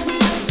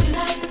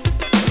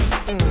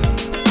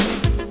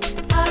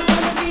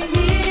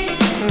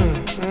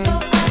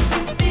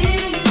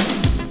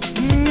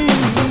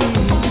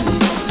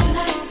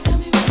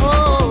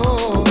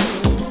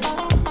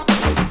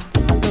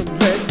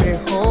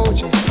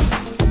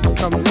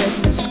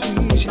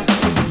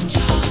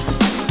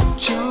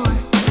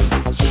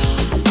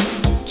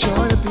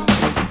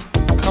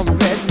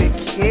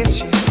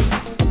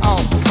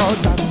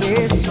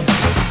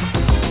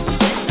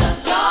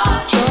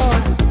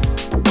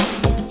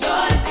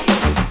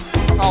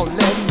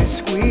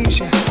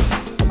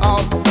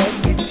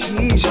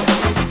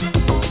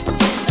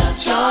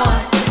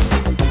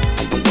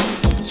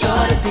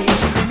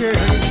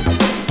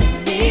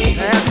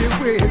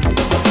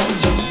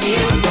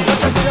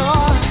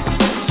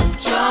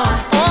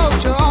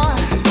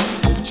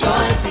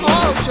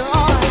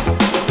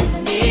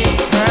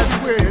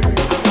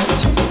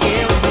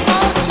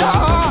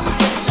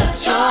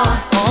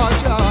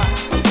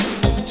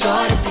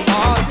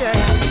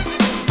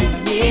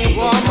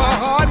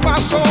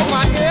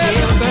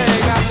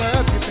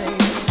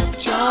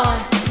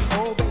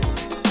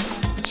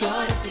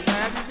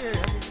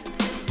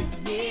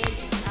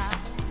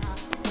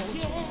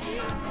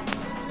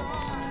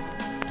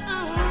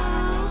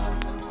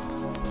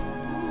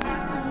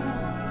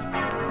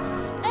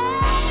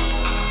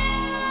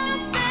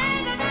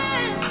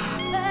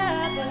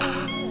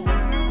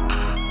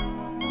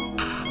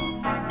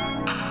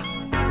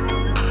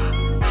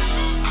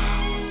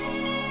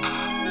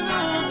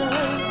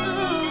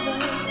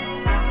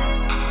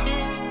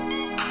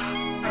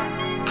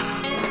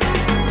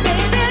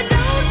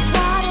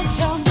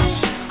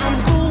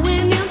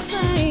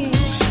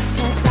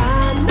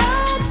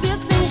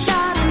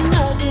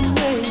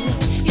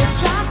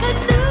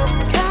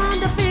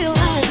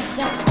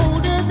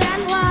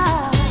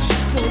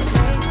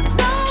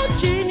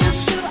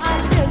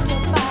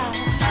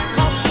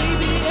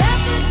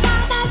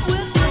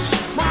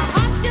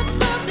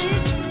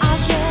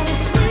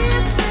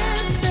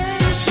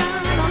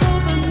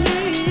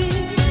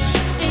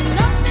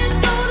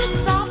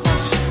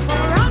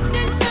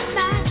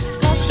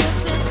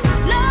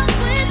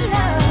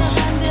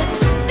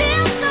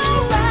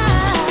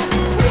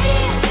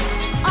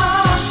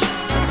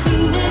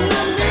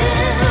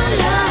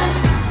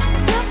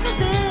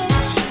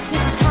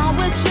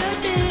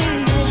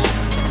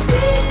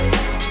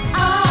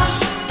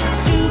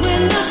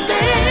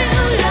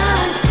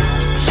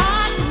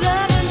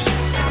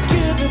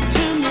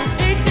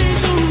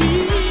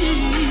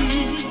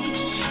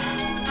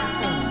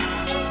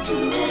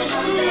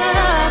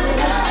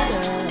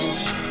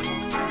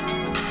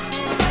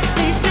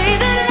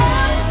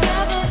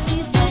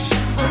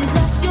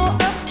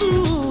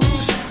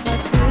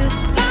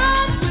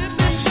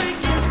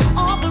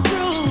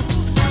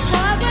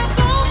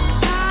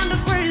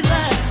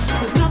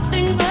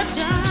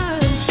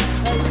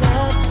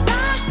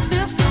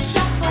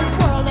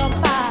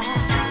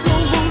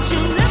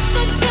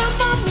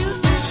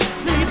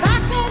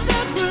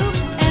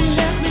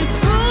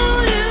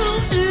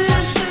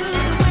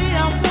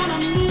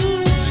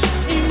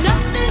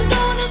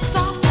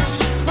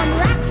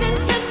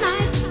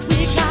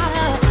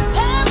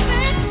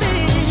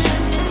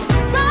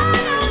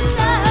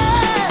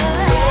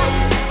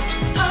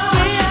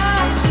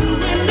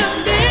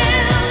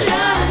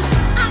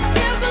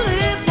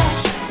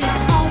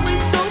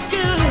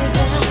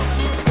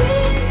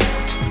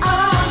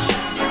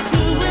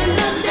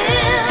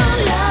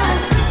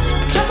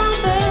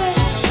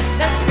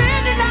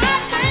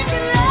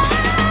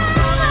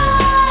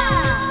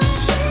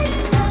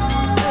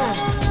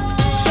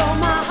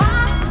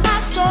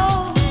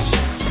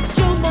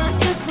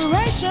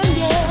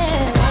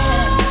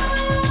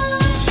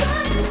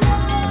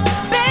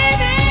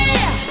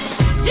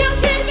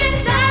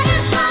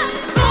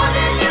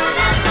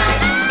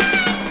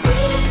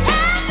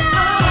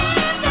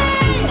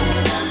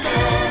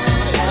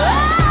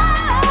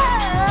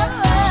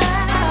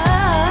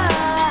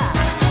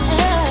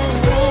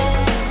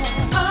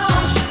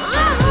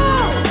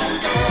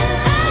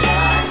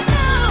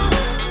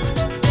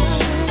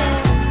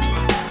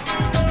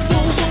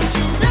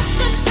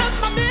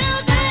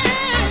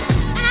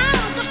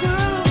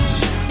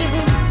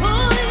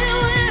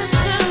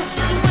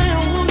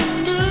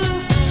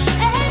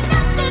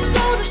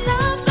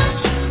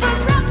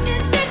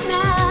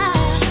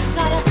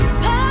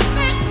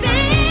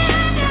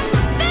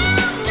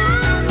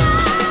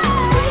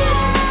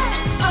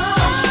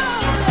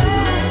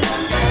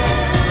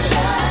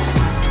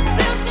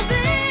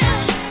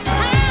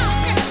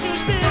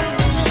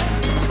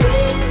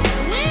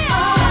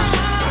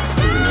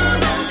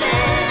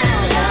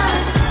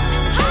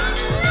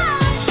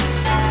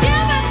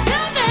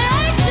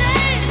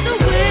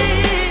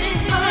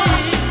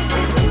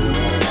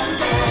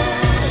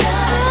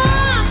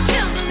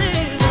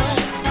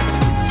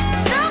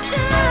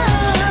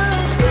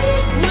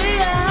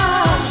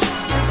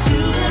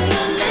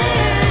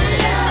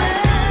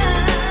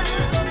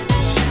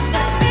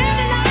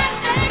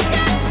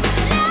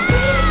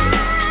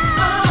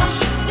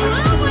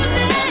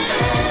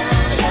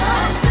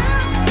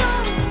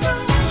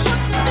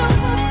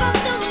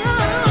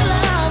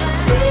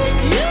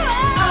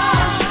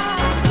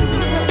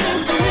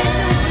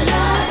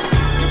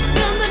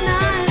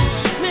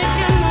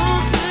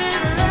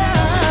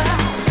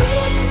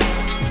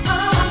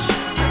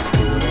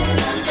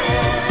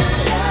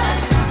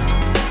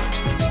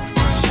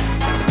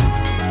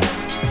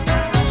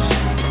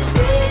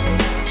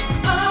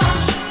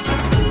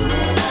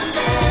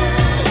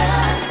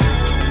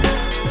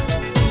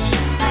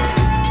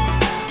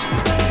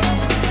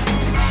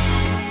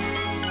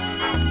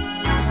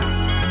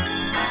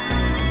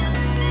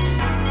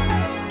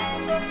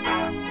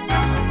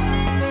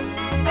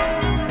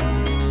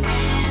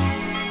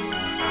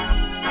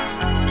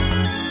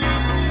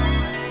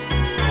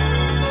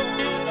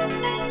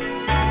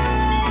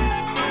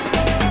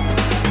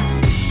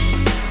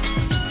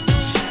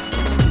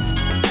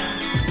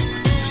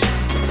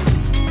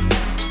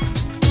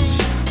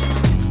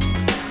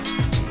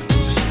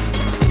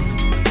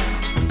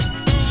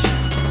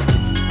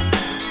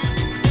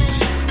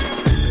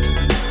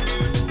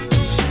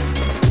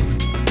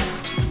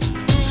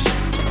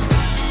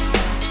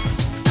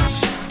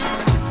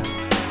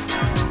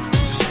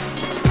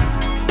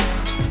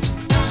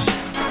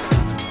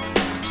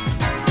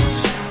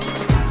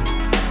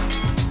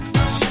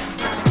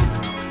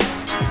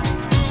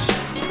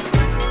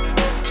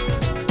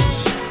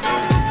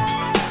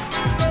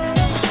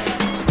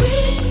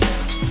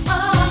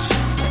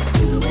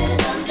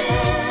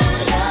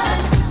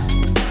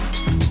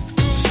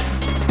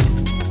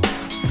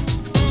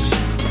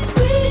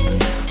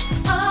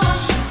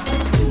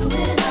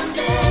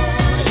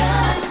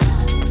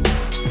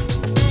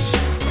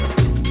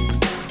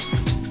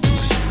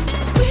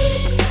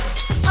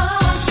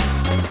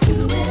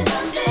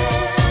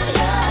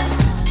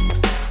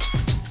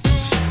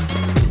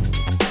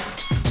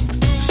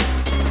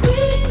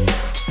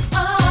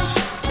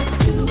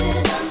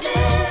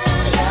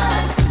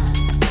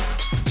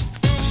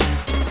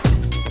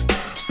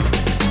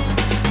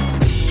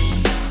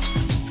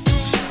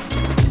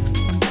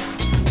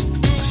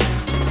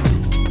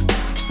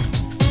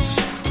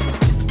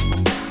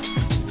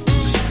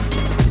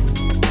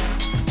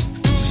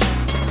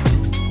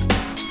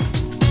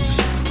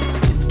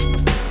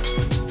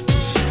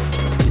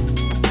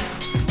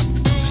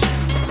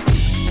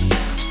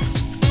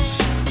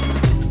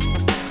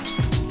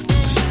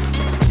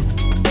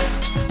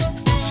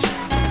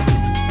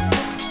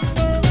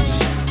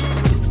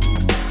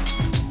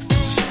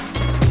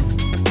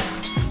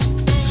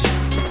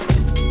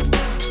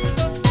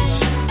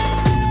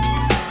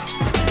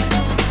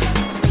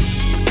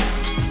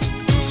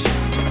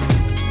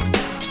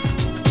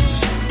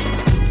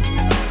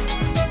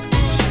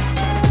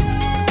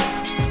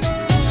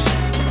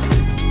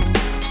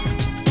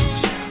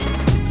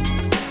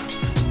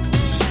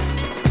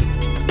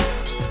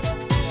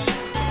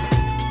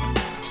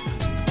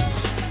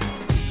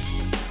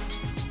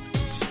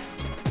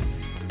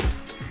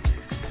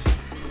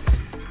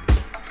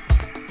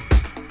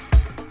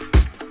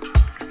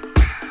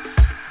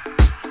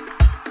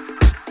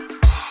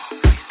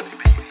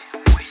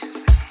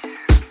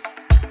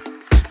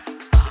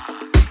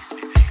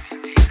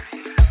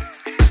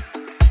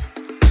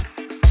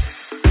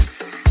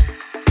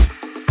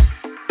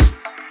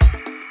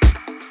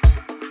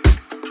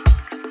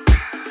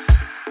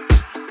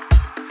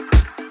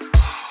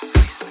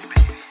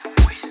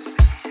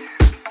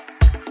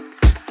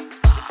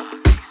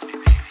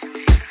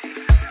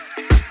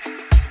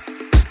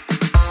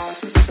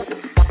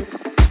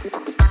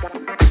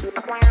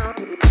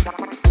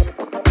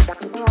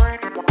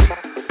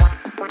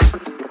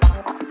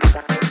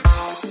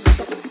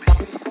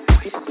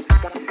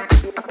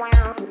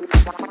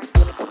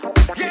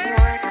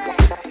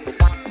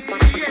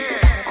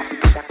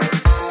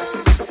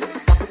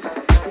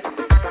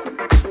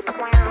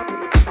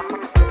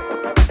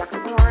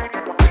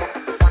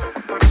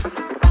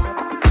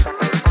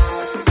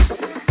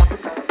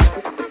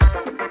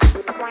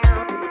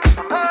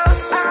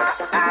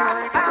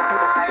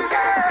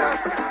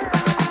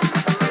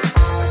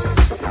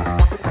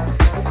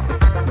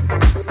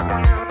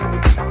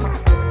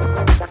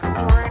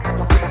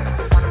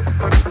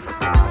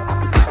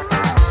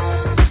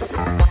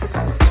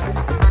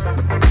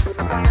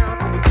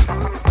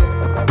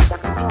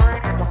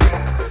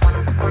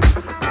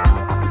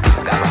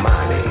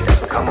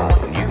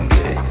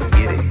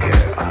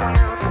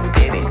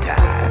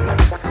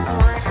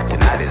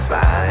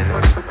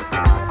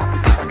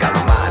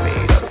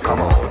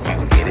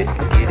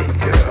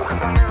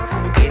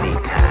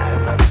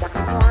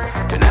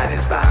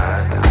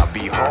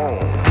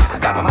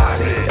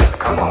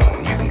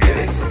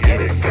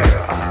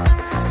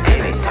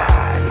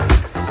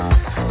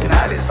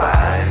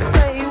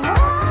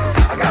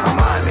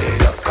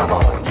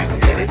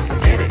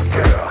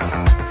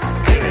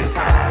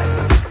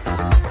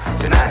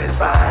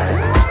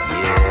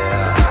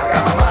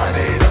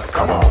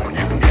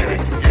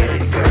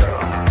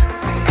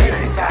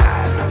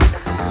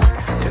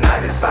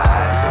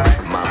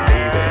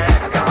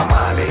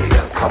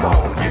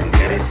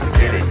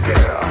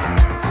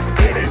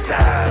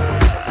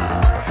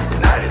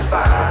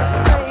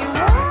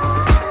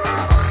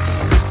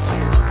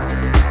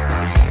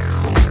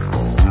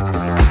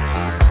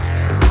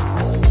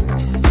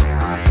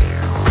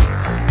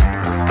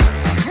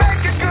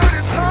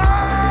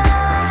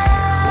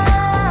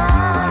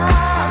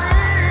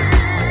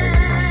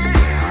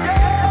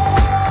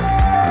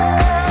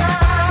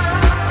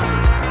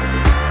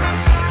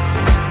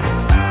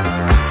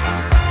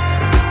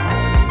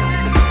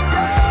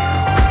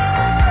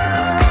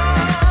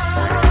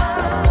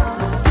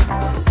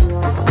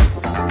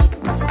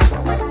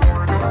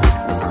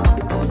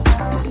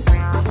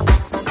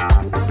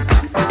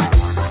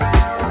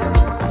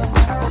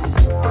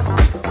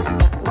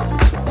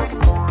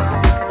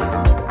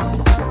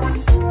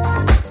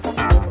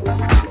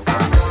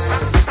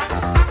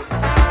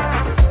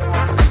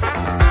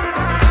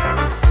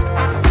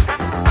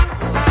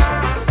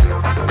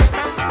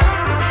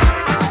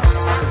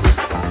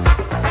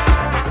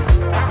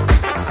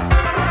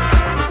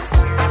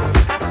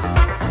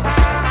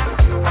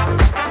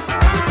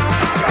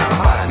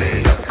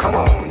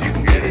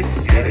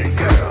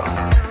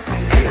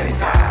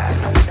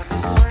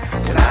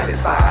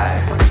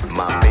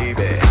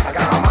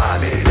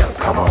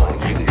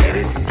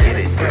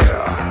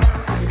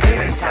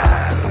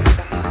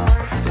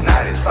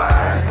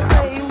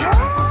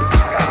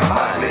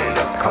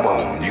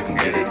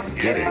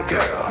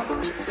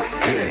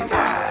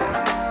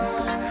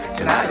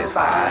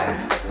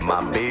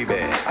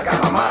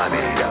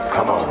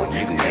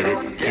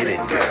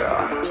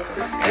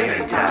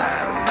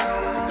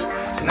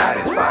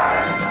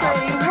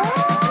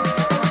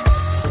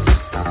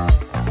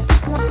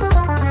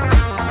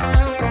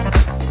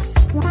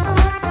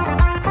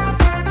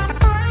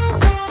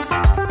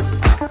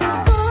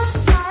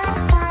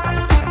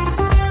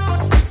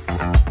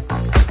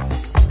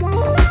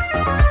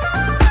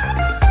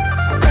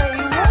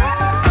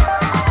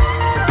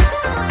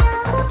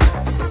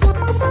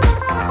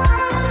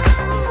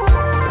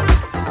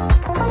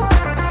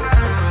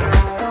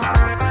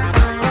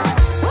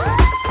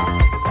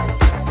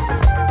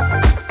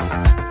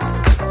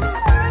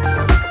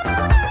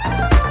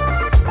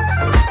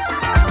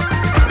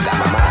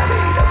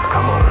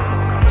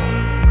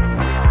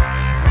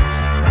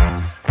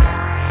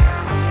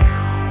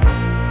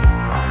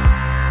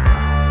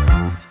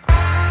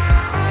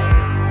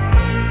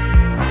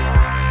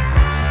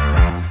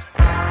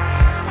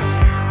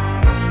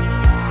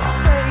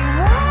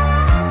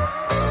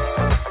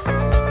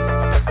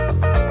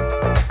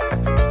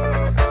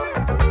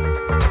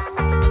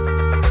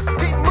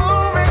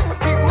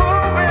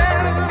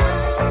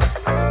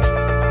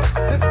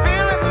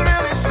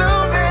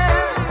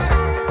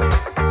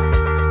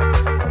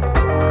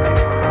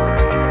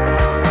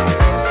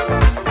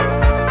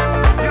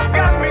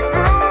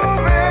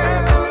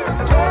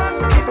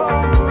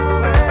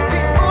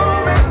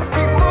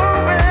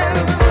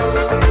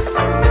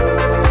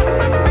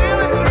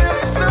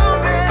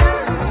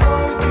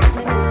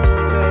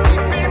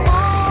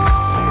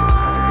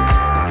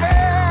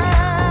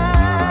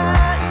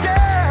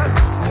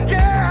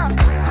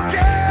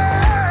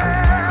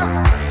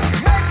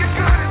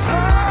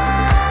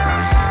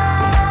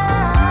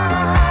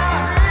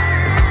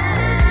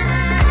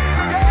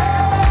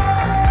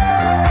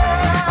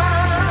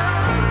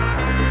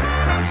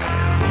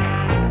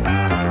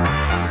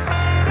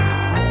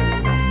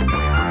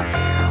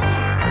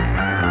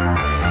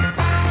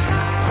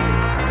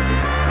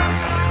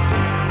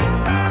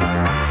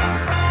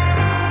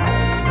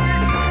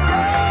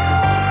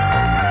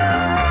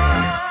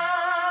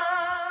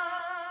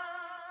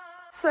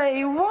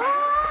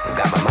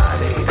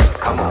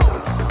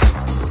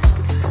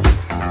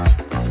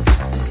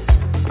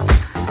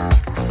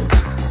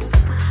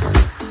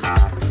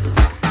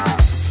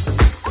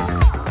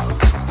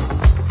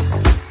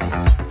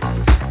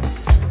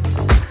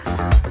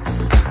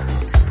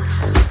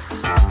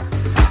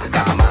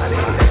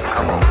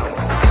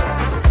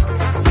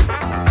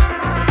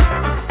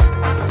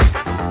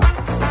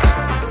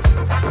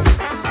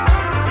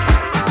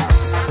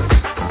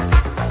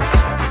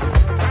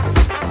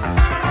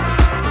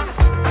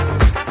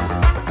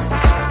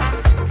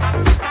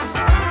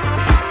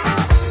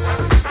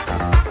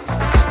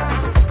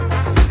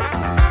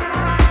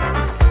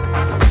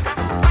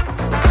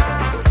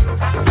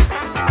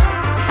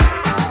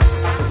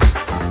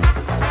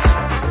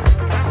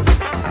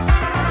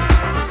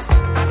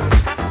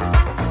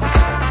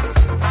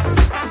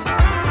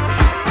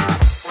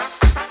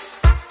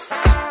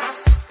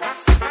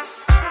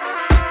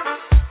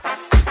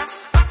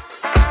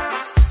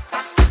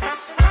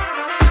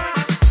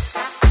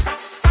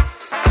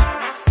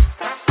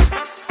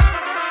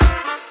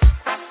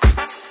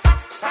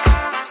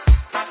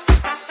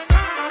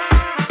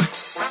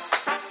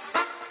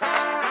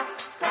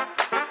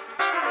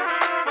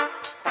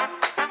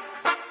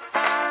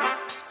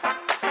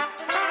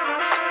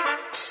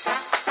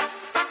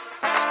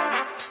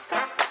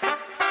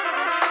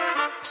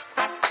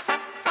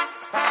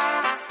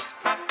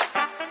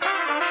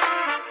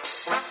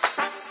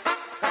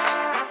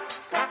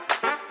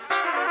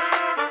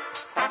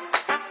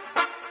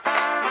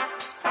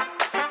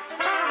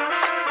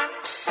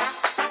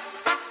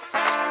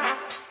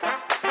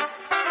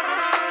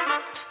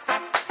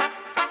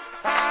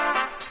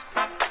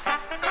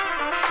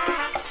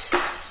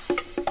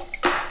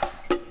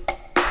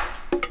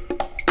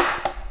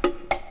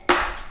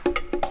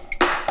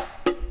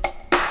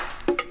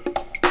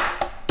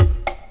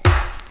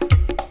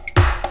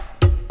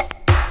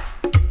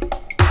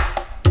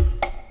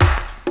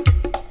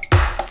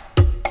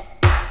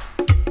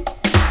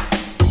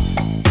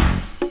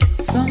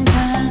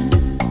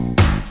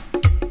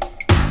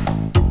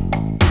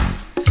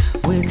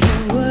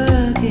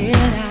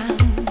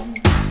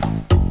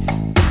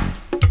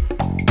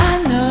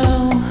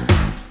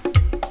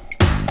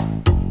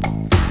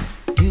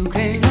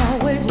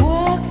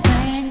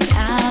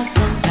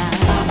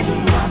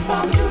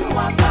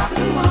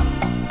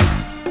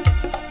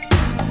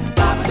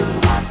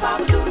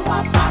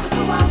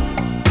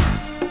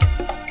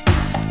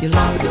 you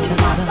love each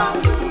other,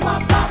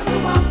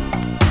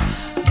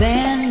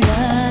 then you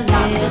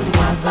live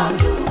together.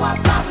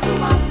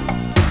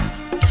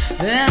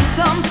 Then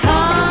sometimes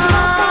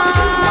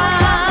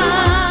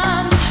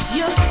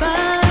you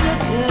find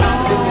it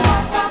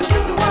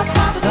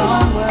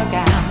don't work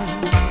out.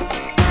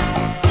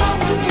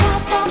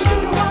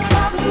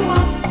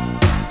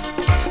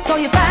 So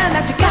you find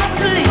that you got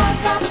to leave.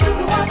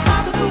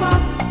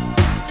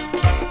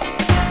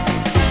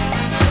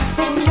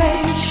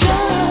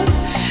 Separation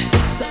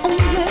is the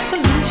only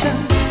solution.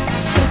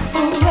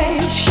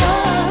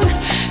 Separation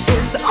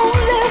is the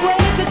only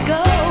way to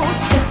go.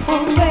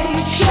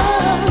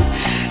 Separation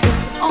is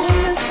the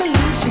only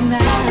solution now.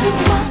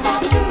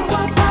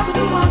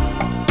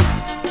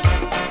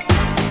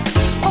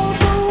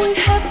 Although we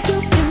have to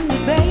end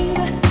it,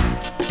 baby,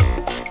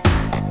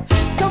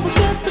 don't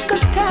forget the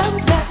good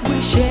times that we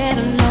shared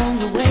along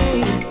the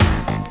way.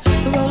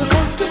 The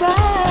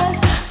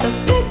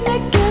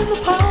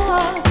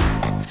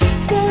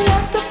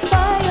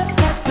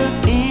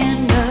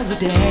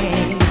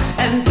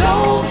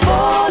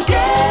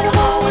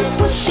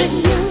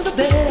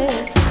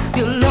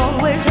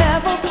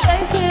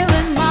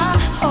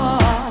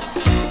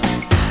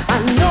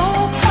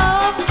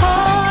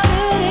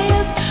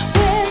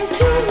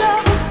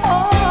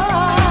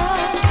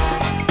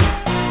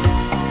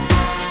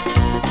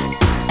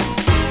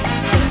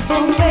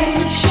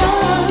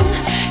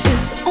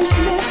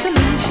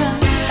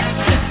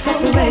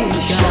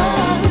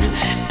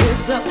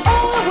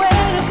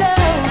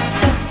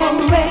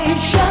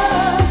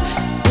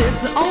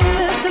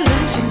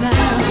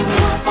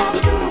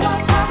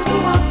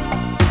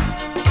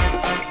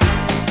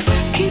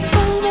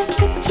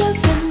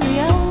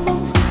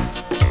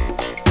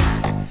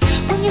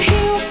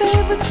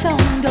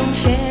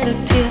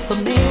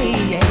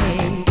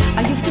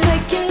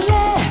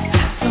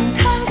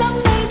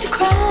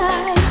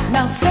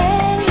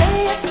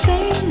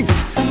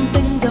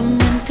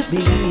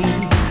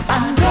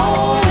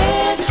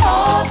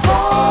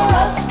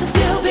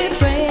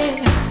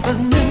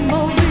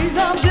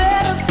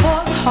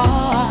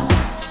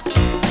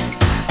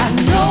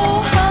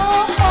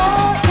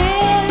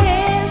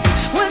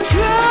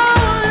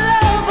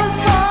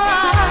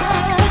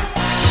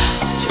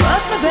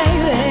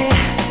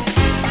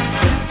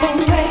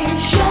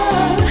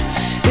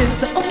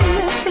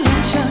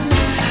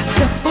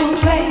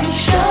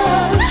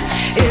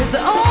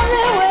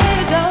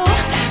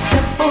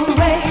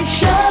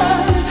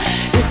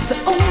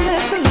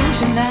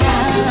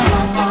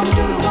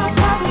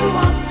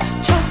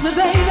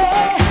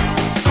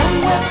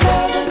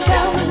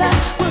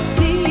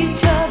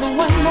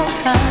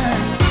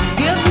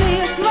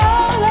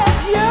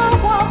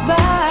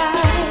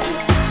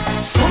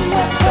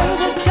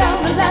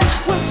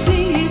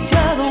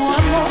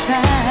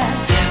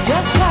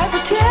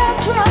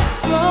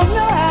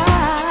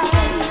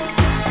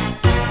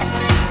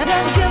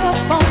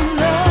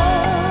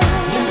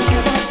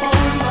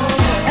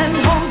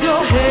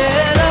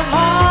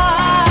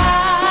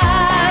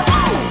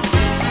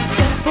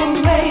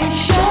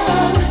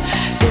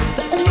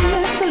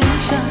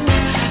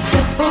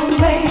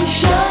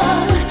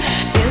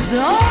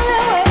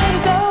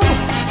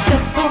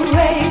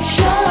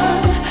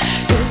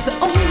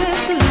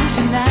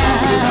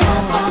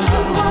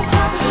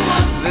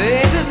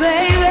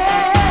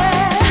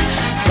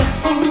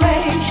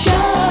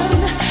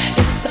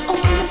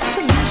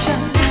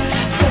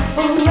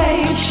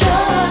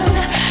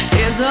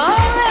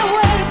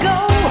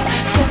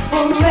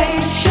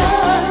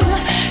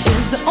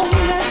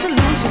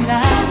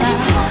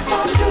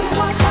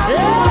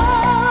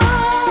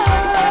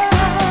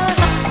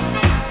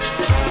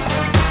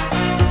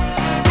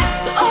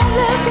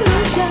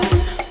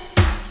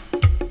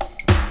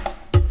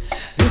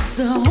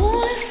the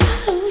only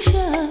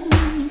solution.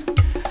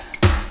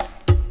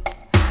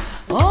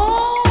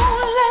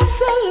 Only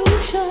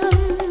solution.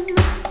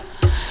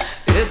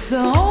 It's the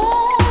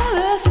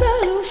only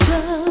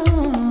solution.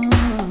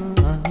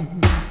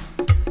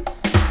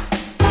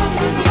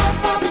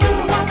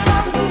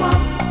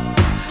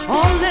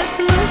 Only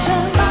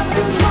solution.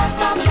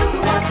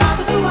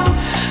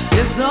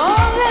 It's the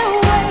only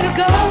way to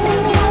go.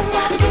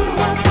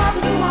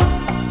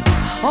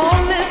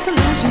 Only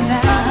solution now.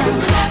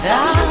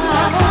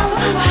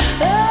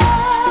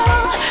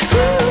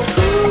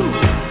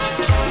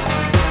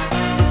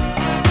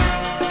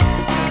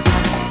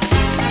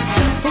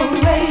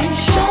 Separation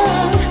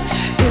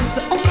is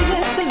the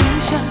only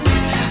solution.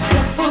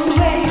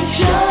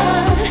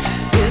 Separation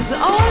is the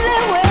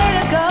only way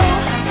to go.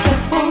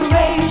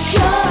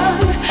 Separation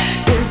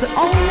is the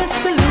only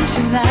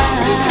solution now.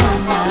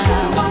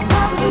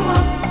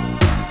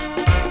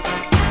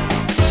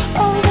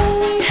 Although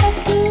we have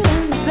to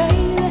end,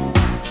 baby,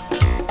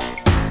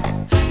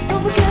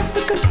 don't forget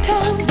the good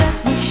times that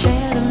we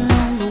shared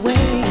along the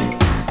way.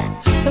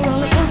 The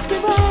roller coaster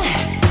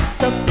ride,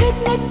 the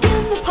picnic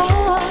in the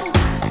park,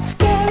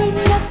 staring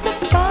at the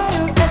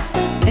fire at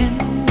the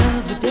end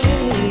of the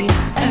day.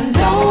 And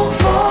don't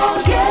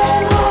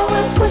forget,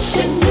 always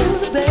wishing you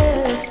the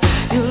best.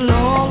 You'll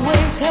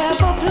always have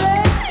a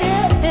place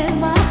here in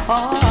my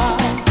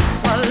heart.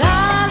 Well, I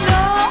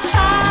know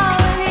how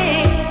it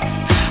is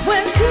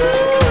when two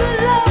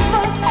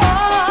lovers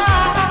part.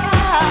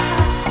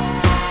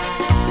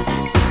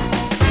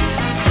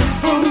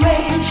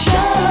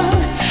 Separation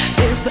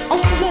is the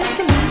only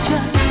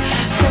solution.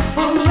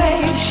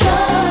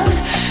 Separation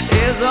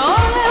is the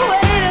only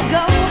way to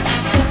go.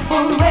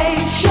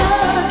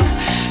 Separation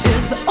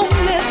is the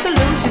only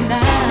solution now.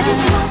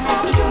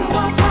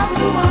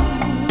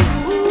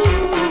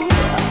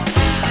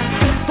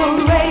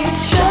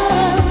 Separation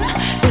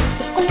is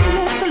the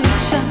only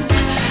solution.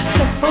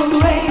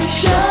 Separation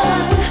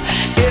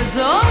is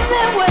the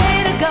only way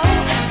to go.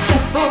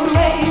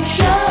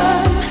 Separation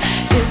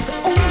is the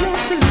only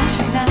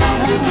solution now.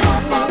 Separation is the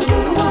only solution.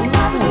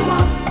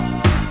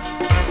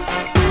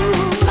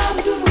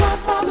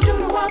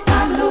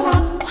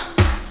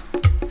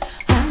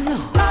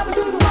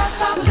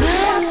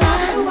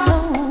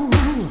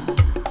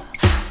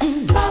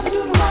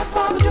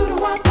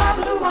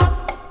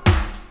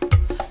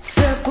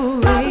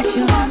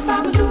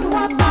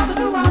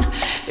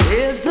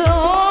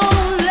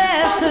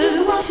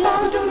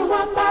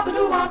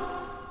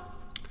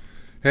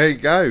 Here you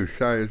go.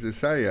 So, as I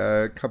say,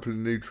 a couple of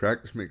new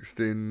tracks mixed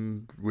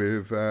in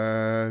with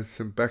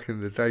some back in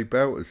the day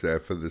belters there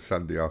for the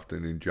Sunday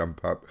afternoon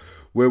jump up.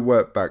 We'll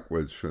work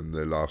backwards from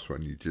the last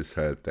one you just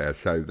heard there.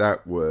 So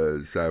that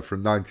was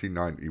from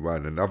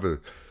 1991,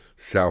 another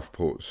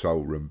Southport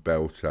Soul Room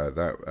belter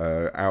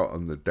that out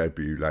on the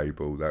debut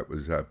label. That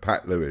was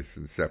Pat Lewis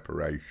and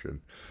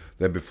Separation.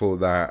 Then before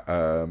that,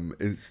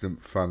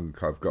 Instant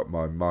Funk, I've Got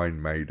My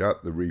Mind Made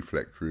Up, the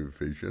Reflex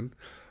revision.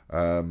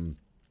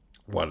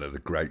 One of the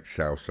great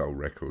South Soul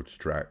Records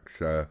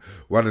tracks.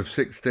 One of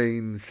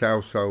 16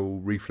 South Soul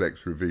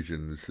Reflex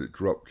revisions that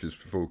dropped just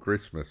before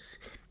Christmas.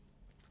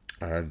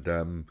 And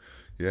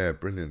yeah,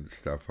 brilliant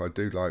stuff. I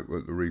do like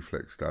what the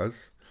Reflex does.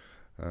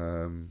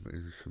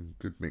 There's some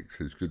good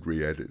mixes, good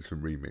re-edits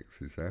and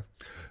remixes there.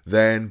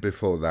 Then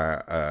before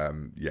that,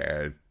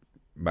 yeah,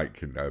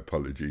 making no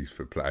apologies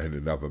for playing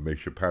another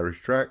Misha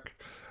Parish track.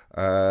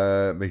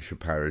 Misha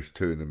Parish,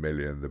 2 in a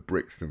Million, the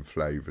Brixton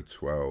Flavour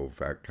 12,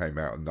 that came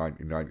out in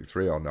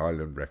 1993 on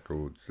Island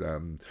Records.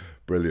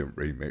 Brilliant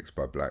remix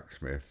by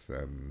Blacksmith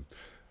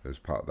as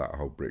part of that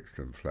whole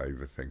Brixton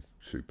Flavour thing.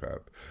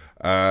 Superb.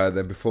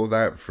 Then before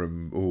that,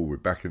 we're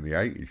back in the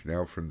 80s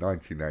now, from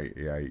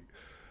 1988,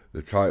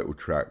 the title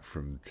track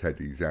from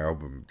Teddy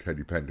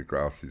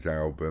Pendergrass's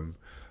album,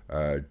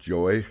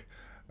 Joy.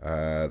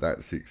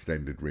 That's the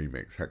extended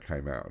remix that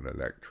came out on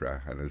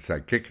Elektra. And as I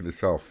say, kicking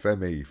us off,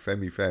 Femme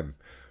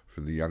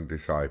from the Young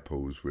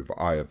Disciples with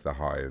Eye of the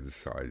High and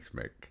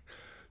Seismic.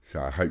 So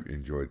I hope you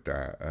enjoyed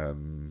that. I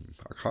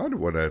kind of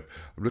want to,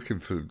 I'm looking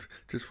for,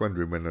 just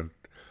wondering when I'm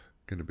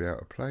going to be able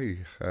to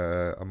play.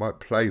 I might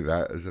play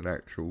that as an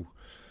actual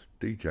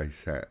DJ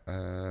set.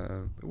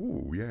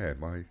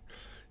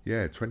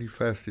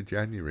 21st of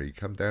January,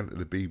 come down to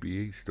the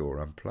BBE store.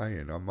 I'm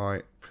playing. I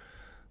might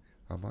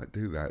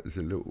do that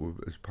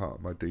as part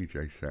of my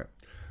DJ set.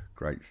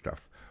 Great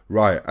stuff.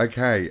 Right,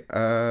 okay.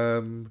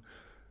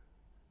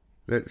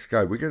 Let's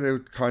go. We're going to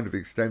kind of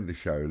extend the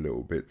show a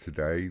little bit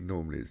today.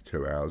 Normally it's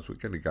 2 hours. We're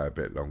going to go a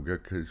bit longer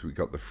because we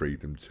got the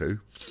freedom to.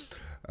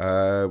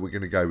 We're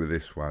going to go with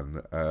this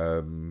one.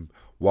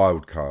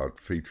 Wildcard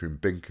featuring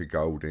Binker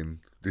Golding.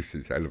 This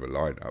is a hell of a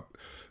lineup.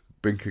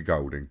 Binker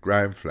Golding,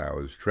 Graham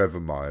Flowers, Trevor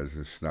Myers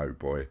and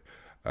Snowboy.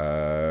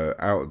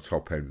 Out on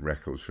Top End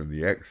Records from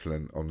the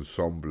excellent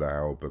ensemble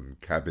album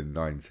Cabin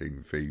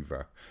 19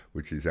 Fever,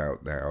 which is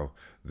out now.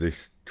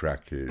 This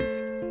track is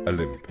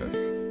Olympus.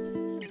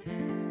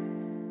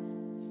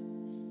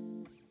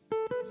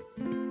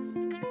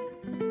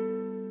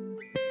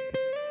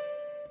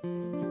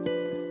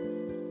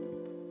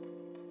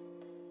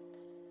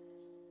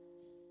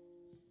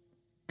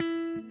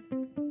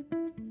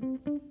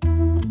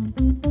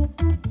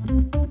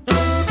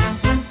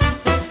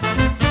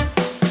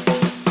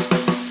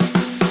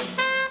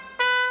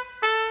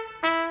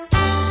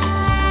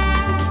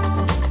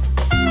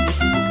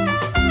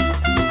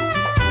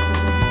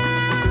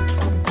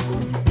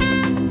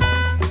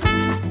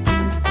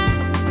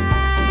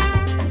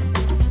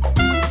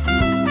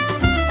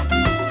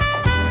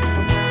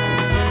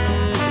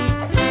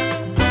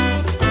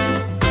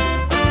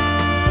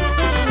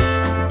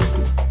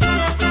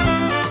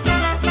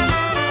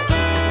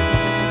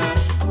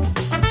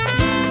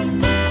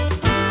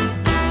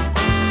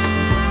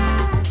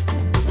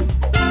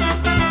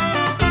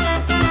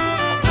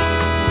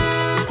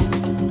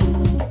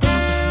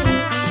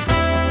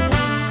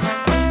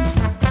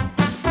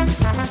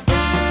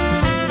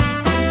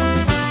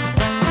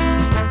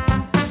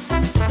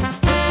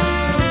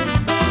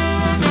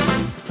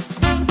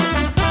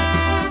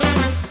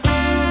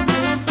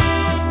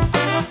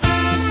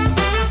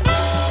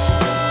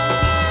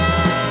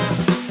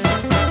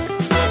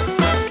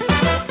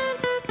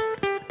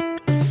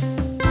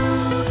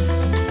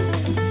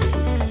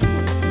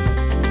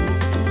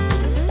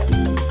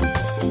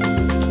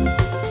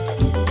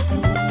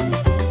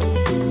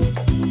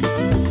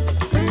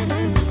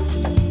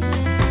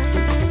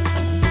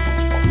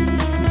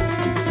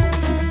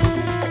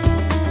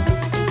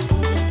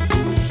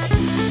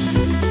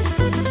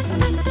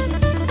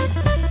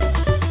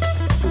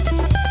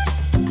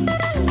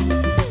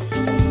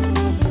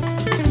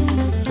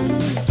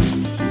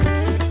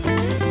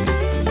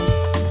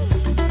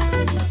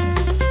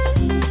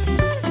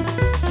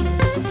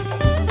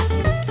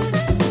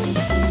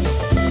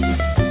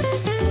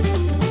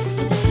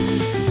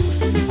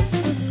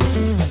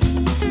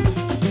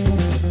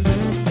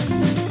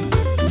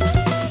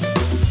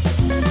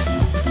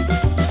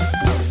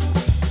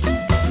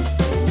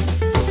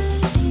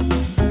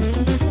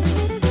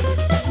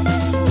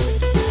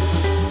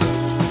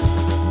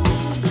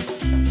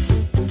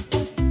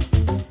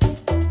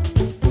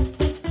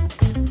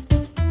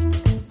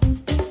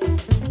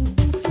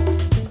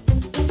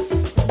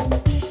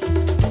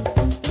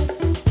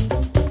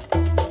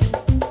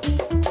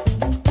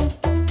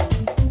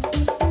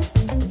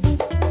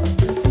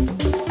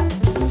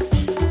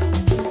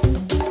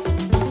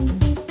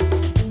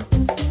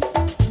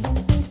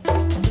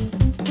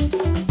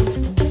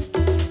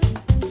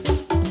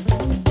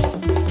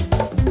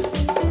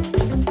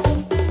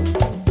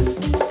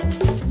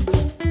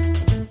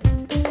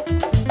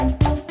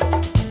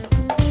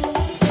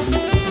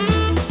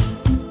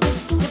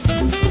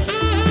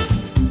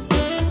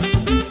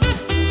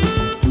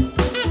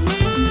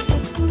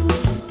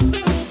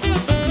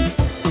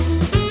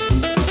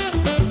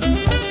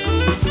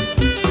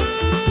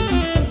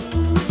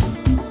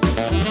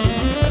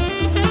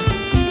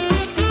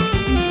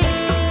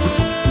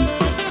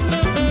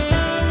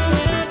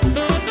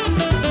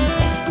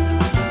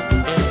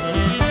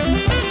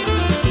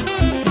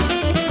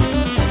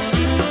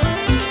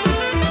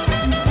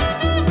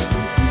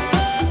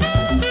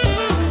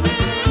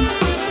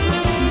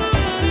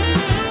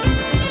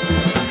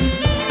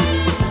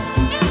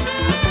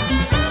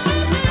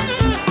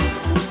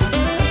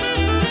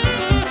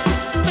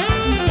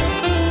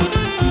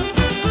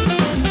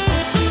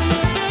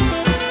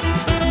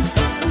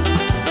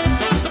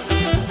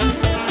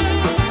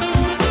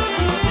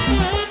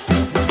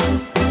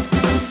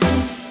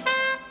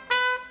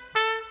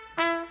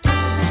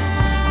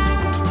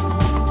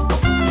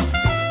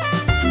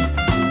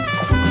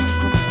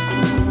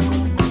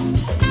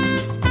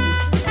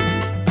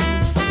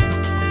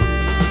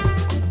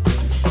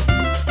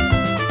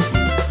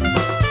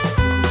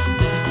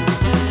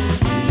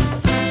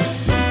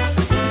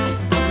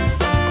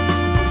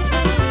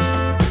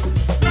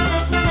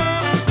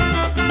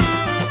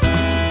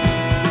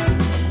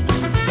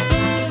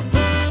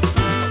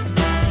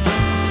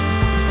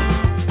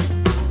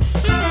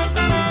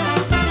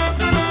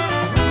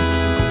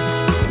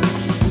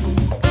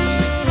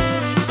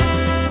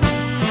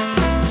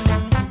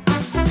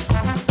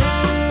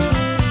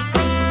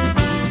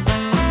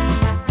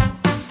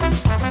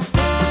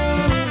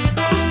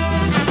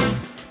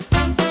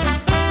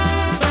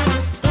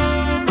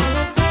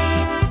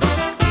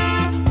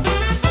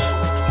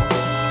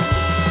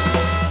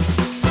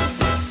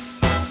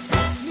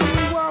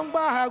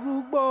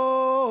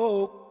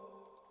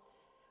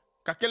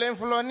 Kakele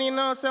fulo ni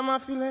no sema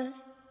file.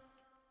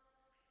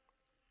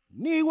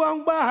 Ni wọ́n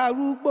gba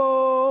arúgbó.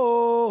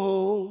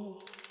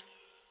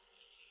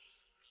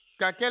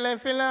 Kakele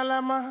file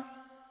alama.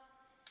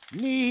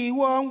 Ni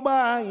wọ́n gba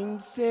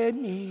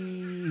ìsẹ́mi.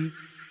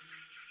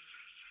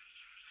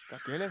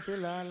 Kakele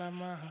file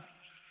alama.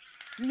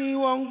 Ni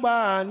wọ́n gba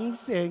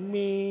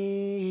ìsẹ́mi.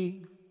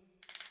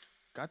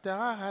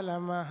 Katara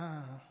alama.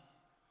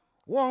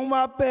 Wọ́n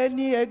máa pẹ́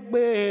ní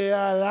ẹgbẹ́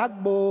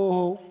alágbo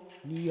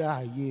ní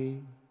ààyè.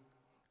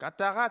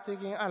 Katara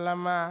tigi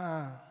alama.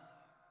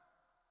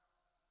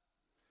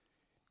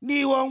 Ni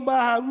wọ́n gba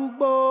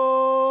arúgbó.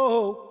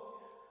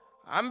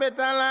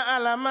 Ambetala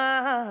alama.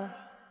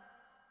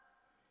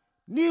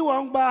 Ni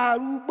wọ́n gba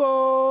arúgbó.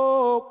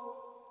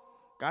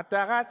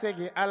 Katara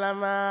tigi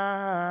alama.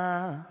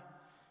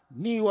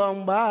 Ni wọ́n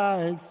gba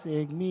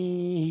ẹsẹ̀ mi.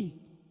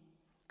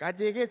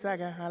 Kajigi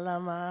taga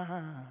alama.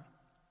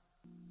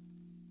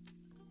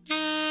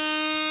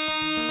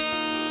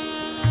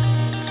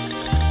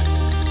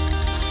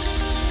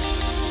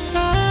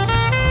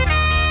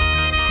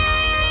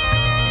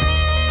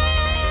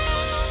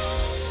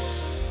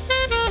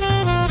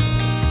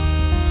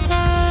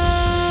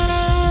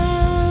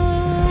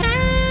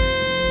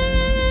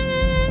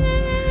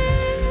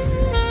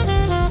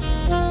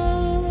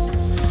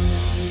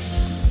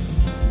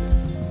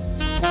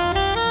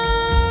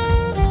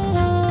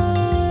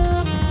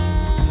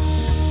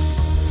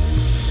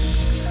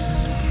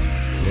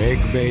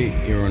 Egbe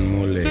Iron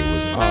Mole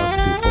was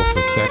asked to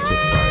offer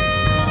sacrifice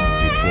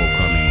before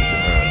coming to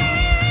earth.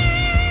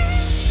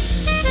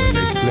 When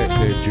they slept,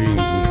 their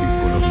dreams would be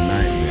full of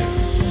nightmares.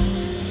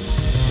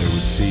 They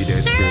would see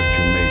their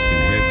spiritual mates in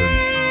heaven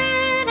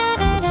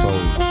and were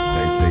told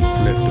that if they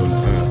slept on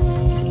earth,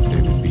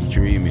 they would be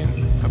dreaming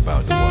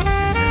about the ones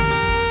in heaven.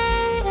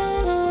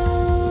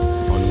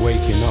 On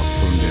waking up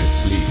from their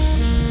sleep,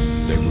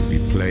 they would be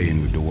playing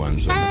with the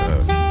ones on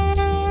earth.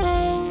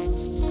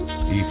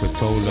 Ifa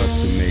told us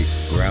to make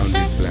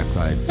rounded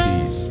black-eyed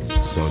peas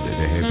so that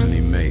the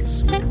heavenly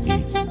mates would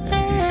eat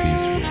and be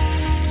peaceful.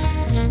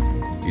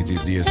 It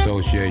is the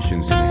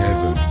associations in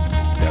heaven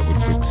that would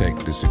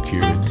protect the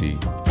security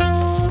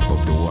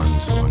of the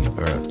ones on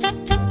earth.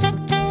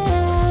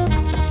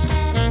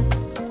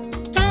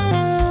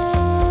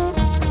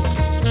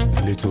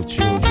 Little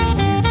children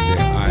use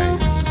their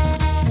eyes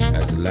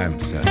as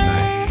lamps at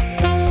night.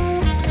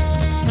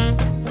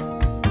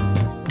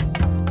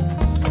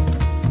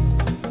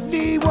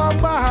 Wọ́n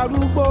gba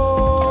arúgbó.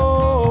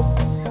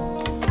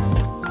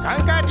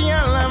 Kankadi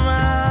alama.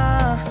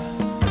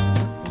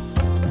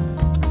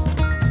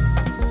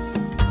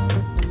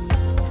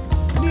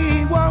 Ni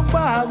wọ́n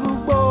gba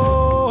arúgbó.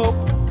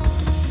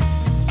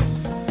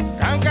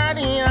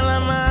 Kankadi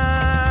alama.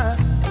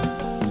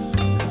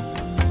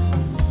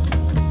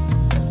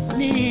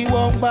 Ni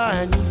wọ́n gba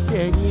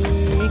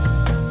nísẹ̀yìn.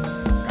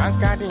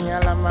 Kankadi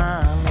alama.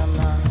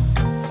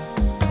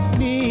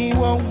 Ni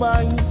wọ́n gba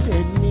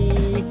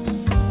nísẹ̀yìn.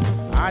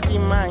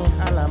 Adimai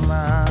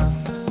alama.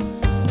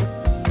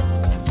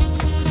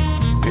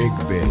 Big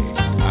Bay,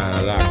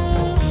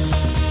 Alakbo.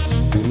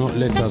 Do not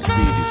let us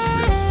be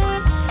disgraced.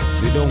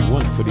 They don't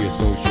want for the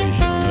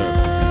association on earth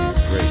to be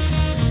disgraced.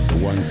 The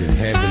ones in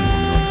heaven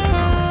will not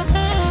allow it.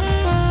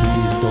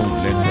 Please don't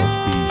let us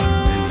be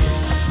humiliated.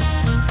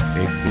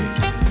 Big Bay,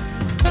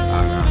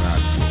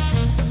 Alakbo.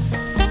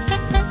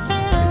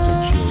 Little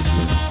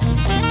children who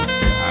use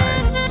their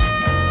eyes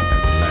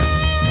as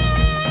lamps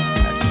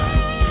at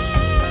night.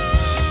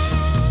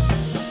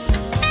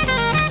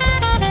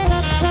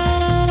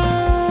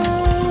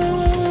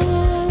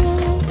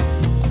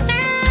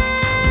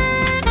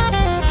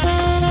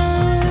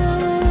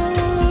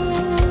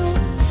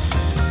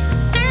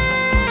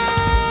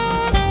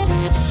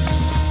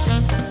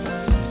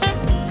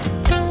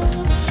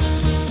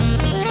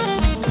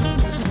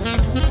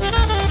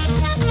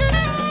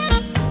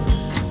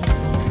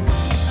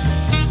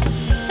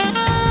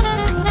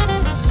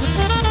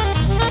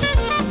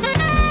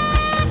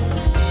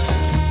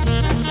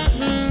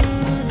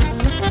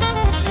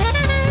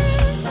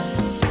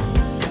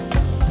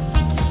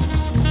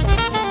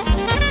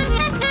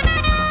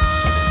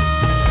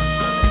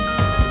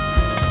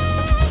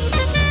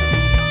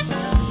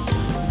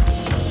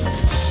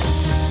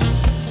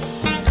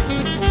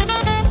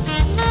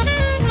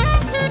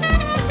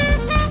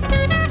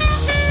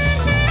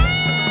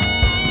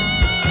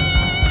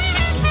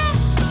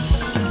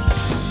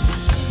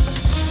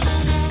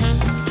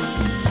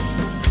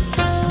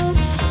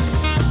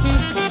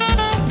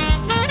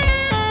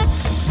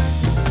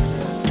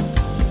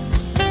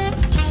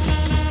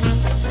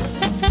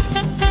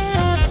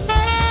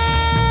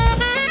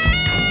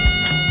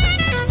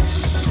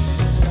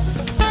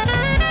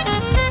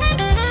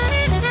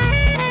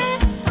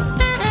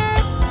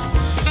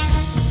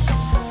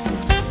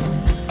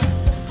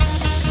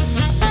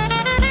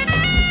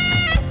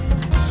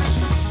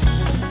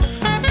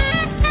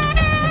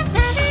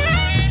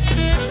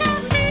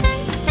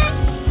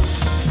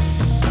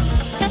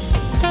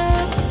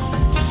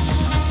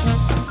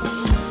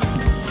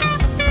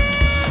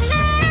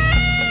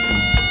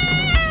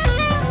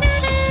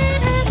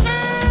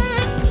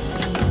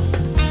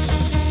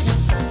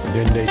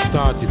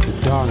 started to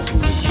dance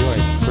and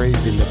rejoice,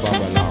 praising the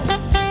Babalao.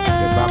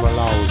 The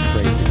Babalao was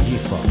praising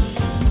Ifa.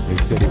 They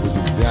said it was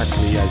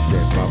exactly as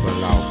their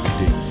Babalao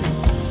predicted.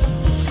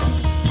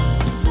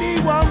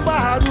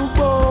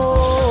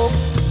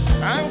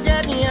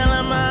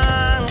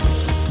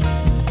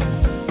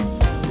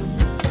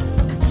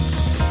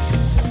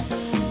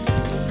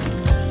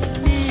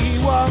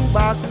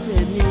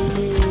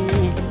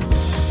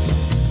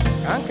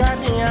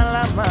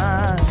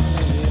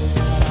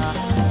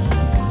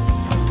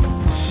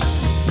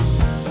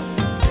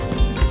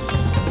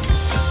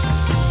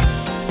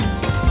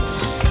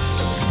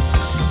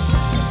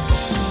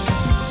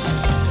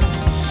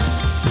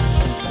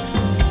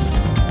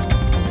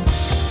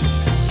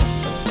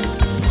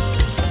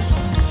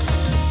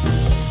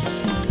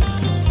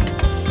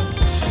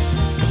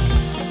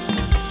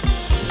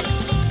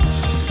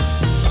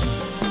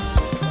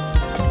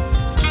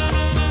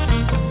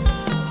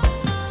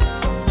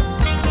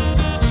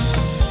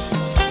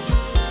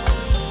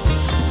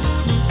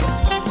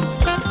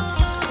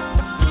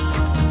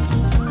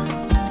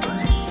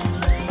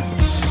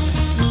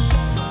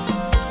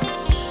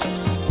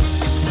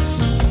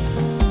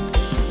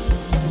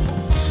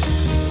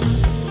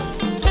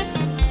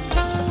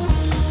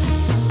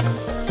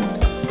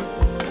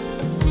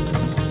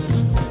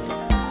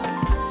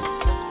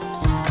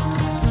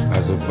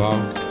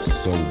 Above,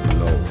 so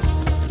below.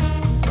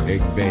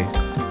 Egbe,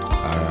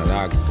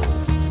 Araragbo,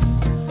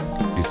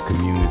 this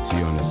community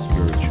on a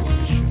spiritual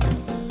mission.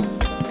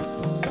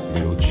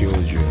 Little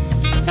children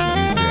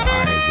use their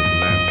eyes as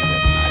lamps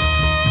at night.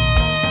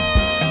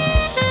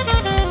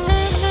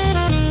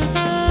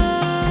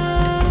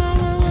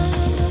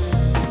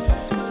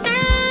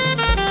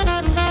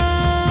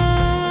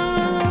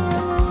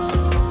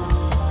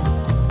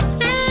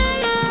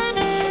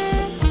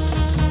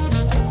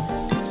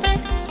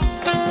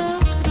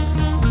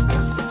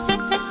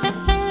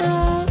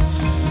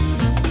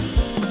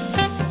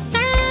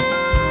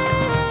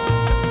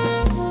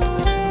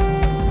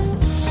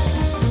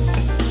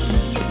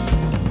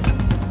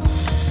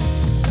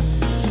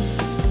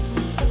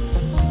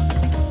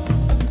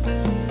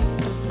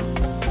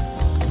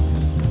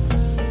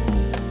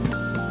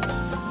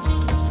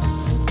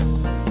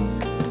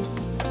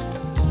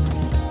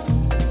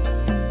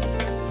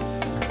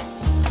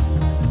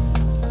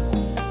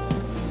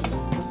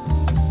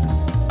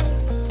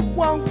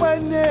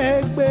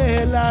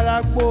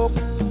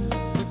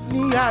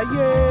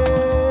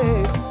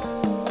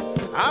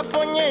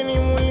 Afonyeni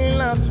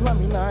mulila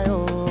tuaminayo.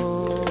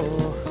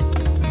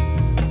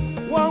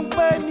 Wọ́n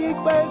pè ní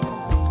gbé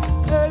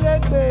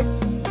elégbé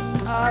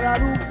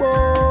ararúgbó.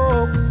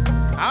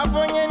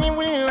 Afonyeni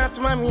mulila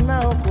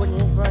tuaminayo kò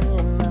ní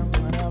fanyina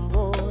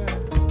marambo.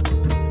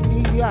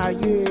 Ní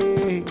ayé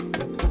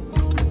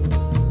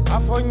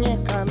afonye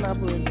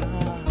kanabula.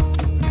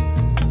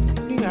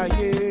 Ní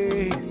ayé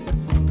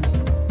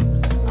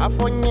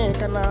afonye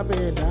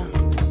kanabela.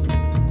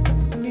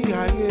 Ní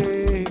ayé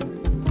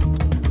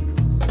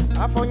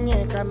afonye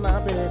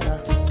kanabela.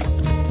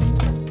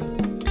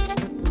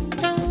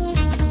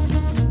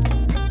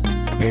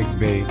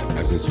 Egbe,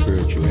 as a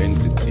spiritual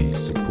entity,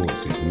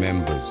 supports its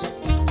members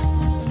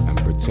and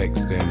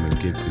protects them and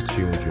gives the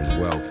children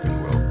wealth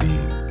and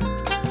well-being.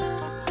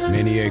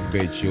 Many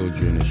Egbe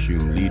children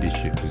assume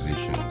leadership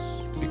positions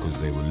because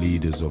they were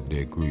leaders of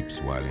their groups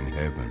while in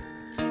heaven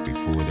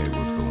before they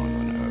were born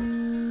on earth.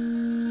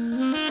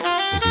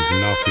 It is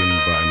nothing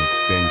but an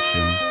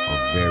extension of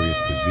various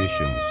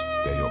positions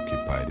they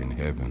occupied in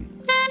heaven.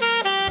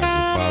 As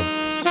above,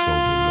 so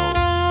below.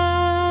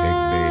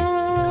 Egbe,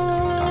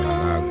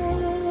 Araragbo,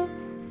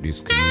 this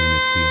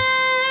community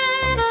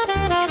on a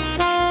spiritual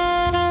mission.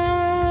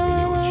 The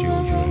little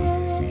children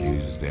who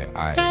use their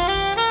eyes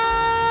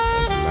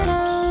as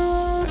lamps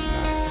at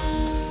night.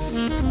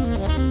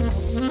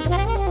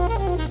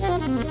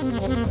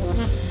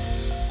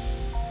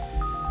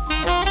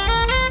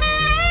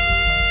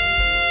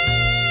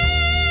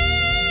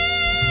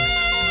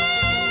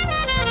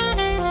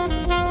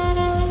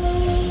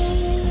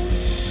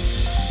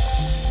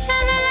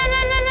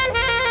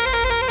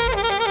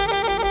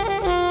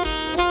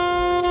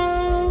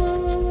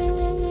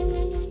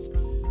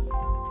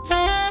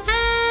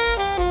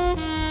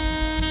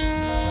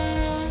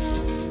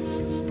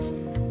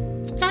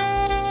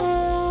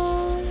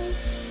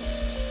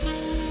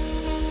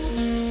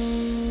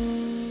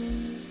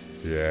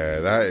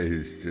 That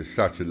is just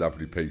such a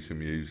lovely piece of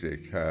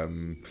music.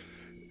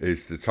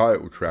 It's the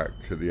title track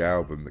to the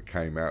album that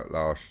came out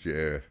last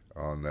year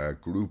on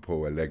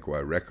Grupo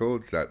Alegua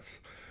Records. That's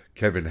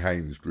Kevin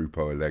Haynes'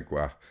 Grupo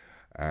Alegua,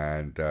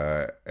 and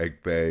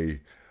Egbe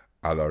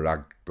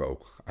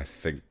Alaragbo, I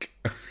think,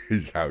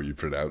 is how you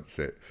pronounce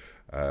it.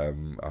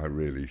 I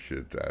really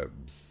should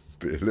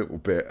be a little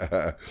bit,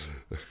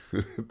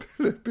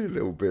 be a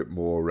little bit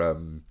more.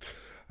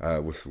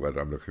 What's the word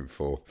I'm looking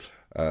for?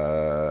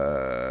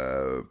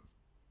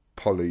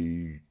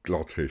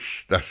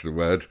 Polyglottish, that's the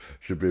word.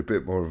 Should be a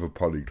bit more of a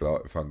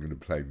polyglot if I'm going to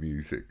play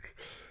music.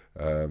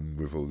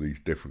 with all these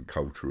different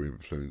cultural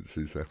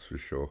influences, that's for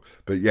sure.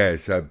 But yeah,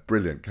 it's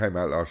brilliant. Came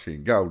out last year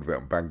in gold of it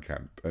on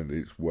Bandcamp, and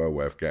it's well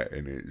worth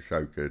getting. It's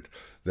so good.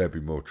 There'll be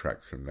more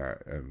tracks from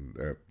that and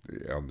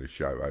on the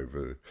show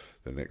over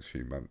the next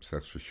few months,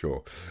 that's for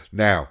sure.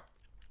 Now,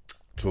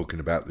 talking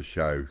about the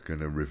show, going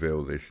to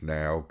reveal this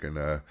now, going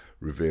to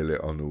reveal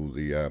it on all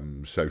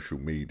the social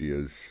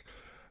medias,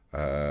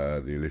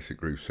 the Illicit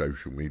Groove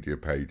social media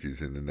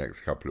pages in the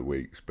next couple of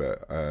weeks,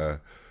 but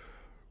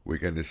we're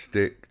going to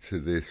stick to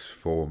this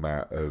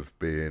format of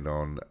being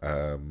on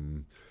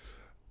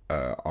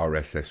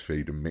RSS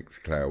feed and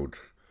Mixcloud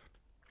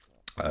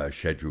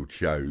scheduled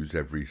shows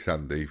every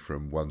Sunday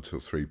from 1 till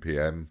 3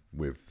 p.m.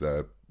 with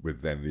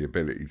then the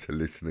ability to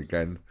listen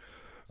again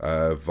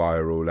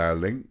via all our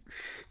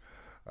links.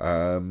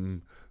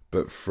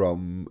 But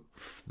from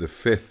the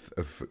 5th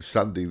of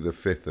Sunday, the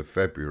 5th of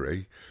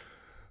February,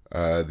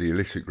 the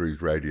Illicit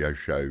Grooves radio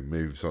show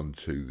moves on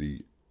to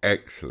the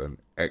excellent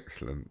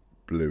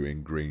Blue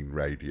in Green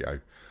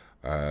radio.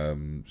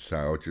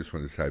 So I just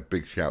want to say a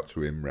big shout to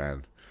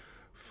Imran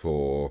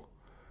for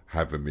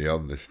having me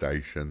on the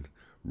station.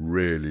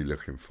 Really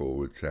looking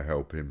forward to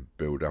helping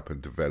build up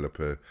and develop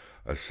a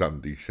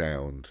Sunday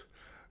sound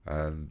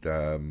and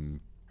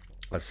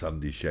a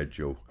Sunday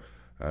schedule.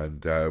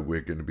 And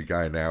we're going to be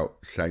going out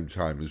same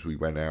time as we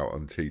went out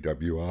on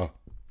TWR,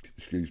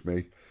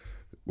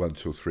 1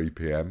 till 3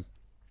 p.m.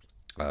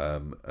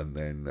 And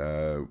then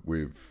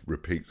with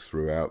repeats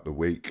throughout the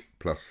week,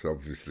 plus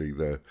obviously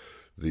the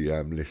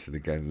listen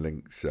again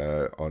links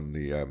on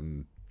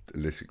the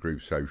Illicit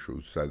Groove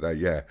socials. So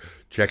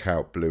check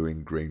out Blue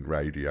in Green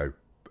Radio,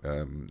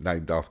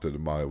 named after the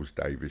Miles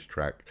Davis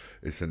track.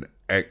 It's an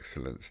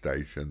excellent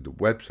station. The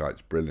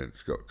website's brilliant.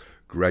 It's got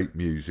great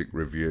music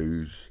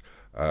reviews,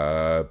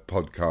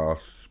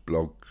 podcasts,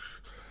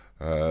 blogs,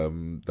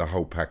 the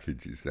whole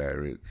package is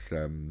there.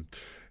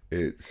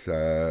 It's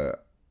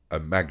a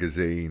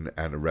magazine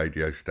and a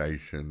radio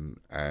station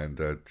and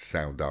a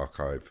sound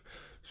archive.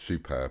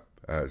 Superb.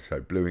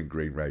 So Blue in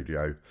Green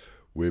Radio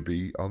will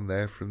be on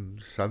there from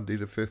Sunday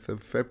the 5th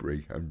of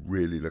February. I'm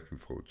really looking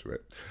forward to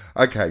it.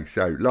 Okay,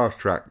 so last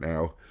track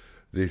now.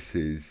 This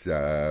is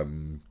Alex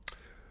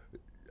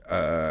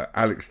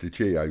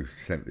DiGio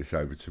sent this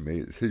over to me.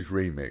 It's his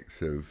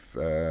remix of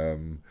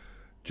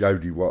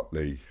Jody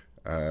Watley,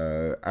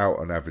 out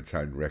on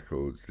Avatone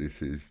Records.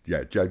 This is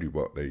Jody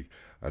Watley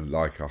and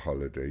Like a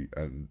Holiday,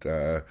 and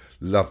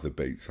love the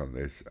beats on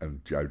this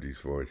and Jody's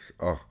voice.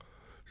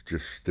 It's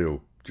just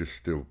still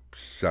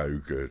so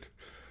good.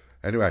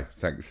 Anyway,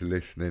 thanks for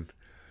listening.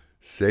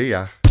 See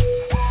ya.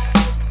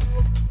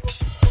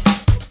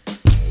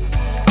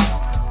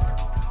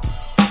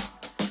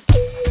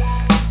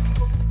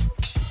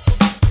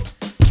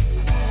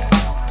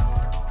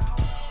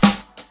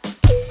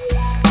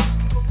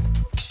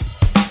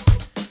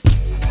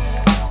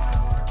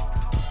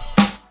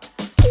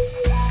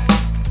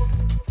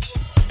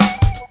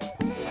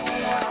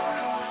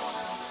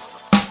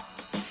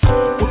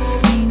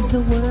 The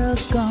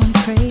world's gone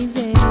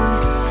crazy.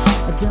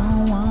 I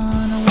don't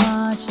wanna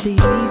watch the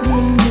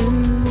evening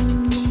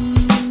news.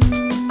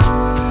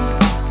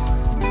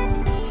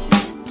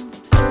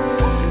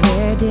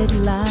 Where did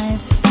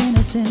life's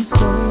innocence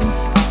go?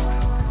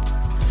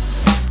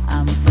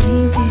 I'm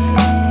thinking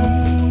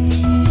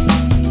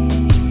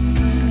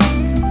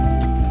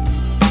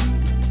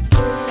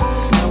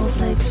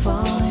snowflakes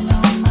falling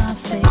on my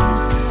face,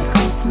 a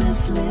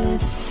Christmas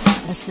list,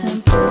 a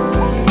simple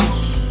wish.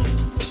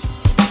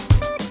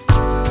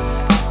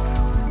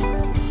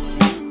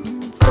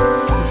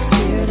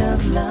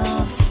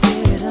 Love,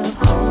 spirit of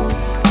hope,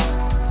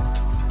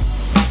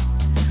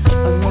 a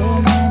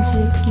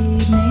romantic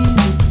evening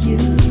with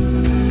you.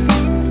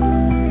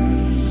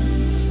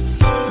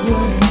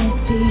 Wouldn't it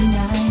be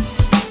nice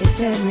if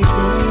every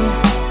day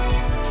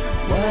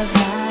was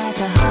like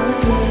a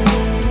holiday,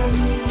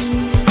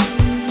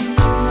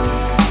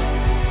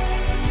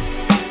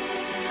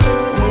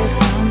 with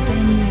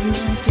something new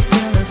to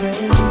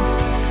celebrate,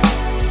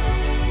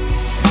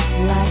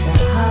 like a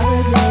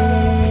holiday.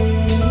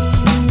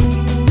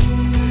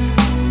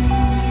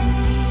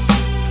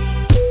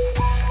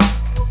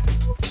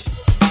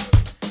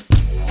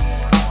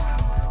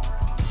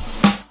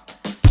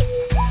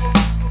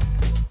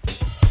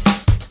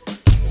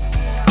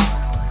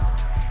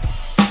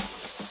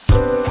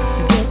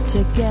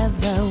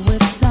 Together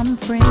with some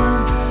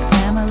friends,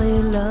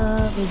 family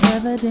love is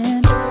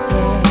evident.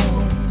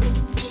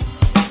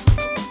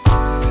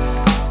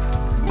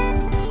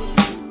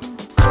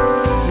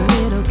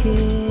 Little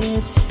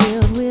kids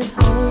filled with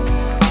hope.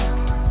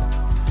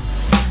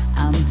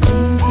 I'm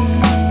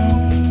thinking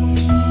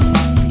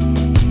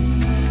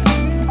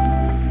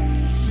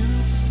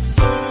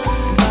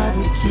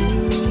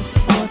barbecues,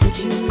 4th of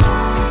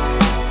July,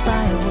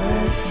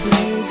 fireworks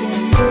blaze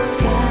in the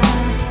sky.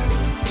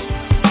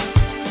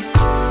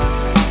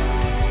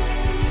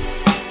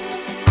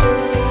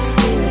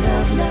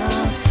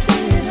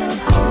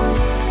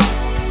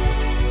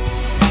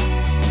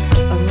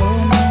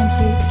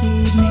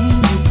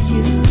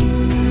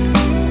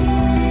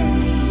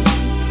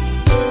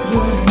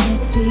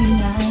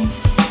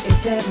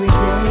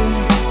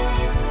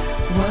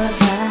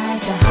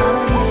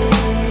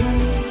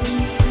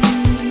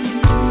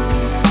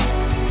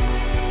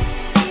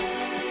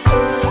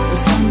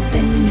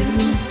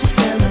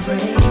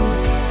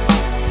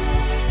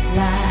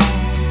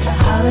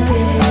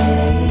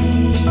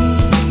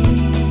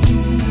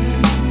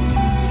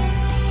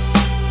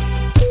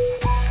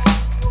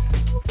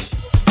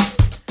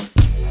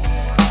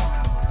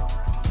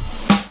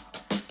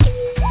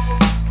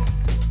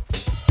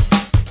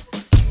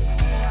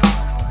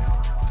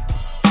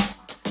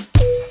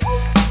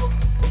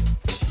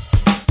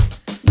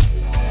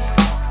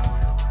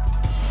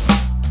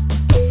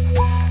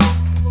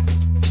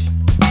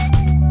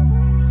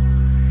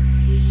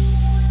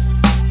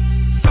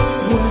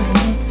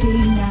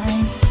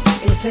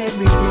 if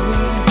every day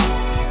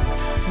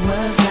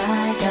was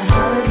like a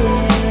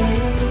holiday.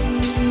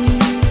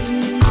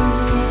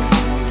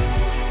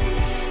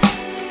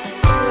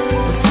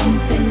 With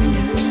something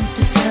new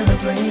to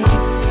celebrate,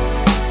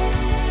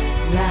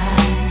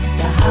 like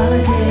a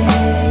holiday.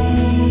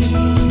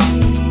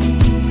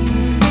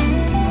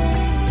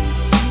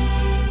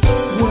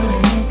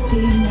 Wouldn't it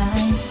be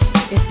nice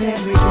if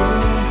every day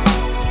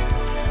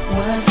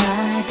was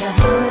like a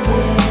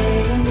holiday?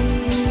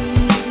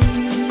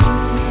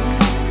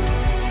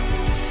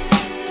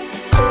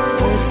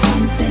 With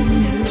something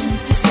new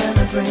to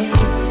celebrate,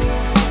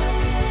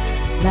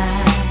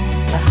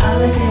 like a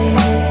holiday.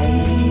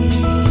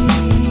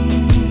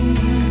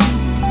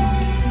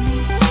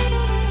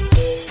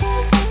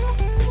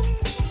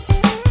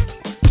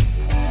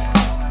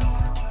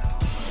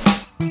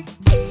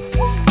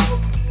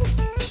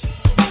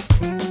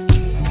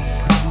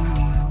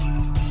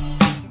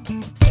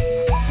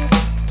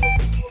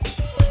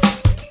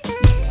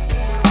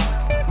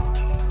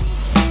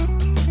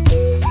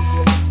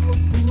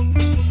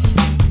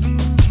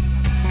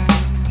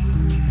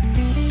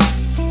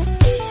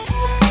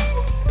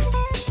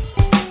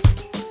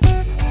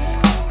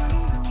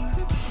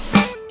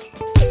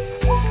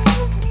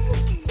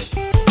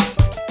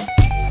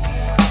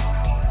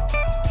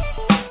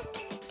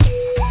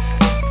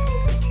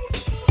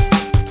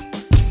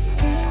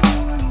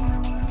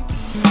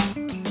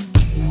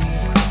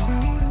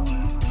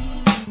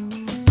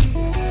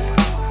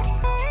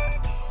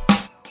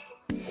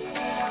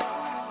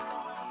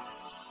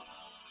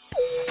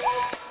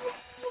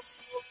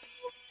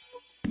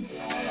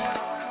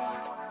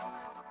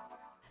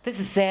 This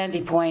is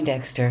Sandy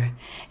Poindexter,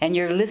 and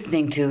you're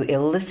listening to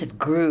Illicit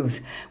Grooves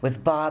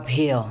with Bob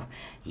Hill.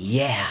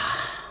 Yeah.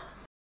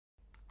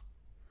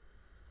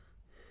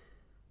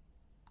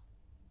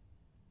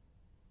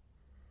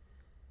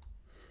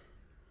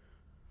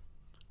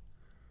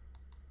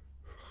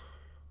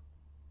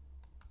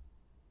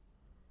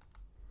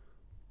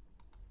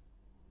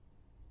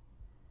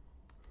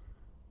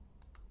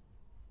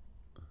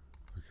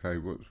 Okay,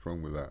 what's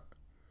wrong with that?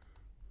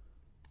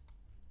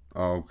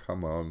 Oh,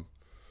 come on.